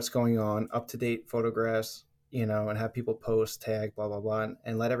of what's going on, up-to-date photographs, you know, and have people post, tag, blah, blah, blah,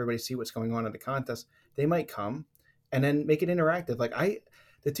 and let everybody see what's going on in the contest, they might come, and then make it interactive. Like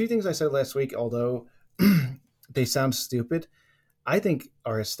the two things I said last week, although they sound stupid, I think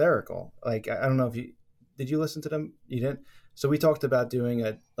are hysterical. Like, I don't know if did you listen to them? You didn't? So we talked about doing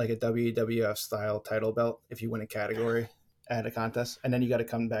a WWF style title belt if you win a category at a contest, and then you got to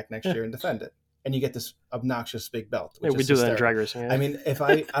come back next year and defend it, and you get this obnoxious big belt. Yeah, we do that in drag racing. Yeah. I mean, if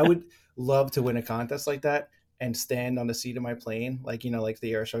I would love to win a contest like that and stand on the seat of my plane, like, you know, like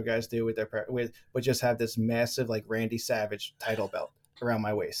the air show guys do but just have this massive like Randy Savage title belt around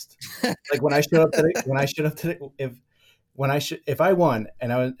my waist. Like when I won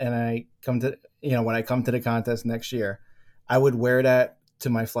and I come to, you know, when I come to the contest next year, I would wear that to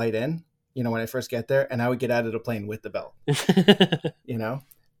my flight in, you know, when I first get there, and I would get out of the plane with the belt, you know?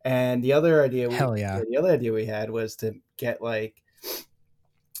 And the other idea, we had was to get like,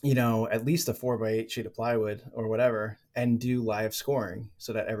 you know, at least a 4x8 sheet of plywood or whatever, and do live scoring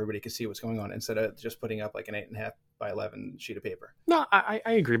so that everybody could see what's going on instead of just putting up like an 8.5 by 11 sheet of paper. No, I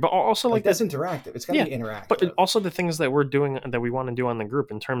agree, but also like that's interactive. It's gotta be interactive. But also the things that we're doing that we want to do on the group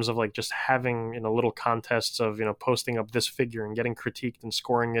in terms of like just having, you know, little contests of, you know, posting up this figure and getting critiqued and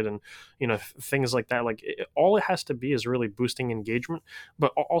scoring it, and, you know, things like that. Like all it has to be is really boosting engagement,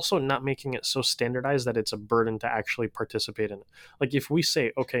 but also not making it so standardized that it's a burden to actually participate in it. Like if we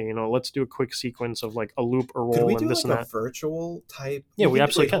say, okay, you know, let's do a quick sequence of like a loop or roll and this and that. Virtual type? Yeah, we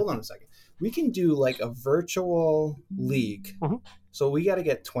absolutely can. Hold on a second. We can do like a virtual league. Mm-hmm. So we got to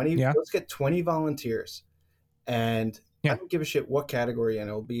get 20. Yeah. Let's get 20 volunteers, and I don't give a shit what category, and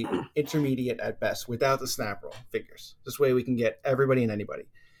it'll be intermediate at best without the snap roll figures. This way we can get everybody and anybody.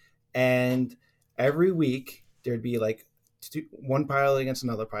 And every week there'd be like one pilot against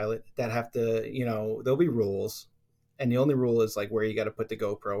another pilot that have to, you know, there'll be rules, and the only rule is like where you got to put the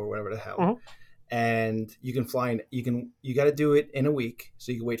GoPro or whatever the hell. Mm-hmm. And you can fly you got to do it in a week.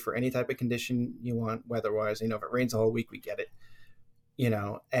 So you can wait for any type of condition you want, weather-wise. You know, if it rains the whole week, we get it, you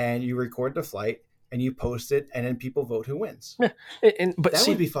know, and you record the flight and you post it, and then people vote who wins. Yeah. But that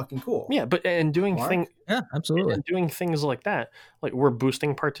would be fucking cool. Yeah. But, and doing things. Yeah, absolutely. And doing things like that, like we're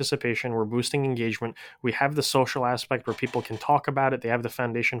boosting participation, we're boosting engagement. We have the social aspect where people can talk about it. They have the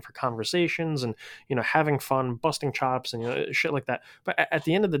foundation for conversations and, you know, having fun, busting chops and, you know, shit like that. But at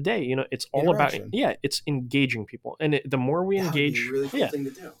the end of the day, you know, it's all about, it's engaging people. And the more we engage, would be a really cool thing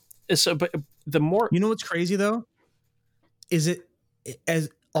to do. So, but the more, you know, what's crazy though, is it as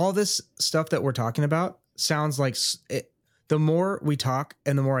all this stuff that we're talking about sounds like the more we talk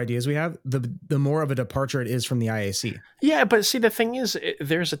and the more ideas we have, the more of a departure it is from the IAC. Yeah, but see, the thing is,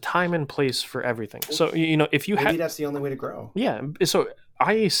 there's a time and place for everything. So, you know, if you maybe that's the only way to grow. Yeah. So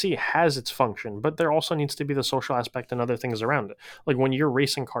IAC has its function, but there also needs to be the social aspect and other things around it. Like when you're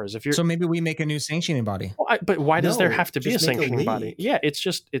racing cars, so maybe we make a new sanctioning body. Well, but why does there have to be a sanctioning body? Yeah, it's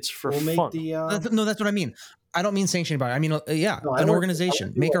for fun. No, that's what I mean. I don't mean sanctioning body. I mean, an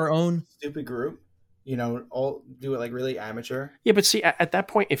organization. Make our own stupid group. You know, all do it like really amateur. Yeah, but see, at that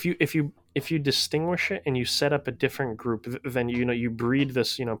point, if you distinguish it and you set up a different group, then, you know, you breed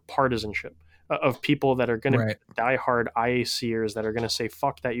this, you know, partisanship of people that are going to diehard IACers that are going to say,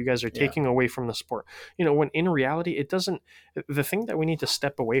 fuck that, you guys are taking away from the sport. You know, when in reality, it doesn't. The thing that we need to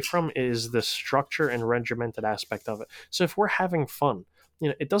step away from is the structure and regimented aspect of it. So if we're having fun,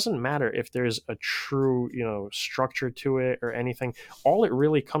 it doesn't matter if there's a true, structure to it or anything. All it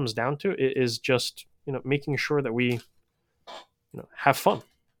really comes down to is just, making sure that we, have fun.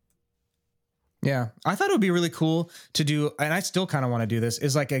 Yeah, I thought it would be really cool to do, and I still kind of want to do this,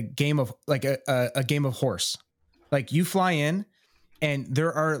 is like a game of a game of horse. Like you fly in and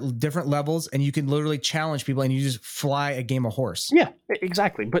there are different levels and you can literally challenge people and you just fly a game of horse. Yeah,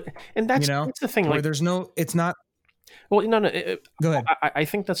 exactly. And that's the thing. Where like there's it's not. Well, no. Go ahead. I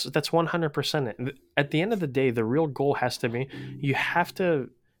think that's 100% it. At the end of the day, the real goal has to be,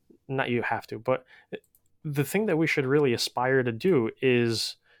 but the thing that we should really aspire to do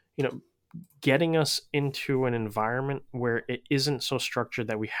is, getting us into an environment where it isn't so structured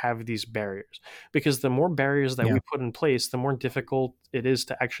that we have these barriers. Because the more barriers that we put in place, the more difficult it is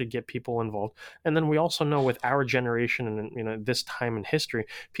to actually get people involved. And then we also know with our generation and this time in history,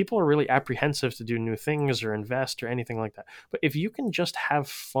 people are really apprehensive to do new things or invest or anything like that. But if you can just have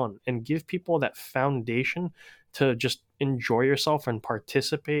fun and give people that foundation to just enjoy yourself and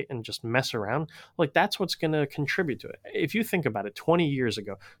participate and just mess around, like that's what's going to contribute to it. If you think about it, 20 years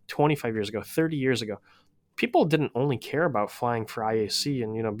ago, 25 years ago, 30 years ago, people didn't only care about flying for IAC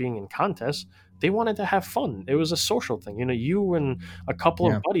and, being in contests. They wanted to have fun. It was a social thing. You and a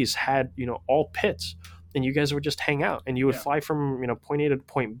couple of buddies had, all pits, and you guys would just hang out and you would fly from, point A to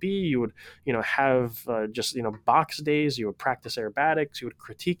point B. You would, have just, box days. You would practice aerobatics. You would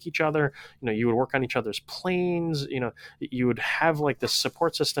critique each other. You would work on each other's planes. You would have like this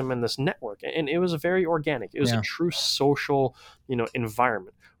support system and this network. And it was very organic. It was a true social,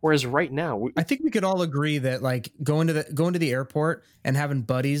 environment. Whereas right now, I think we could all agree that like going to the airport and having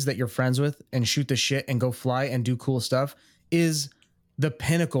buddies that you're friends with and shoot the shit and go fly and do cool stuff is the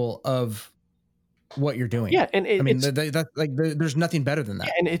pinnacle of what you're doing. Yeah, and there's nothing better than that.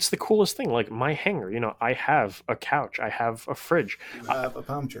 Yeah, and it's the coolest thing. Like my hangar, I have a couch, I have a fridge, I have a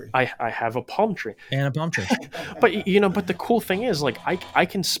palm tree. I have a palm tree and a palm tree. but the cool thing is like I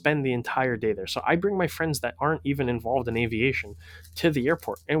can spend the entire day there. So I bring my friends that aren't even involved in aviation to the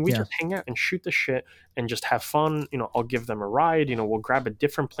airport, and we just hang out and shoot the shit and just have fun. I'll give them a ride. We'll grab a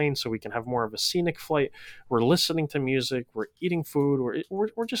different plane so we can have more of a scenic flight. We're listening to music. We're eating food.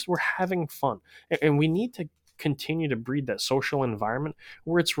 We're having fun. And we need to continue to breed that social environment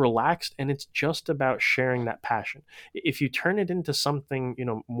where it's relaxed and it's just about sharing that passion. If you turn it into something,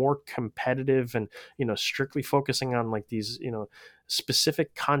 more competitive and, strictly focusing on like these,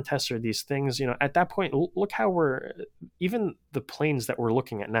 specific contests or these things, at that point, look how even the planes that we're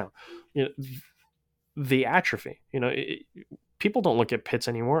looking at now, the atrophy, people don't look at pits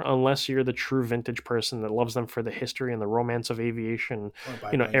anymore unless you're the true vintage person that loves them for the history and the romance of aviation,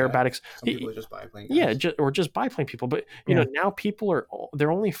 aerobatics. Some people are just biplane guys. Yeah, or just biplane people. But now people they're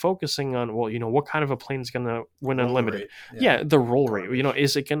only focusing on what kind of a plane is going to win unlimited. Yeah, the roll rate.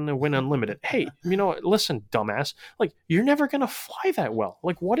 Is it going to win unlimited? Hey, listen, dumbass. Like you're never going to fly that well.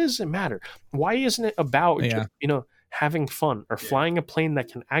 Like what does it matter? Why isn't it about just, having fun or flying a plane that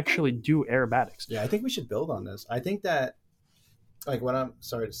can actually do aerobatics? Yeah, I think we should build on this. I think that. Like when I'm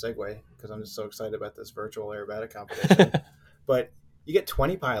sorry to segue because I'm just so excited about this virtual aerobatic competition, but you get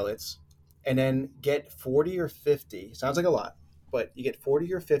 20 pilots and then get 40 or 50, sounds like a lot, but you get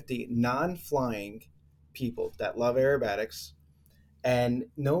 40 or 50 non-flying people that love aerobatics and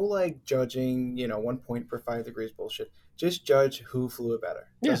no like judging, 1 point per 5 degrees bullshit. Just judge who flew it better.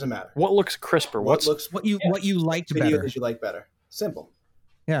 Doesn't matter. What looks crisper? What you liked better? That you like better. Simple.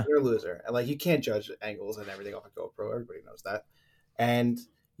 Yeah. You're a loser. Like you can't judge angles and everything off a GoPro. Everybody knows that. And,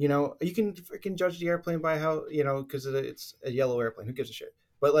 you can freaking judge the airplane by how, because it's a yellow airplane. Who gives a shit?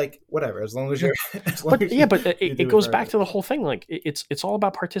 But like, whatever, as long as you're. It goes back to the whole thing. Like, it's all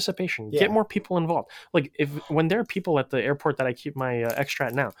about participation. Yeah. Get more people involved. Like, when there are people at the airport that I keep my extra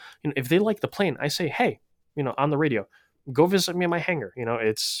at now, if they like the plane, I say, hey, on the radio, go visit me in my hangar.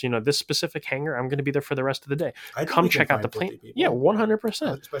 It's this specific hangar. I'm going to be there for the rest of the day. Come check out the plane. Yeah,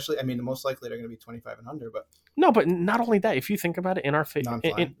 100%. Especially, most likely they're going to be 25 and under. But no, but not only that. If you think about it, in our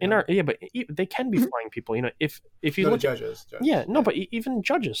but they can be flying people. If you look at judges. Yeah, no, but even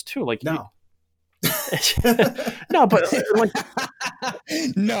judges too. Like no. No, but like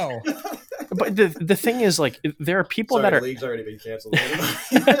no. But the thing is, like, there are people that are league's already been canceled.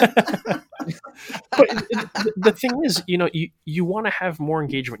 But the thing is, you want to have more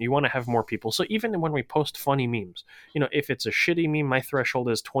engagement. You want to have more people. So even when we post funny memes, if it's a shitty meme, my threshold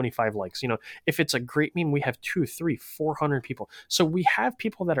is 25 likes. If it's a great meme, we have 200, 300, 400 people. So we have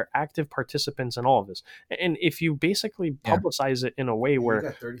people that are active participants in all of this. And if you basically publicize it in a way where you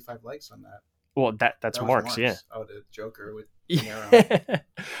got 35 likes on that. Well, that's Mark's, yeah. Oh, the Joker with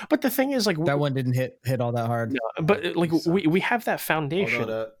But the thing is, like, That one didn't hit all that hard. no, but like we have that foundation.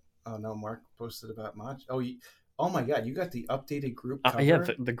 Oh no, Mark posted about Mach. Oh my God, you got the updated group cover. Yeah,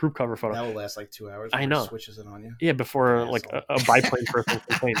 the group cover photo. That will last like 2 hours. I know. Switches it on you. Yeah, before like a biplane person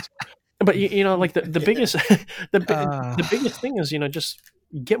complains. But you know, like the biggest the biggest thing is, you know, just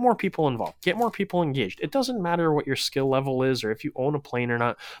get more people involved, get more people engaged. It doesn't matter what your skill level is or if you own a plane or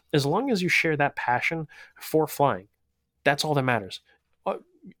not, as long as you share that passion for flying. That's all that matters.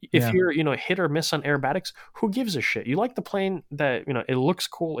 If you're, you know, hit or miss on aerobatics, who gives a shit? You like the plane that, you know, it looks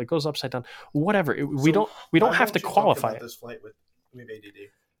cool, it goes upside down, whatever. We don't have to qualify it. This flight with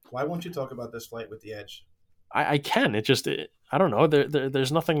ADD. Why won't you talk about this flight with the Edge? I can. It just I don't know.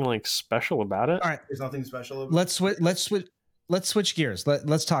 There's nothing like special about it. All right, there's nothing special about it. Let's switch gears.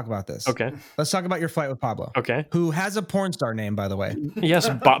 Let's talk about this. Okay. Let's talk about your flight with Pablo. Okay. Who has a porn star name, by the way. Yes,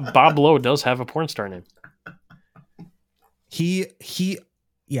 Bob Lowe does have a porn star name.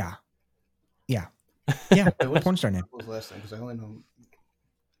 Yeah. Porn star name. What was last name? Because I only know.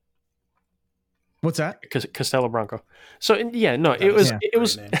 What's that? Castello Branco. So it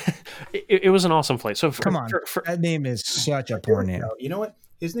was an awesome flight. So come on, that name is such a porn name. You know what?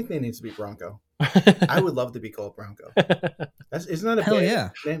 His nickname needs to be Bronco. I would love to be called Bronco. Isn't that a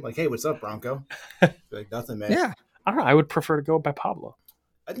bad name? Like, hey, what's up, Bronco? Like, nothing, man. Yeah. I don't know. I would prefer to go by Pablo.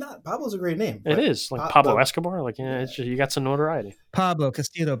 Pablo's a great name. It is like Pablo Escobar. Like, it's just, you got some notoriety. Pablo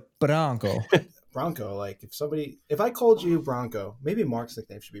Castillo Branco. Bronco. Like, if I called you Bronco, maybe Mark's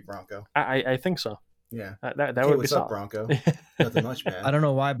nickname should be Bronco. I think so. Yeah, that would what's be up, Bronco? Nothing much, man. I don't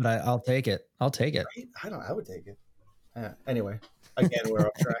know why, but I'll take it. I'll take it. Right? I would take it. Anyway, again, we're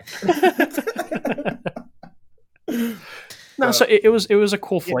off track. No, so it was a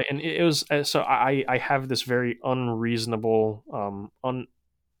cool flight, and it was so I have this very unreasonable,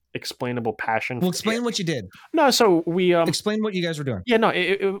 unexplainable passion. Well, explain what you did. No, so we explain what you guys were doing. Yeah,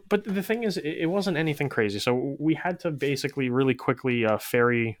 no, but the thing is, it wasn't anything crazy. So we had to basically really quickly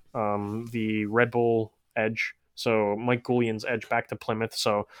ferry the Red Bull Edge. So Mike Goulian's Edge back to Plymouth.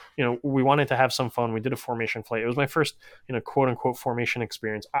 So, you know, we wanted to have some fun. We did a formation flight. It was my first, you know, quote unquote formation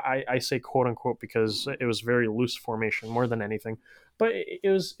experience. I say quote unquote because it was very loose formation more than anything. But it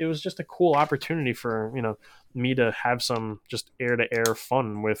was just a cool opportunity for, you know, me to have some just air to air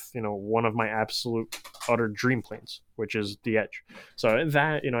fun with, you know, one of my absolute utter dream planes, which is the Edge. So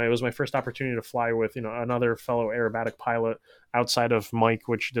that, you know, it was my first opportunity to fly with, you know, another fellow aerobatic pilot outside of Mike,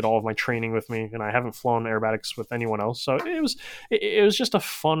 which did all of my training with me, and I haven't flown aerobatics with anyone else. So it was just a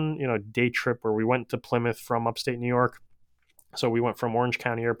fun, you know, day trip where we went to Plymouth from upstate New York. So we went from Orange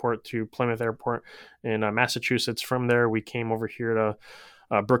County Airport to Plymouth Airport in Massachusetts. From there, we came over here to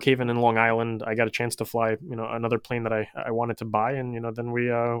Brookhaven in Long Island. I got a chance to fly, you know, another plane that I wanted to buy, and, you know, then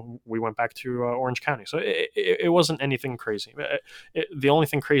we went back to Orange County. So it wasn't anything crazy. The only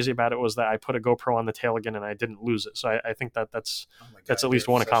thing crazy about it was that I put a GoPro on the tail again and I didn't lose it. So I think that's at least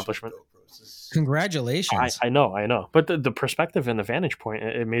one accomplishment. Congratulations! I know, but the perspective and the vantage point,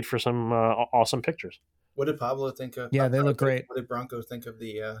 it made for some awesome pictures. What did Pablo think of? Yeah, they look great. What did Bronco think of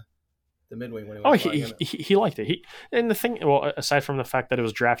the midwing when he went he liked it. And the thing, well, aside from the fact that it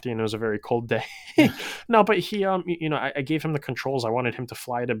was drafty and it was a very cold day, no, but he you know, I gave him the controls. I wanted him to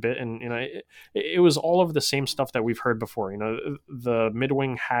fly it a bit, and, you know, it was all of the same stuff that we've heard before. You know, the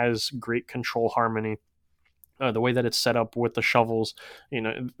midwing has great control harmony. The way that it's set up with the shovels, you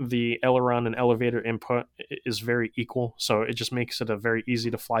know, the aileron and elevator input is very equal, so it just makes it a very easy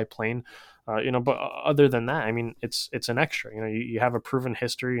to fly plane. You know, but other than that, I mean, it's an extra. You know, you have a proven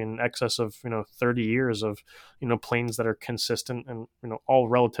history in excess of, you know, 30 years of, you know, planes that are consistent and, you know, all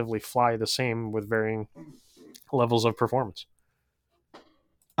relatively fly the same with varying levels of performance.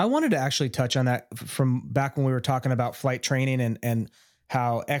 I wanted to actually touch on that from back when we were talking about flight training and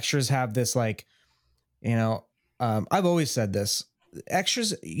how extras have this, like, you know, I've always said this.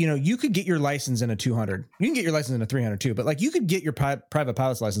 Extras, you know, you could get your license in a 200. You can get your license in a 300 too, but like you could get your private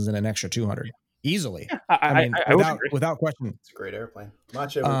pilot's license in an extra 200 easily. Yeah, I mean, without question. It's a great airplane.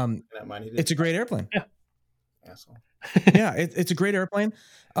 Macho, it's a great airplane. Yeah. Asshole. Yeah, it's a great airplane.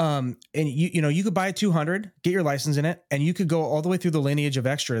 And you know, you could buy a 200, get your license in it, and you could go all the way through the lineage of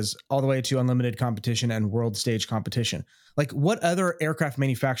extras, all the way to unlimited competition and world stage competition. Like, what other aircraft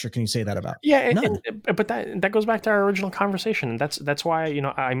manufacturer can you say that about? Yeah, but that goes back to our original conversation, and that's why, you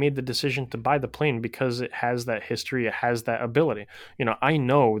know, I made the decision to buy the plane, because it has that history, it has that ability. You know, I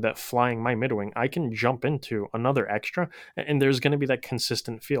know that flying my midwing, I can jump into another extra, and there's going to be that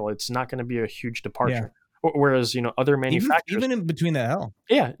consistent feel. It's not going to be a huge departure. Yeah. Whereas, you know, other manufacturers, even in between the hell.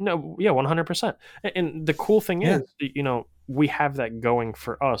 Yeah, no, yeah, 100%. And the cool thing is, you know, we have that going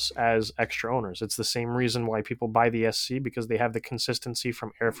for us as extra owners. It's the same reason why people buy the SC, because they have the consistency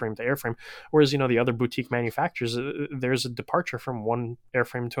from airframe to airframe. Whereas, the other boutique manufacturers, there's a departure from one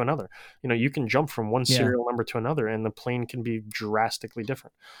airframe to another. You can jump from one serial number to another, and the plane can be drastically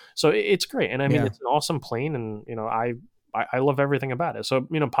different. So it's great. And I mean, it's an awesome plane, and, I love everything about it. So,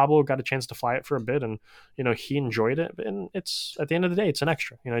 Pablo got a chance to fly it for a bit, and, he enjoyed it. And it's, at the end of the day, it's an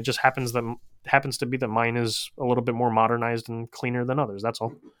extra. It just happens to be that mine is a little bit more modernized and cleaner than others. That's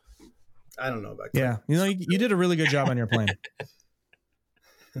all. I don't know about yeah. You did a really good job on your plane.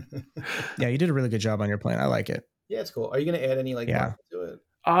 Yeah, you did a really good job on your plane. I like it. Yeah, it's cool. Are you going to add any to it?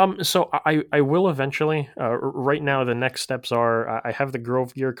 So I will eventually. Right now, the next steps are I have the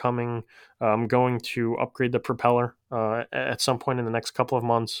Grove gear coming. I'm going to upgrade the propeller at some point in the next couple of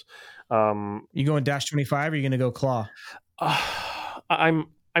months. You going dash 25 or are you going to go claw? I'm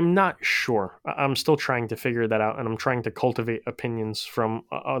not sure. I'm still trying to figure that out, and I'm trying to cultivate opinions from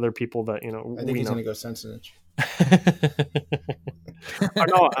other people that I think he's going to go Sensenich.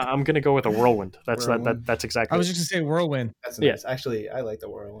 No, I'm going to go with a Whirlwind. That's exactly. I was just going to say Whirlwind. That's nice. Yeah. Actually, I like the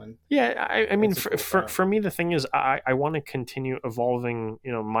Whirlwind. Yeah, I mean, for me, the thing is, I want to continue evolving,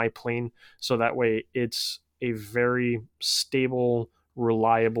 my plane, so that way it's a very stable,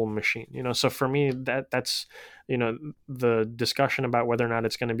 reliable machine. So for me, that's the discussion about whether or not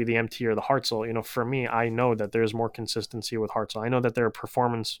it's going to be the MT or the Hartzell. For me, I know that there's more consistency with Hartzell. I know that there are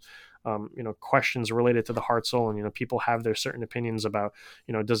performance questions related to the Hartzell, and people have their certain opinions about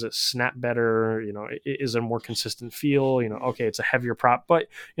does it snap better, is it a more consistent feel, okay, it's a heavier prop, but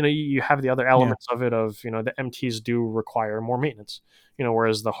you have the other elements of it, of the MTs do require more maintenance,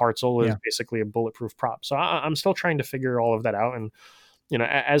 whereas the Hartzell is basically a bulletproof prop. So I'm still trying to figure all of that out, and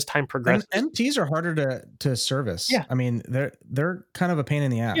as time progresses, MTs are harder to service. Yeah, I mean they're kind of a pain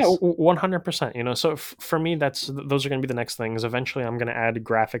in the ass. Yeah, 100%. So for me, those are going to be the next things. Eventually, I'm going to add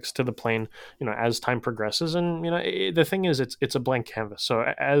graphics to the plane. As time progresses, and the thing is, it's a blank canvas. So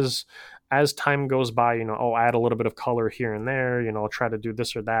as time goes by, I'll add a little bit of color here and there. I'll try to do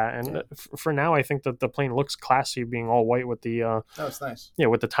this or that. And for now, I think that the plane looks classy, being all white with the. Oh, it's nice. Yeah,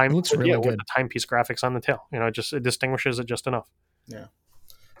 with the time. It looks really good. With the timepiece graphics on the tail. It distinguishes it just enough. Yeah.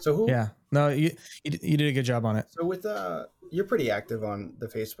 So who? Yeah, no, you did a good job on it. So with you're pretty active on the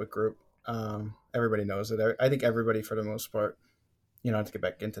Facebook group. Everybody knows it. I think everybody, for the most part, not to get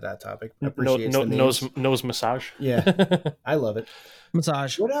back into that topic, appreciates the names. Nose massage. Yeah, I love it.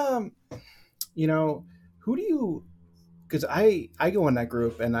 Massage. What who do you? Because I go in that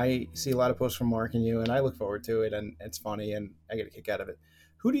group and I see a lot of posts from Mark and you, and I look forward to it, and it's funny and I get a kick out of it.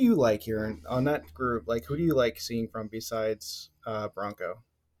 Who do you like here on that group? Like, who do you like seeing from besides Bronco?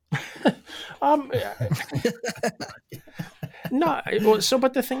 No,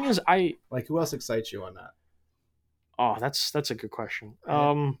 but the thing is, I like, who else excites you on that? Oh, that's a good question.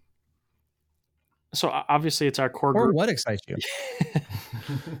 So obviously it's our core group. Or what excites you?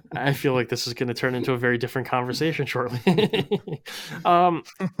 I feel like this is going to turn into a very different conversation shortly.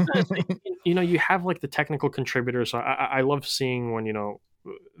 You have like the technical contributors. So I love seeing when,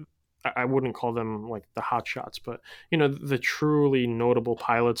 I wouldn't call them like the hot shots, but the truly notable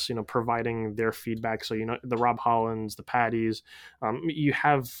pilots, providing their feedback. So the Rob Hollands, the Patties. You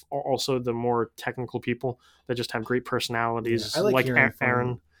have also the more technical people that just have great personalities, like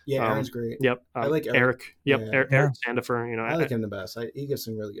Aaron. Yeah, Aaron's great. Yep. I like Eric. Yep. Yeah. Eric Sandifer. I like him the best. He gives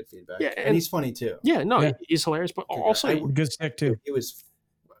some really good feedback. Yeah, and he's funny too. Yeah, no, he's hilarious, but also good stick too.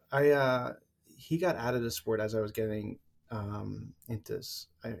 He got out of the sport as I was getting into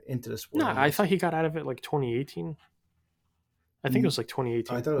the sport. No, I thought he got out of it like 2018. I think it was like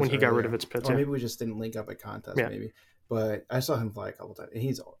 2018 when he got rid of its pits. Or maybe we just didn't link up at contest, maybe. But I saw him fly a couple times, and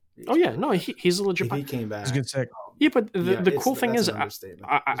he's he's a legit. If he came back, he's a good stick. Yeah, but the cool thing is,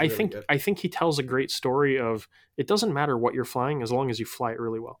 I think he tells a great story of it doesn't matter what you're flying as long as you fly it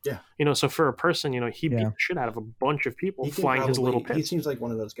really well. Yeah. So for a person, he beat the shit out of a bunch of people flying his little pits. He seems like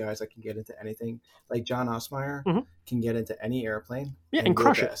one of those guys that can get into anything. Like John Osmeyer can get into any airplane. Yeah, and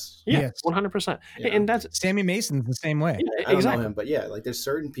crush it. Yeah, 100%. And that's Sammy Mason's the same way. Yeah, I don't know him, but like there's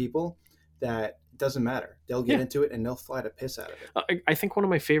certain people that doesn't matter. They'll get into it and they'll fly the piss out of it. I think one of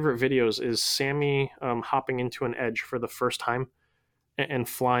my favorite videos is Sammy hopping into an edge for the first time and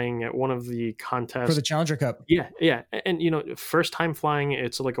flying at one of the contests for the Challenger Cup. Yeah. And first time flying,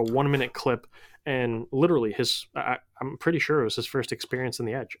 it's like a 1 minute clip, and literally I'm pretty sure it was his first experience in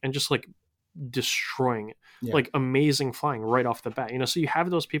the edge, and just like destroying it. Yeah. Like amazing flying right off the bat, so you have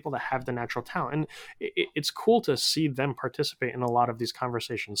those people that have the natural talent, and it's cool to see them participate in a lot of these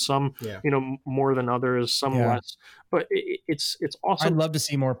conversations. Some more than others, some less, but it's awesome. I'd love to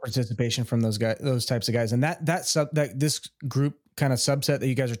see more participation from those guys, those types of guys, and that this group kind of subset that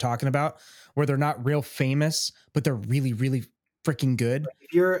you guys are talking about, where they're not real famous but they're really, really freaking good.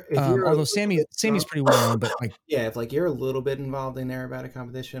 If you're although Sammy's pretty well known, but like if like you're a little bit involved in aerobatic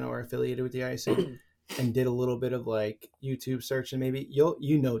competition or affiliated with the IC and did a little bit of like YouTube search, and maybe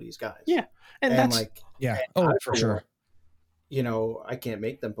you know these guys. Yeah, and that's like for sure. I can't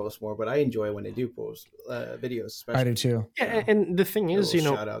make them post more, but I enjoy when they do post videos. Especially. I do too. Yeah, and the thing is,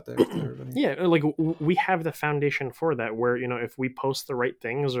 shout out there to everybody. Yeah, like we have the foundation for that, where if we post the right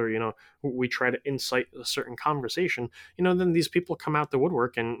things, or we try to incite a certain conversation, then these people come out the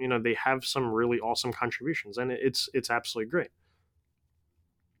woodwork, and they have some really awesome contributions, and it's absolutely great.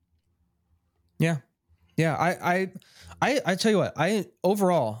 Yeah. I tell you what,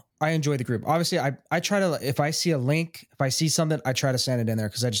 I enjoy the group. Obviously, I try to, if I see a link, if I see something, I try to send it in there,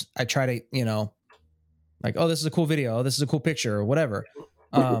 because I try to, like, oh, this is a cool video, oh, this is a cool picture, or whatever.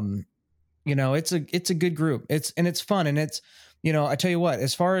 It's a good group. It's fun, and it's, I tell you what,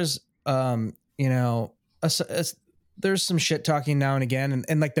 as far as there's some shit talking now and again,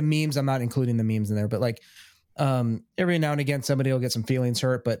 and like the memes, I'm not including the memes in there, but like every now and again somebody will get some feelings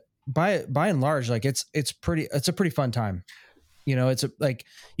hurt, but by and large, like it's a pretty fun time. It's like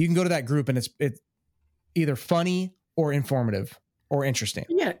you can go to that group and it's either funny or informative or interesting.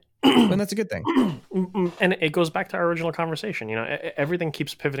 Yeah. And that's a good thing. And it goes back to our original conversation. Everything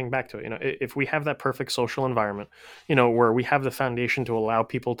keeps pivoting back to it. If we have that perfect social environment, where we have the foundation to allow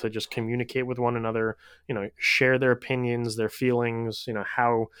people to just communicate with one another, share their opinions, their feelings,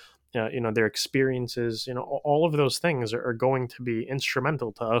 how, their experiences, all of those things are going to be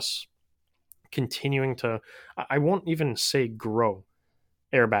instrumental to us continuing to, I won't even say grow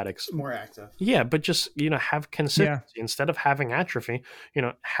aerobatics, more active. Yeah, but just have consistency instead of having atrophy.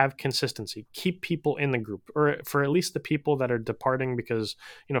 Have consistency. Keep people in the group, or for at least the people that are departing because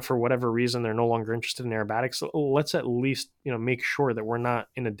for whatever reason they're no longer interested in aerobatics. Let's at least make sure that we're not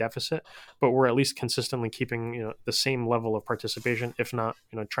in a deficit, but we're at least consistently keeping the same level of participation, if not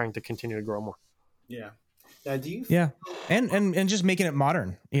trying to continue to grow more. Yeah. Now, do you? Yeah, and just making it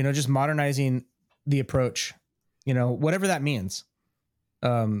modern. Just modernizing the approach. Whatever that means.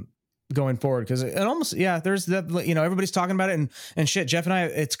 Going forward, because it almost there's that, everybody's talking about it, and shit, Jeff and I,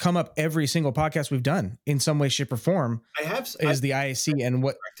 it's come up every single podcast we've done in some way, shape, or form. The IAC and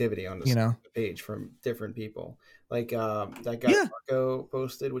what activity on the page from different people, like that guy Marco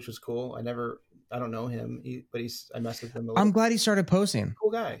posted, which was cool. I don't know him, but I messed with him a little. I'm glad he started posting.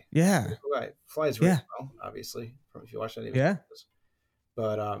 Cool guy. Yeah. Cool guy. Flies really well, obviously, from if you watch any of his videos.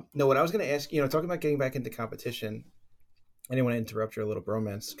 But no, what I was going to ask, talking about getting back into competition. I didn't want to interrupt your little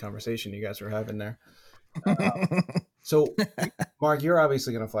bromance conversation you guys were having there. So, Mark, you're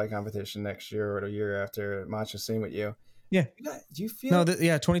obviously going to fly competition next year or the year after. Matcha, same with you. Yeah. Do you feel? No,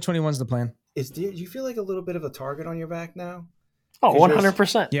 2021 is the plan. Do you feel like a little bit of a target on your back now? Oh,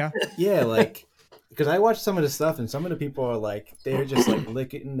 100%. Yeah. Yeah, like, because I watched some of the stuff, and some of the people are like, they're just like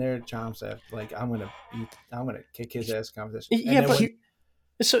licking their chops at, like, I'm gonna kick his ass competition. Yeah, but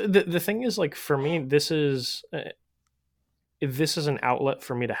so the thing is, like, for me, this is an outlet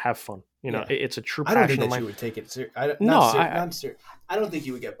for me to have fun. It's a true passion. I don't think that you would take it serious. I don't think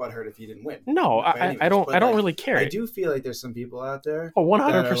you would get butthurt if you didn't win. No, I don't really care. I do feel like there's some people out there. Oh,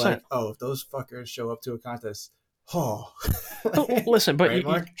 100%. Like, if those fuckers show up to a contest, listen, but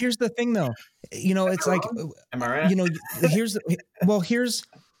right, here's the thing, though. It's like, am I right?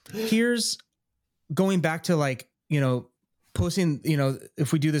 Here's going back to, like, posting.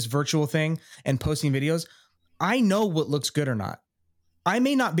 If we do this virtual thing and posting videos. I know what looks good or not. I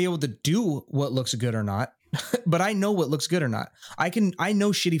may not be able to do what looks good or not, but I know what looks good or not. I know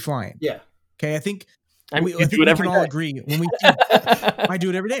shitty flying. Yeah. Okay. I think we can all agree when I do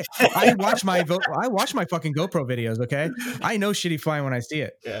it every day. I watch my fucking GoPro videos. Okay. I know shitty flying when I see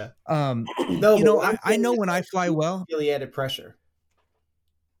it. Yeah. No, I know when I fly well. Really added pressure.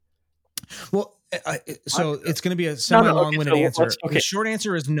 Well, so it's going to be a semi-long-winded answer. Okay. The short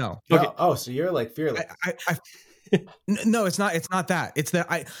answer is no. Okay. Oh, so you're like fearless. No, it's not. It's not that. It's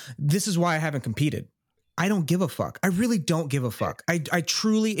that this is why I haven't competed. I don't give a fuck. I really don't give a fuck. I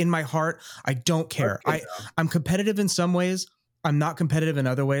truly, in my heart, I don't care. I'm competitive in some ways. I'm not competitive in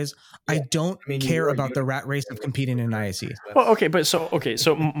other ways. Yeah. I don't care about the rat race of competing in IAC. Well, okay,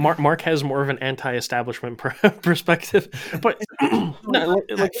 so Mark has more of an anti-establishment perspective, but but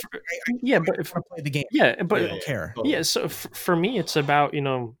if I play the game, but I don't care. Yeah, so for me, it's about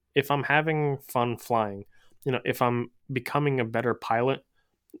if I'm having fun flying, if I'm becoming a better pilot,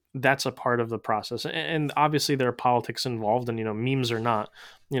 that's a part of the process. And obviously there are politics involved, and memes or not,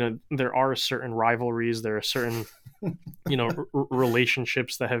 there are certain rivalries, there are certain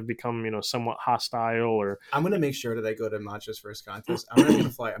relationships that have become somewhat hostile. Or I'm gonna make sure that I go to Mancha's first contest. I'm not gonna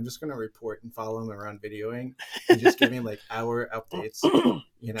fly. I'm just gonna report and follow him around videoing and just give him like hour updates.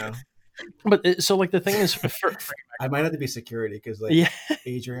 But so like the thing is, I might have to be security because like yeah,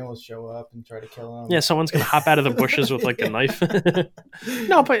 Adrian will show up and try to kill him. yeah, someone's gonna hop out of the bushes with like a knife.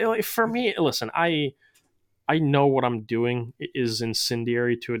 No, but like, for me, listen, I know what I'm doing is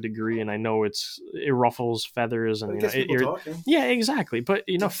incendiary to a degree, and I know it ruffles feathers, and yeah, exactly. But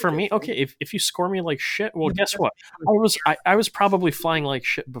for me, okay, if you score me like shit, well, guess what? I was probably flying like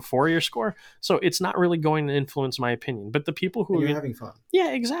shit before your score, so it's not really going to influence my opinion. But the people who are having fun,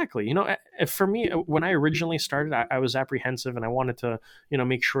 yeah, exactly. For me, when I originally started, I was apprehensive, and I wanted to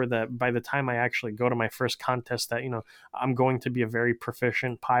make sure that by the time I actually go to my first contest, that I'm going to be a very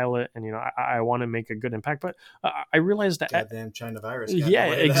proficient pilot, and I want to make a good impact. But I realized that goddamn China virus. Yeah,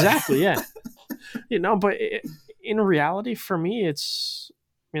 exactly. Yeah, but in reality, for me, it's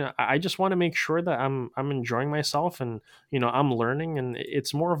I just want to make sure that I'm enjoying myself, and I'm learning, and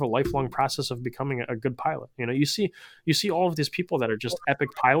it's more of a lifelong process of becoming a good pilot. You see all of these people that are just epic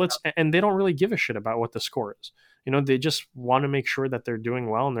pilots, and they don't really give a shit about what the score is. They just want to make sure that they're doing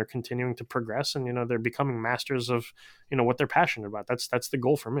well and they're continuing to progress, and they're becoming masters of what they're passionate about. That's the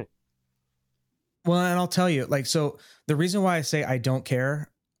goal for me. Well, and I'll tell you, like, so the reason why I say I don't care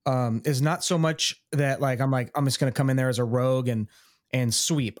is not so much that I'm just going to come in there as a rogue and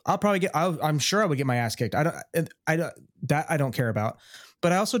sweep. I'm sure I would get my ass kicked. I don't care about,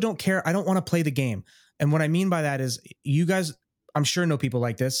 but I also don't care. I don't want to play the game. And what I mean by that is you guys, I'm sure know people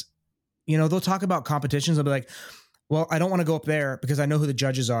like this, they'll talk about competitions. They'll be like, well, I don't want to go up there because I know who the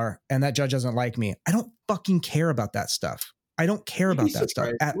judges are and that judge doesn't like me. I don't fucking care about that stuff. I don't care about that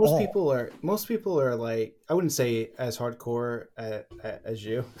stuff at all. Most people are like, I wouldn't say as hardcore as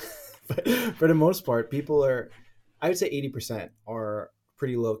you, but for the most part, people are, I would say 80% are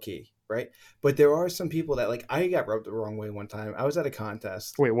pretty low key, right? But there are some people that like, I got rubbed the wrong way one time. I was at a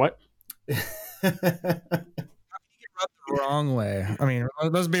contest. Wait, what? The wrong way. I mean,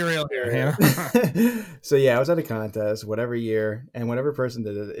 let's be real here. So yeah, I was at a contest, whatever year, and whatever person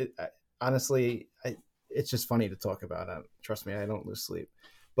did it. Honestly, it's just funny to talk about. Trust me, I don't lose sleep.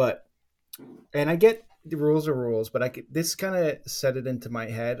 And I get the rules are rules, but this kind of set it into my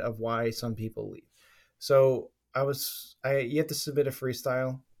head of why some people leave. So you have to submit a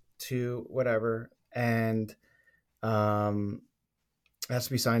freestyle to whatever, and it has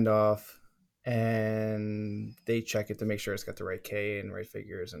to be signed off, and they check it to make sure it's got the right K and right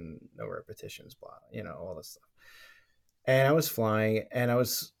figures and no repetitions, blah, all this stuff. And I was flying, and I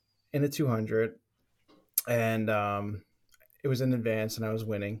was in a 200. And it was in advance, and I was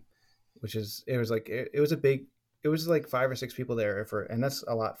winning, it was like 5 or 6 people there and that's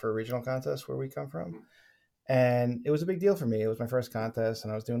a lot for a regional contest where we come from. And it was a big deal for me. It was my first contest,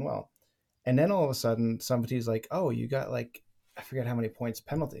 and I was doing well. And then all of a sudden, somebody's like, "Oh, you got like, I forget how many points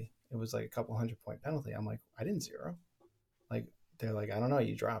penalty." It was like a couple 100-point penalty. I'm like, I didn't zero. Like, they're like, I don't know,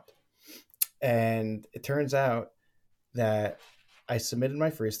 you dropped. And it turns out that I submitted my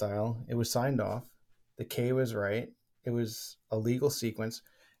freestyle. It was signed off. The K was right. It was a legal sequence,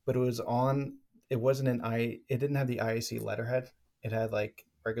 but it didn't have the IAC letterhead. It had like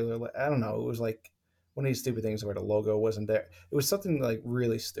regular, I don't know. It was like one of these stupid things where the logo wasn't there. It was something like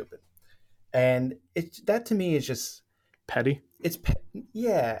really stupid. And that to me is just petty.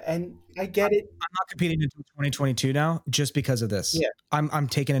 Yeah. And I get it. I'm not competing until 2022 now just because of this. Yeah. I'm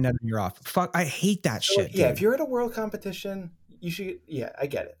taking another year off. Fuck. I hate that shit. Yeah. Dude. If you're at a world competition, you should, yeah, I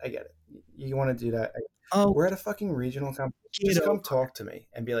get it. You want to do that. We're at a fucking regional competition. Just come talk to me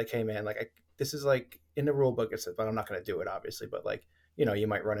and be like, hey man, like this is like in the rule book. It says, but I'm not going to do it obviously. But like, you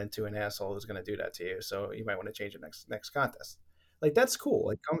might run into an asshole who's going to do that to you. So you might want to change it next contest. Like, that's cool.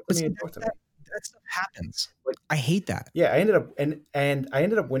 Like, come to me and talk to me. That stuff happens. Like, I hate that. Yeah. I ended up, and I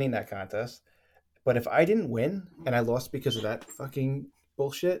ended up winning that contest. But if I didn't win and I lost because of that fucking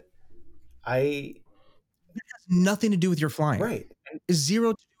bullshit, it has nothing to do with your flying. Right.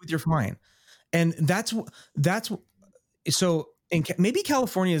 Zero to do with your flying. And that's so maybe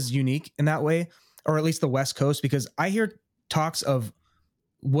California is unique in that way, or at least the West Coast, because I hear talks of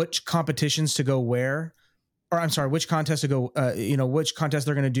which competitions to go where, or I'm sorry, which contest to go, which contest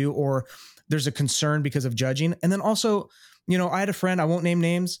they're going to do, or there's a concern because of judging. And then also, I had a friend, I won't name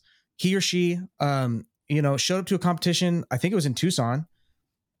names. He or she, showed up to a competition. I think it was in Tucson,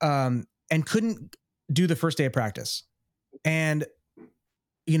 and couldn't do the first day of practice. And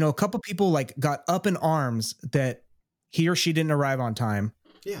a couple people like got up in arms that he or she didn't arrive on time.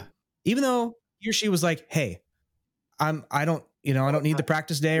 Yeah. Even though he or she was like, hey, I don't need the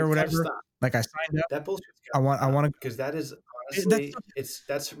practice day or whatever. Like I signed up. That bullshit. I want to, because that is honestly,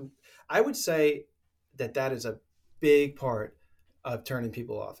 I would say that is a big part of turning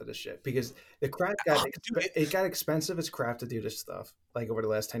people off of this shit, because the crap it got expensive as crap to do this stuff, like over the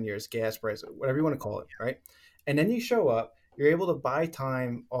last 10 years, gas prices, whatever you want to call it. Right. And then you show up, you're able to buy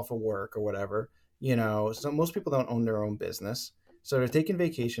time off of work or whatever, so most people don't own their own business. So they're taking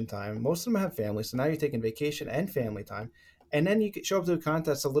vacation time. Most of them have families. So now you're taking vacation and family time. And then you show up to a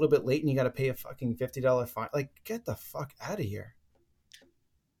contest a little bit late and you got to pay a fucking $50 fine. Like, get the fuck out of here.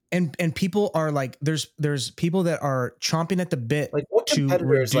 And people are like, there's people that are chomping at the bit. Like, what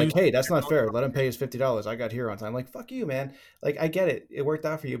competitor is like, hey, that's not fair. Let him pay his $50. I got here on time. Like, fuck you, man. Like, I get it. It worked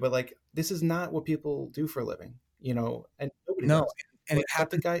out for you. But like, this is not what people do for a living, and nobody knows. And it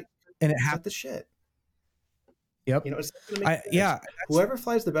happened. And it happened. The shit. Yep. It's whoever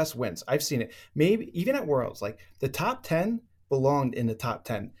flies the best wins. I've seen it. Maybe even at Worlds, like the top 10 belonged in the top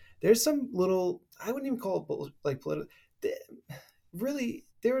 10. There's some little, I wouldn't even call it like political. Really,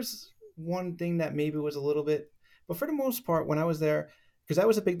 there was one thing that maybe was a little bit, but for the most part, when I was there, because that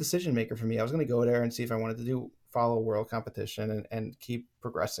was a big decision maker for me. I was going to go there and see if I wanted to follow world competition and keep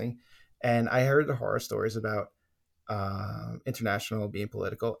progressing. And I heard the horror stories about international being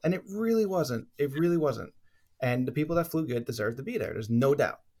political, and it really wasn't. It really wasn't. And the people that flew good deserved to be there. There's no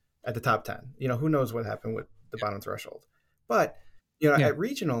doubt at the top 10. Who knows what happened with the bottom threshold. But, at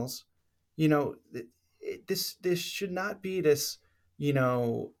regionals, this should not be this, if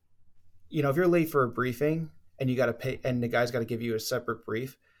you're late for a briefing and you got to pay and the guy's got to give you a separate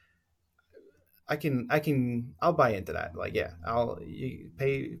brief, I'll buy into that. Like, yeah, you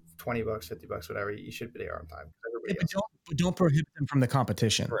pay $20, $50, whatever. You should be there on time. But don't prohibit them from the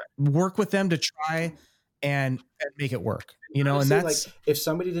competition. Correct. Work with them to try and make it work, Honestly, and that's like, if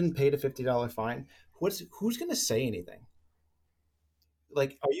somebody didn't pay the $50 fine, who's going to say anything?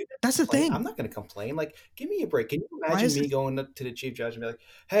 Like, are you? That's the thing. I'm not going to complain. Like, give me a break. Can you imagine me going to the chief judge and be like,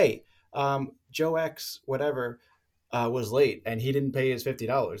 "Hey, Joe X, whatever, was late and he didn't pay his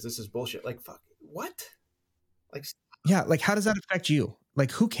 $50. This is bullshit." Like, fuck, what? Like, yeah, like how does that affect you?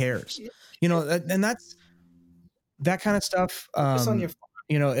 Like, who cares? And that's that kind of stuff. On your,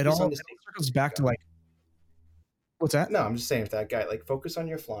 it all circles back to like. What's that? No, I'm just saying, if that guy, like, focus on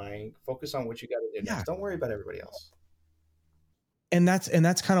your flying, focus on what you got to do next. Don't worry about everybody else. And that's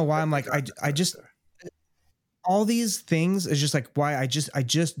kind of why I'm like, I just, all these things is just like why I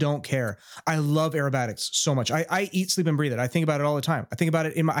just don't care. I love aerobatics so much. I eat, sleep, and breathe it. I think about it all the time. I think about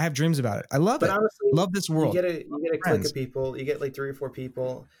it I have dreams about it. I love it. Honestly, love this world. You get a clique of people. You get like 3 or 4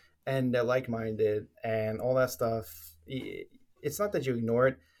 people, and they're like-minded and all that stuff. It's not that you ignore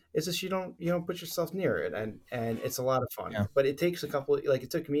it. It's just you don't put yourself near it, and it's a lot of fun. Yeah. But it takes it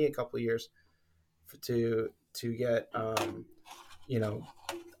took me a couple of years to get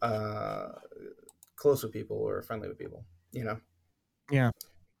close with people or friendly with people. Yeah,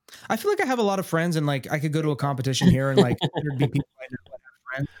 I feel like I have a lot of friends, and like I could go to a competition here, and like there'd be people I know that have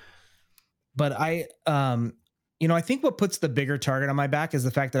friends. But I think what puts the bigger target on my back is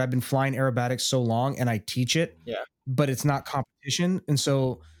the fact that I've been flying aerobatics so long, and I teach it. Yeah, but it's not competition, and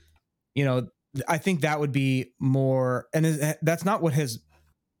so. I think that would be more, and that's not what has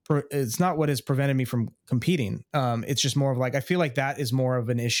prevented me from competing. It's just more of like, I feel like that is more of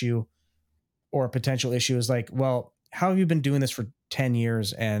an issue or a potential issue is like, well, how have you been doing this for 10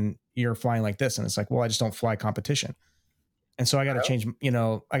 years and you're flying like this? And it's like, well, I just don't fly competition. And so I got to change,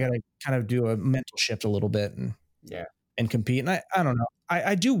 I got to kind of do a mental shift a little bit and compete. And I don't know.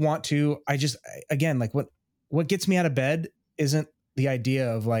 I do want to, again, like what gets me out of bed isn't the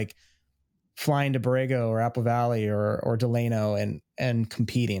idea of like, flying to Borrego or Apple Valley or Delano and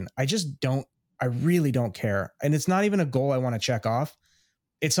competing. I really don't care. And it's not even a goal I want to check off.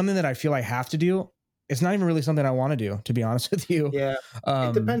 It's something that I feel I have to do. It's not even really something I want to do, to be honest with you. Yeah.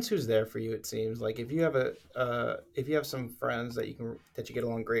 It depends who's there for you. It seems like if you have some friends that you get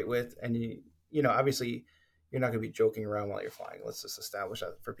along great with, and obviously you're not going to be joking around while you're flying. Let's just establish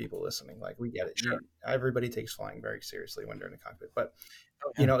that for people listening. Like, we get it. Sure. Everybody takes flying very seriously when they're in the cockpit, but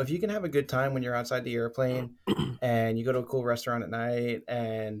if you can have a good time when you're outside the airplane and you go to a cool restaurant at night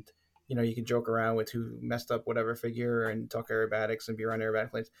and, you can joke around with who messed up whatever figure and talk aerobatics and be around aerobatic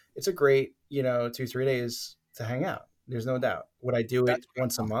planes. It's a great, 2-3 days to hang out. There's no doubt. Would I do it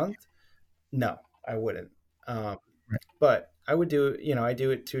once a month? No, I wouldn't. But I would do it, I do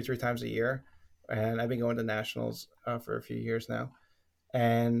it 2 or 3 times a year, and I've been going to nationals for a few years now,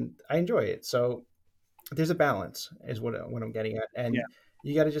 and I enjoy it. So there's a balance is what I'm getting at. And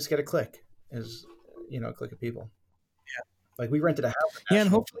you got to just get a click, a click of people. Yeah, like we rented a house. Yeah, and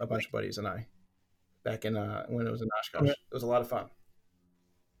hopefully a bunch of buddies and I back in when it was in Oshkosh. It was a lot of fun.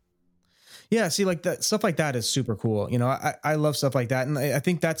 Yeah, see, like that stuff like that is super cool. I love stuff like that, and I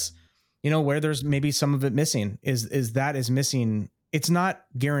think that's where there's maybe some of it missing is missing. It's not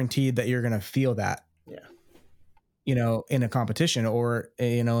guaranteed that you're gonna feel that. Yeah. In a competition or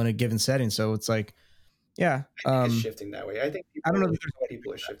in a given setting. So it's like, yeah, I think it's shifting that way. I think I don't know.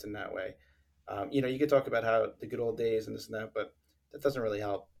 People are shifting that way. You could talk about how the good old days and this and that, but that doesn't really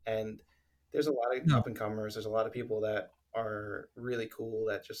help. And there's a lot of up and comers. There's a lot of people that are really cool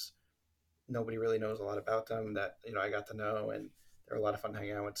that just nobody really knows a lot about them that, I got to know, and they're a lot of fun to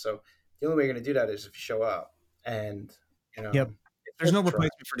hang out with. So the only way you're going to do that is if you show up and, Yep. There's no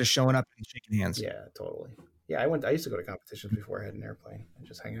replacement for just showing up and shaking hands. Yeah, totally. Yeah. I used to go to competitions before I had an airplane and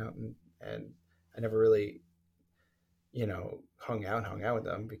just hang out and I never really, hung out with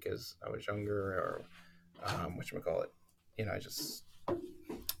them because I was younger or, whatchamacallit.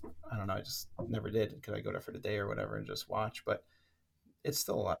 I don't know. I just never did. Could I go there for the day or whatever and just watch? But it's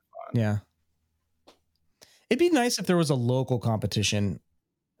still a lot of fun. Yeah. It'd be nice if there was a local competition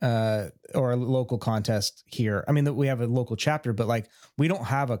or a local contest here. I mean, we have a local chapter, but like we don't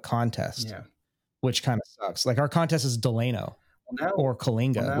have a contest, which kind of sucks. Like our contest is Delano or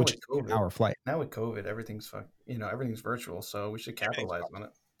Kalinga, which is an hour flight. Now with COVID, everything's everything's virtual. So we should capitalize on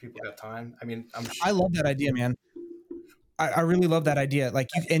it. People got time. I mean, I love that idea, man. I really love that idea. Like,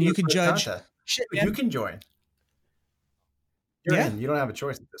 you can judge. Shit, man. You can join. You're in. You don't have a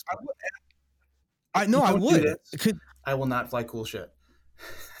choice at this point. I would. I will not fly cool shit.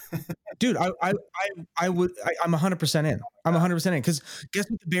 Dude, I would. I'm 100% in. I'm 100% in because guess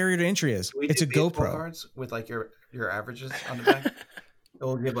what the barrier to entry is? It's a GoPro cards with like your averages on the back. It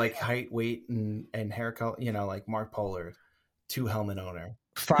will give like height, weight, and hair color. Like Mark Pollard, 2 helmet owner,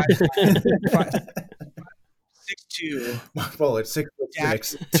 5'6" 6'2". Mark Pollard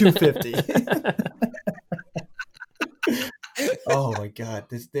 6'6", 250. Oh my God,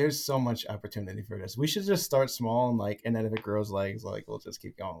 there's so much opportunity for this. We should just start small and then if it grows legs, like we'll just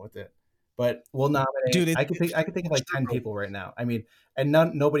keep going with it. But we'll nominate. Dude, I could think of like 10 people right now. I mean, and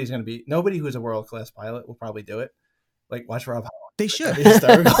nobody who's a world class pilot will probably do it. Like watch Rob Holland. They should.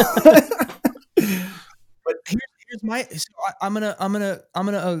 But here's my. I'm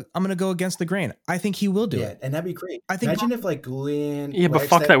gonna go against the grain. I think he will do it, and that'd be great. Imagine if like Goulian. Yeah, but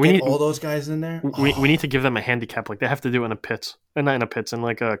fuck that. We need all those guys in there. We need to give them a handicap. Like they have to do it in a pits, and not in a pits, in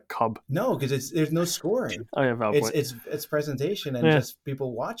like a cub. No, because there's no scoring. Oh yeah, valid point. It's presentation and just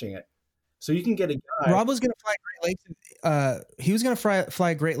people watching it. So you can get a guy. Rob was gonna fly Great Lakes. He was gonna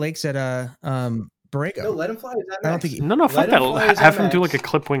fly Great Lakes at Borrego. No, let him fly his MX. I don't think. No, fuck that. Have him do like a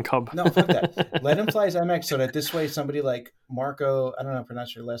clip wing cub. No, fuck that. Let him fly his MX so that this way somebody like Marco, I don't know how to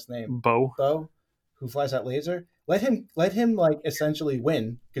pronounce your last name. Bo, who flies that laser. Let him like essentially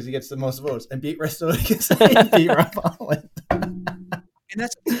win because he gets the most votes and beat Resto and beat Rob Holland. And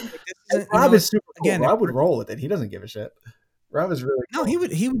that's Rob is super cool. Again, Rob would roll with it. He doesn't give a shit. Rob is really cool. No,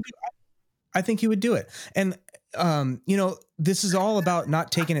 he would. I think he would do it. And this is all about not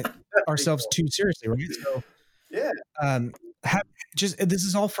taking it ourselves too seriously, right? So this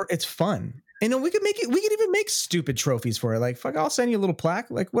is all it's fun. And we could even make stupid trophies for it. Like, fuck, I'll send you a little plaque,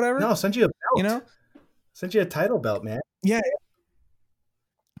 like whatever. No, I'll send you a belt. Send you a title belt, man. Yeah.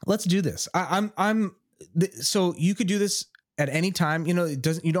 Let's do this. So you could do this at any time. You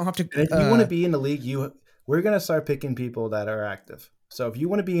don't have to. If you want to be in the league, we're going to start picking people that are active. So if you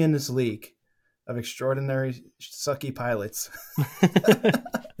want to be in this league of extraordinary sucky pilots,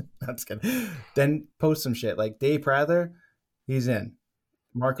 that's good. Then post some shit like Dave Prather, he's in.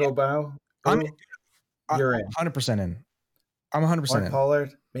 Marco Bao, you're in. 100% in. I'm 100% in. Mark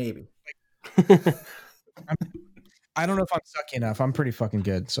Pollard, maybe. I don't know if I'm sucky enough. I'm pretty fucking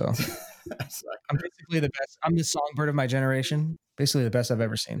good. So I'm basically the best. I'm the songbird of my generation. Basically the best I've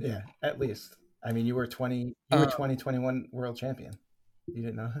ever seen. Yeah, at least. I mean, you were 2021 world champion. You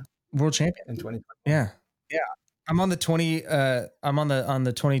didn't know? World champion in 2020. Yeah. I'm on the 20. I'm on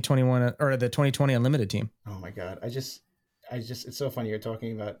the 2021 or the 2020 Unlimited team. Oh my God! I just, it's so funny. You're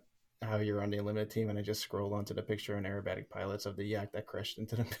talking about how you're on the Unlimited team, and I just scrolled onto the picture in aerobatic pilots of the yak that crashed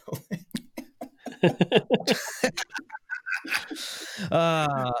into the building.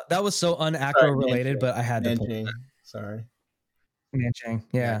 That was so unacro related, but I had to pull that. Sorry. Nanchang,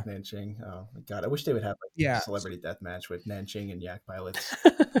 yeah. Nanchang. Oh my God, I wish they would have a celebrity death match with Nanchang and yak pilots.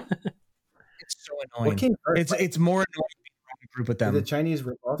 It's so annoying. It's more annoying being in a group with them. Did the Chinese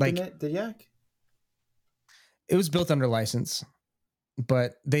rip off the yak? It was built under license,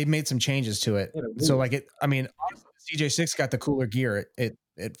 but they made some changes to it. So like it. I mean, honestly, CJ6 got the cooler gear. It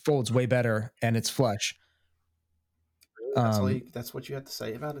folds way better and it's flush. That's what you have to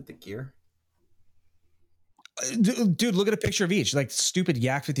say about it. The gear. Dude, look at a picture of each. Like stupid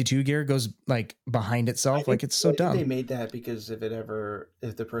Yak 52 gear goes like behind itself. Like it's so dumb. They made that because if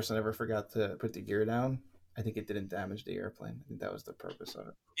the person ever forgot to put the gear down, I think it didn't damage the airplane. I think that was the purpose of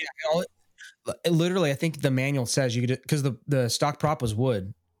it. Yeah, literally, I think the manual says you could, because the stock prop was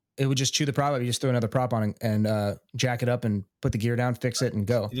wood. It would just chew the prop up. You just throw another prop on and jack it up and put the gear down, fix it, and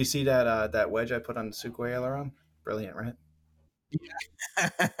go. Did you see that wedge I put on the Sukhoi aileron? Brilliant, right? Yeah.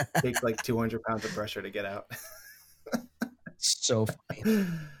 Takes like 200 pounds of pressure to get out. So funny.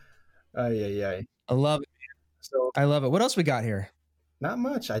 Yeah. I love it. So I love it. What else we got here? Not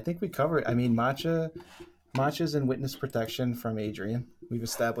much. I think we covered. I mean, Matcha's in witness protection from Adrian. We've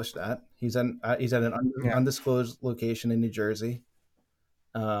established that he's at an undisclosed location in New Jersey,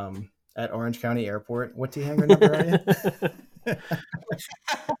 at Orange County Airport. What T-hanger number are you?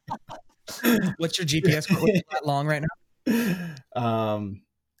 What's your GPS? What's that long right now?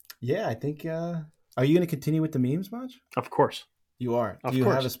 Yeah, I think. Are you going to continue with the memes, Mach? Of course. You are. Do you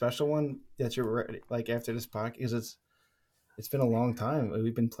have a special one that you're ready, like after this podcast? Because it's been a long time.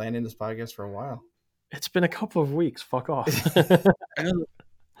 We've been planning this podcast for a while. It's been a couple of weeks. Fuck off. I know.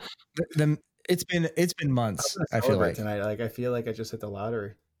 It's been months. I feel like tonight. Like I feel like I just hit the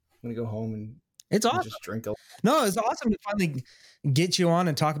lottery. I'm gonna go home and it's awesome. Just drink No, it's awesome to finally get you on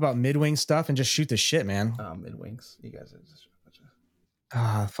and talk about mid-wing stuff and just shoot the shit, man. Mid-wings. You guys are just.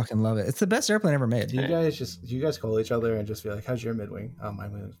 I fucking love it. It's the best airplane ever made. Do you guys call each other and just be like, "How's your mid-wing?" Oh, my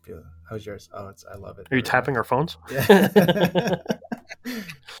wing is beautiful. How's yours? Oh, I love it. Are you tapping our phones? Yeah.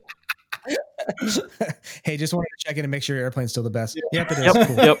 Hey, just wanted to check in and make sure your airplane's still the best. Yeah. Yep, it is. Yep.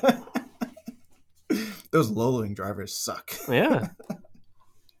 Cool. Yep. Those low-wing drivers suck. Yeah.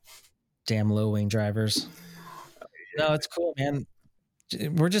 Damn low-wing drivers. No, it's cool, man.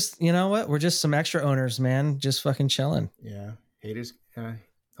 We're just, you know what? We're just some extra owners, man. Just fucking chilling. Yeah. Haters. I'm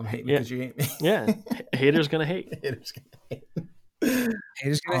hating because you hate me. Yeah. Haters gonna hate. Haters gonna hate.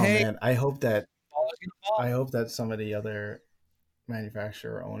 Haters gonna hate. Man, I hope that some of the other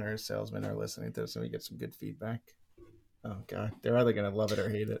manufacturer owners, salesmen are listening to this and we get some good feedback. Oh god, they're either gonna love it or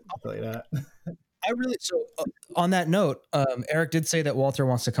hate it. I'll tell you that. On that note, Eric did say that Walter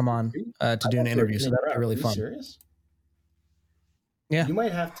wants to come on to do an interview, so that'd be really fun. Serious? Yeah, you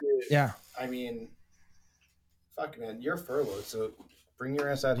might have to. Yeah, I mean, fuck, man, you're furloughed, so bring your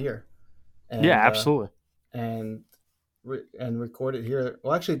ass out here. And, yeah, absolutely. And record it here.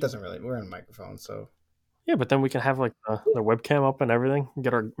 Well, actually, it doesn't really. We're on a microphone, so. Yeah, but then we can have like the webcam up and everything.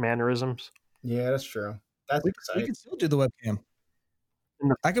 Get our mannerisms. Yeah, that's true. That's exciting. We can still do the webcam.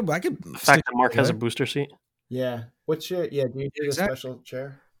 I could. The fact that Mark has a booster seat. Yeah. What's your? Yeah. Do you need a special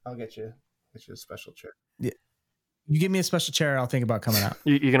chair? I'll get you a special chair. Yeah. You give me a special chair, I'll think about coming out.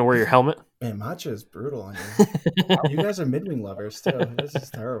 You gonna wear your helmet? Man, Matcha is brutal on you. You guys are mid-wing lovers too. This is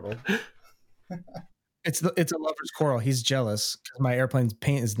terrible. It's a lover's quarrel. He's jealous because my airplane's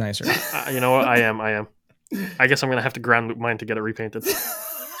paint is nicer. You know what? I am. I guess I'm gonna have to ground loop mine to get it repainted.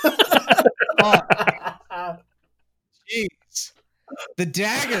 Jeez, the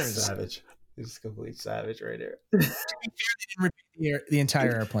daggers. Savage. He's complete savage right here. To be fair, they didn't repaint the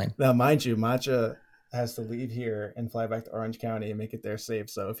entire airplane. Now, mind you, Matcha has to leave here and fly back to Orange County and make it there safe.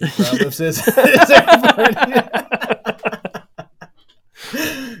 So if he ground lifts his airplane,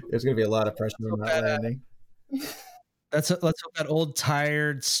 there's going to be a lot of pressure on that landing. Let's hope that old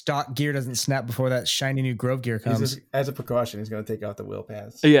tired stock gear doesn't snap before that shiny new Grove gear comes. As a precaution, he's going to take out the wheel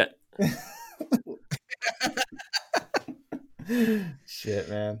pads. Yeah. Shit,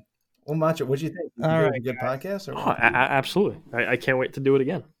 man. Well, Matcha, what'd you think? All right, a good podcast? Or Absolutely. I can't wait to do it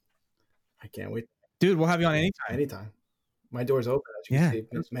again. I can't wait. Dude, we'll have you on anytime. Anytime. My door's open. As you Yeah. can see.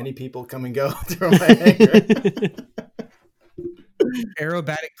 There's many people come and go through my hangar.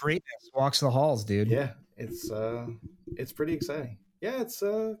 Aerobatic greatness walks the halls, dude. Yeah, it's pretty exciting. Yeah, it's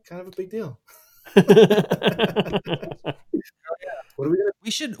kind of a big deal. What are we gonna? We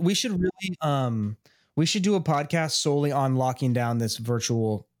should really we should do a podcast solely on locking down this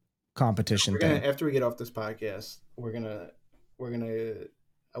virtual competition thing. After we get off this podcast, I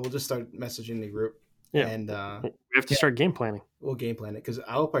will just start messaging the group. Yeah, and we have to start game planning. We'll game plan it because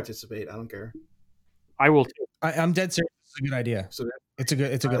I'll participate. I don't care. I will too. I'm dead serious. It's a good idea. So it's a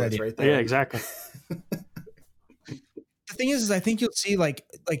good idea. Right there. Yeah, exactly. The thing is I think you'll see like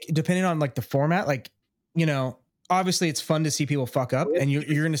depending on like the format, like, you know, obviously it's fun to see people fuck up, and you're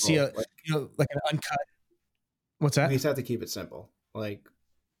going to see like an uncut. What's that? We just have to keep it simple. Like,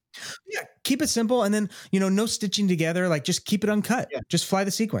 yeah, keep it simple, and then, you know, no stitching together. Like, just keep it uncut. Yeah. Just fly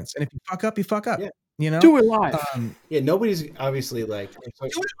the sequence, and if you fuck up, you fuck up. Yeah. You know, Do it live. Yeah, nobody's obviously like, fuck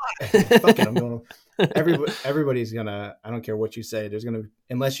it, I'm going. Everybody's gonna. I don't care what you say. There's gonna,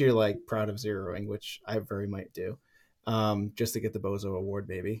 unless you're like proud of zeroing, which I very might do, just to get the Bozo Award,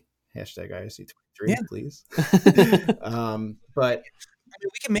 baby. Hashtag ISC23, please. But I mean,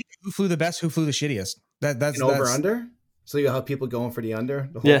 we can make who flew the best, who flew the shittiest. That's an over under. So you'll have people going for the under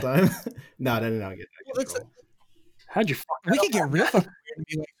the whole time. No. How'd you fuck We could get real fucking weird and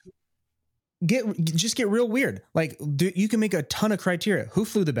be like, get real weird. Like, you can make a ton of criteria. Who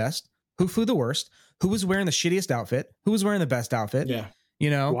flew the best? Who flew the worst? Who was wearing the shittiest outfit? Who was wearing the best outfit? Yeah. You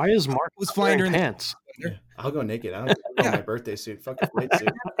know, why is Mark was flying during pants? Yeah. I'll go naked. I don't wear my birthday suit. Fuck a flight suit.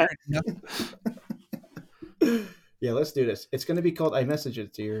 Yeah, let's do this. It's going to be called. I messaged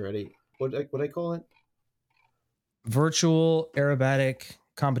it to you already. What I call it? Virtual Aerobatic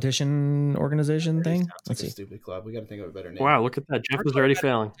Competition Organization thing. Sounds like a stupid club. We got to think of a better name. Wow, look at that. Jeff is already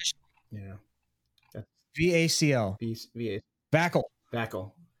failing. Yeah. VACL. VACL.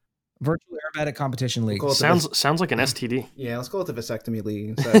 VACL. Virtual Aerobatic Competition League. We'll sounds like an STD. Yeah, let's call it the Vasectomy League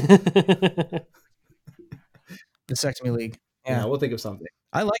instead. Vasectomy League. Yeah, we'll think of something.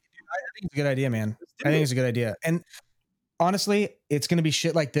 I like it. I think it's a good idea, man. I think it's a good idea. And honestly, it's going to be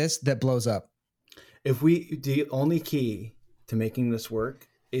shit like this that blows up. The only key to making this work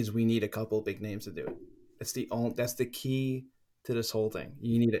is we need a couple big names to do it. That's the key to this whole thing.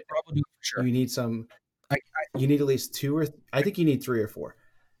 You need it. Probably for sure. You need some. You need at least two or. I think you need 3 or 4.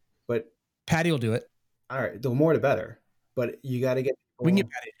 But Patty will do it. All right, the more the better. But you got to get. We can get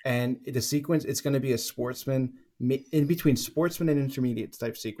Patty. And the sequence, it's going to be a sportsman in between sportsman and intermediate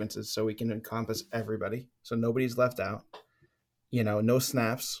type sequences, so we can encompass everybody, so nobody's left out. No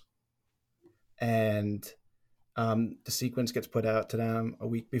snaps. And the sequence gets put out to them a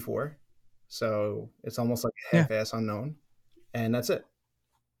week before, so it's almost like a half-ass unknown, and that's it.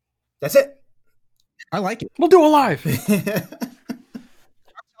 I like it. We'll do it live. I'm telling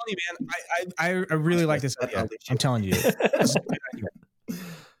you, man. I really like this idea. I'm telling you. This is a good idea.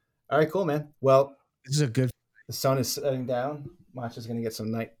 All right, cool, man. Well, this is a good. The sun is setting down. Macha's going to get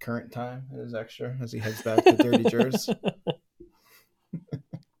some night current time as extra as he heads back to Dirty Jers.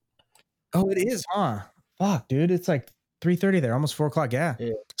 Oh, it is, huh? Fuck, dude. It's like 3:30 there, almost 4 o'clock. Yeah.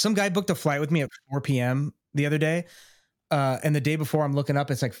 Some guy booked a flight with me at 4 p.m. the other day. And the day before, I'm looking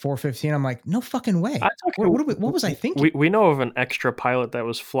up, it's like 4:15. I'm like, no fucking way. What was I thinking? We know of an extra pilot that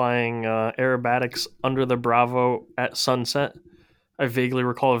was flying aerobatics under the Bravo at sunset. I vaguely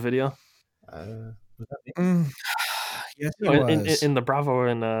recall a video. Yes, it was. In the Bravo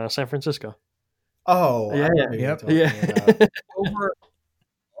in San Francisco. Oh, yeah.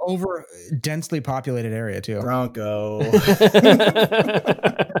 Over densely populated area too. Bronco.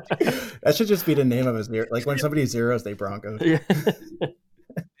 That should just be the name of his zero. Like when somebody zeros, they Bronco. Yeah.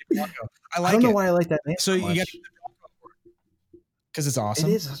 I don't know why I like that name. So you get because it's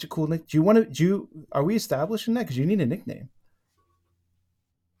awesome. It is such a cool nick. Are we establishing that? Because you need a nickname.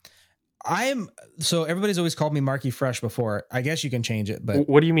 So everybody's always called me Marky Fresh before. I guess you can change it, but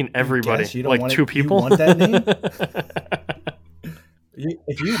what do you mean everybody? You don't like want 2 people? You want that name?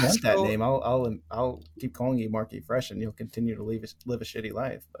 If you want that name, I'll keep calling you Marky Fresh, and you'll continue to live a shitty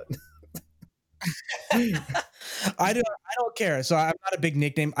life. But I don't care. So I'm not a big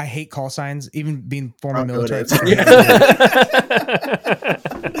nickname. I hate call signs, even being former military.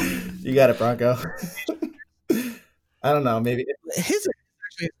 You got it, Bronco. I don't know. Maybe his is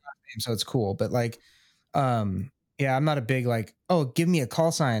actually his last name, so it's cool. But like, yeah, I'm not a big like, oh, give me a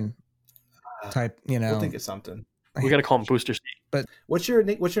call sign type. We'll think of something. We got to call him Booster Steve. But what's your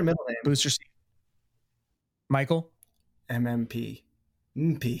middle name? Booster Steve. Michael. MMP.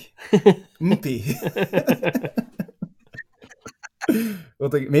 MP. Well,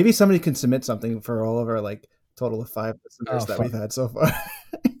 maybe somebody can submit something for all of our like total of 5 listeners that we've had so far,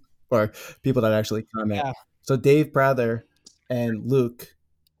 or people that actually comment. Yeah. So Dave Prather and Luke,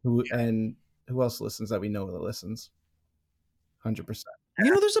 who else listens that we know that listens? 100%.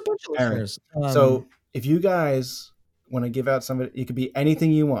 There's a bunch of listeners. So if you guys want to give out somebody, it could be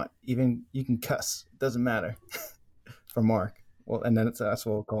anything you want. Even you can cuss. It doesn't matter. For Mark. Well, and then that's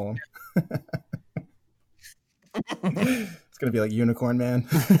what we'll call him. It's going to be like Unicorn Man.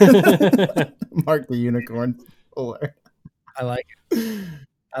 Mark the Unicorn Puller. I like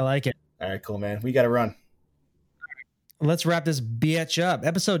it. All right, cool, man. We got to run. Let's wrap this bitch up.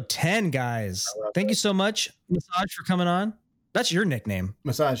 Episode 10, guys. Thank you so much, Massage, for coming on. That's your nickname.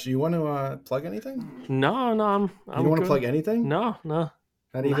 Massage, do you want to plug anything? No, I'm You don't want to plug anything? No.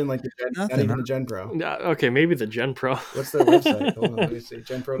 Not even like the Gen Pro. Okay, maybe the Gen Pro. What's their website? Hold on, let me see.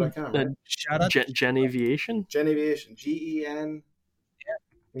 GenPro.com. Right? Shout out Gen Aviation. Gen Aviation. GEN.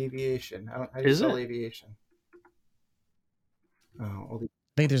 Aviation. How do you Is spell it? aviation? Oh, all these,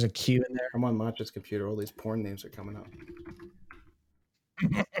 I think there's a Q in there. I'm on Matcha's computer. All these porn names are coming up.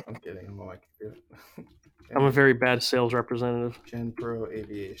 I'm kidding. I'm on my computer. I'm a very bad sales representative. Gen Pro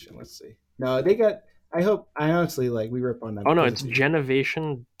Aviation. Let's see. No, they got. I honestly like. We rip on them. Oh no, it's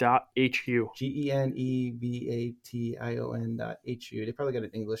genovation.hu. GENEVATION.HU. They probably got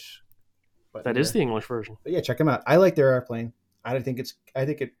an English. That is the English version. But yeah, check them out. I like their airplane. I think it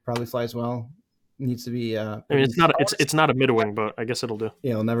probably flies well. Needs to be. I mean, it's not a mid-wing, but I guess it'll do.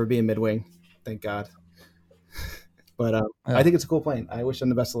 Yeah, it'll never be a mid-wing. Thank God. But I think it's a cool plane. I wish them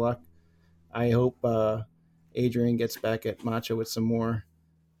the best of luck. I hope Adrian gets back at Macho with some more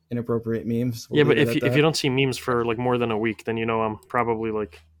inappropriate memes. Yeah, but if you don't see memes for like more than a week, then you know I'm probably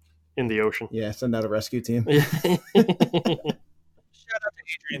like in the ocean. Yeah, send out a rescue team. Shout out to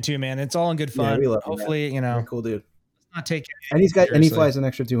Adrian too, man. It's all in good fun. Yeah, we love him, hopefully, man. you know, You're a cool dude. let's not take it. And he seriously. flies an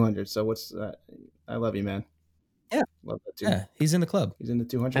extra 200. So what's that? I love you, man. Yeah. Love that too. Yeah, he's in the club. He's in the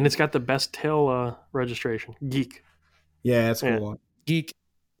 200. And it's got the best tail registration. Geek. Yeah, that's a cool Yeah. one. Geek.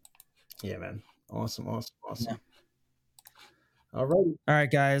 Yeah, man. Awesome. Yeah. All righty. All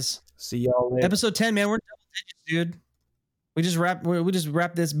right, guys. See y'all later. Episode 10, man. We're double digits, dude. We just wrapped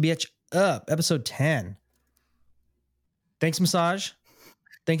this bitch up. Episode 10. Thanks, Massage.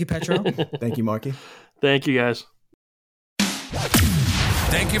 Thank you, Petro. Thank you, Marky. Thank you, guys.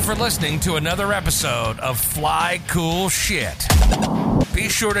 Thank you for listening to another episode of Fly Cool Shit. Be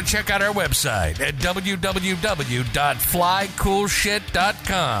sure to check out our website at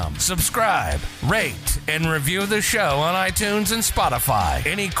www.flycoolshit.com. Subscribe, rate, and review the show on iTunes and Spotify.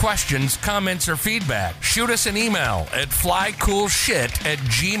 Any questions, comments, or feedback, shoot us an email at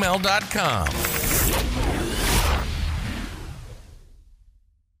flycoolshit@gmail.com.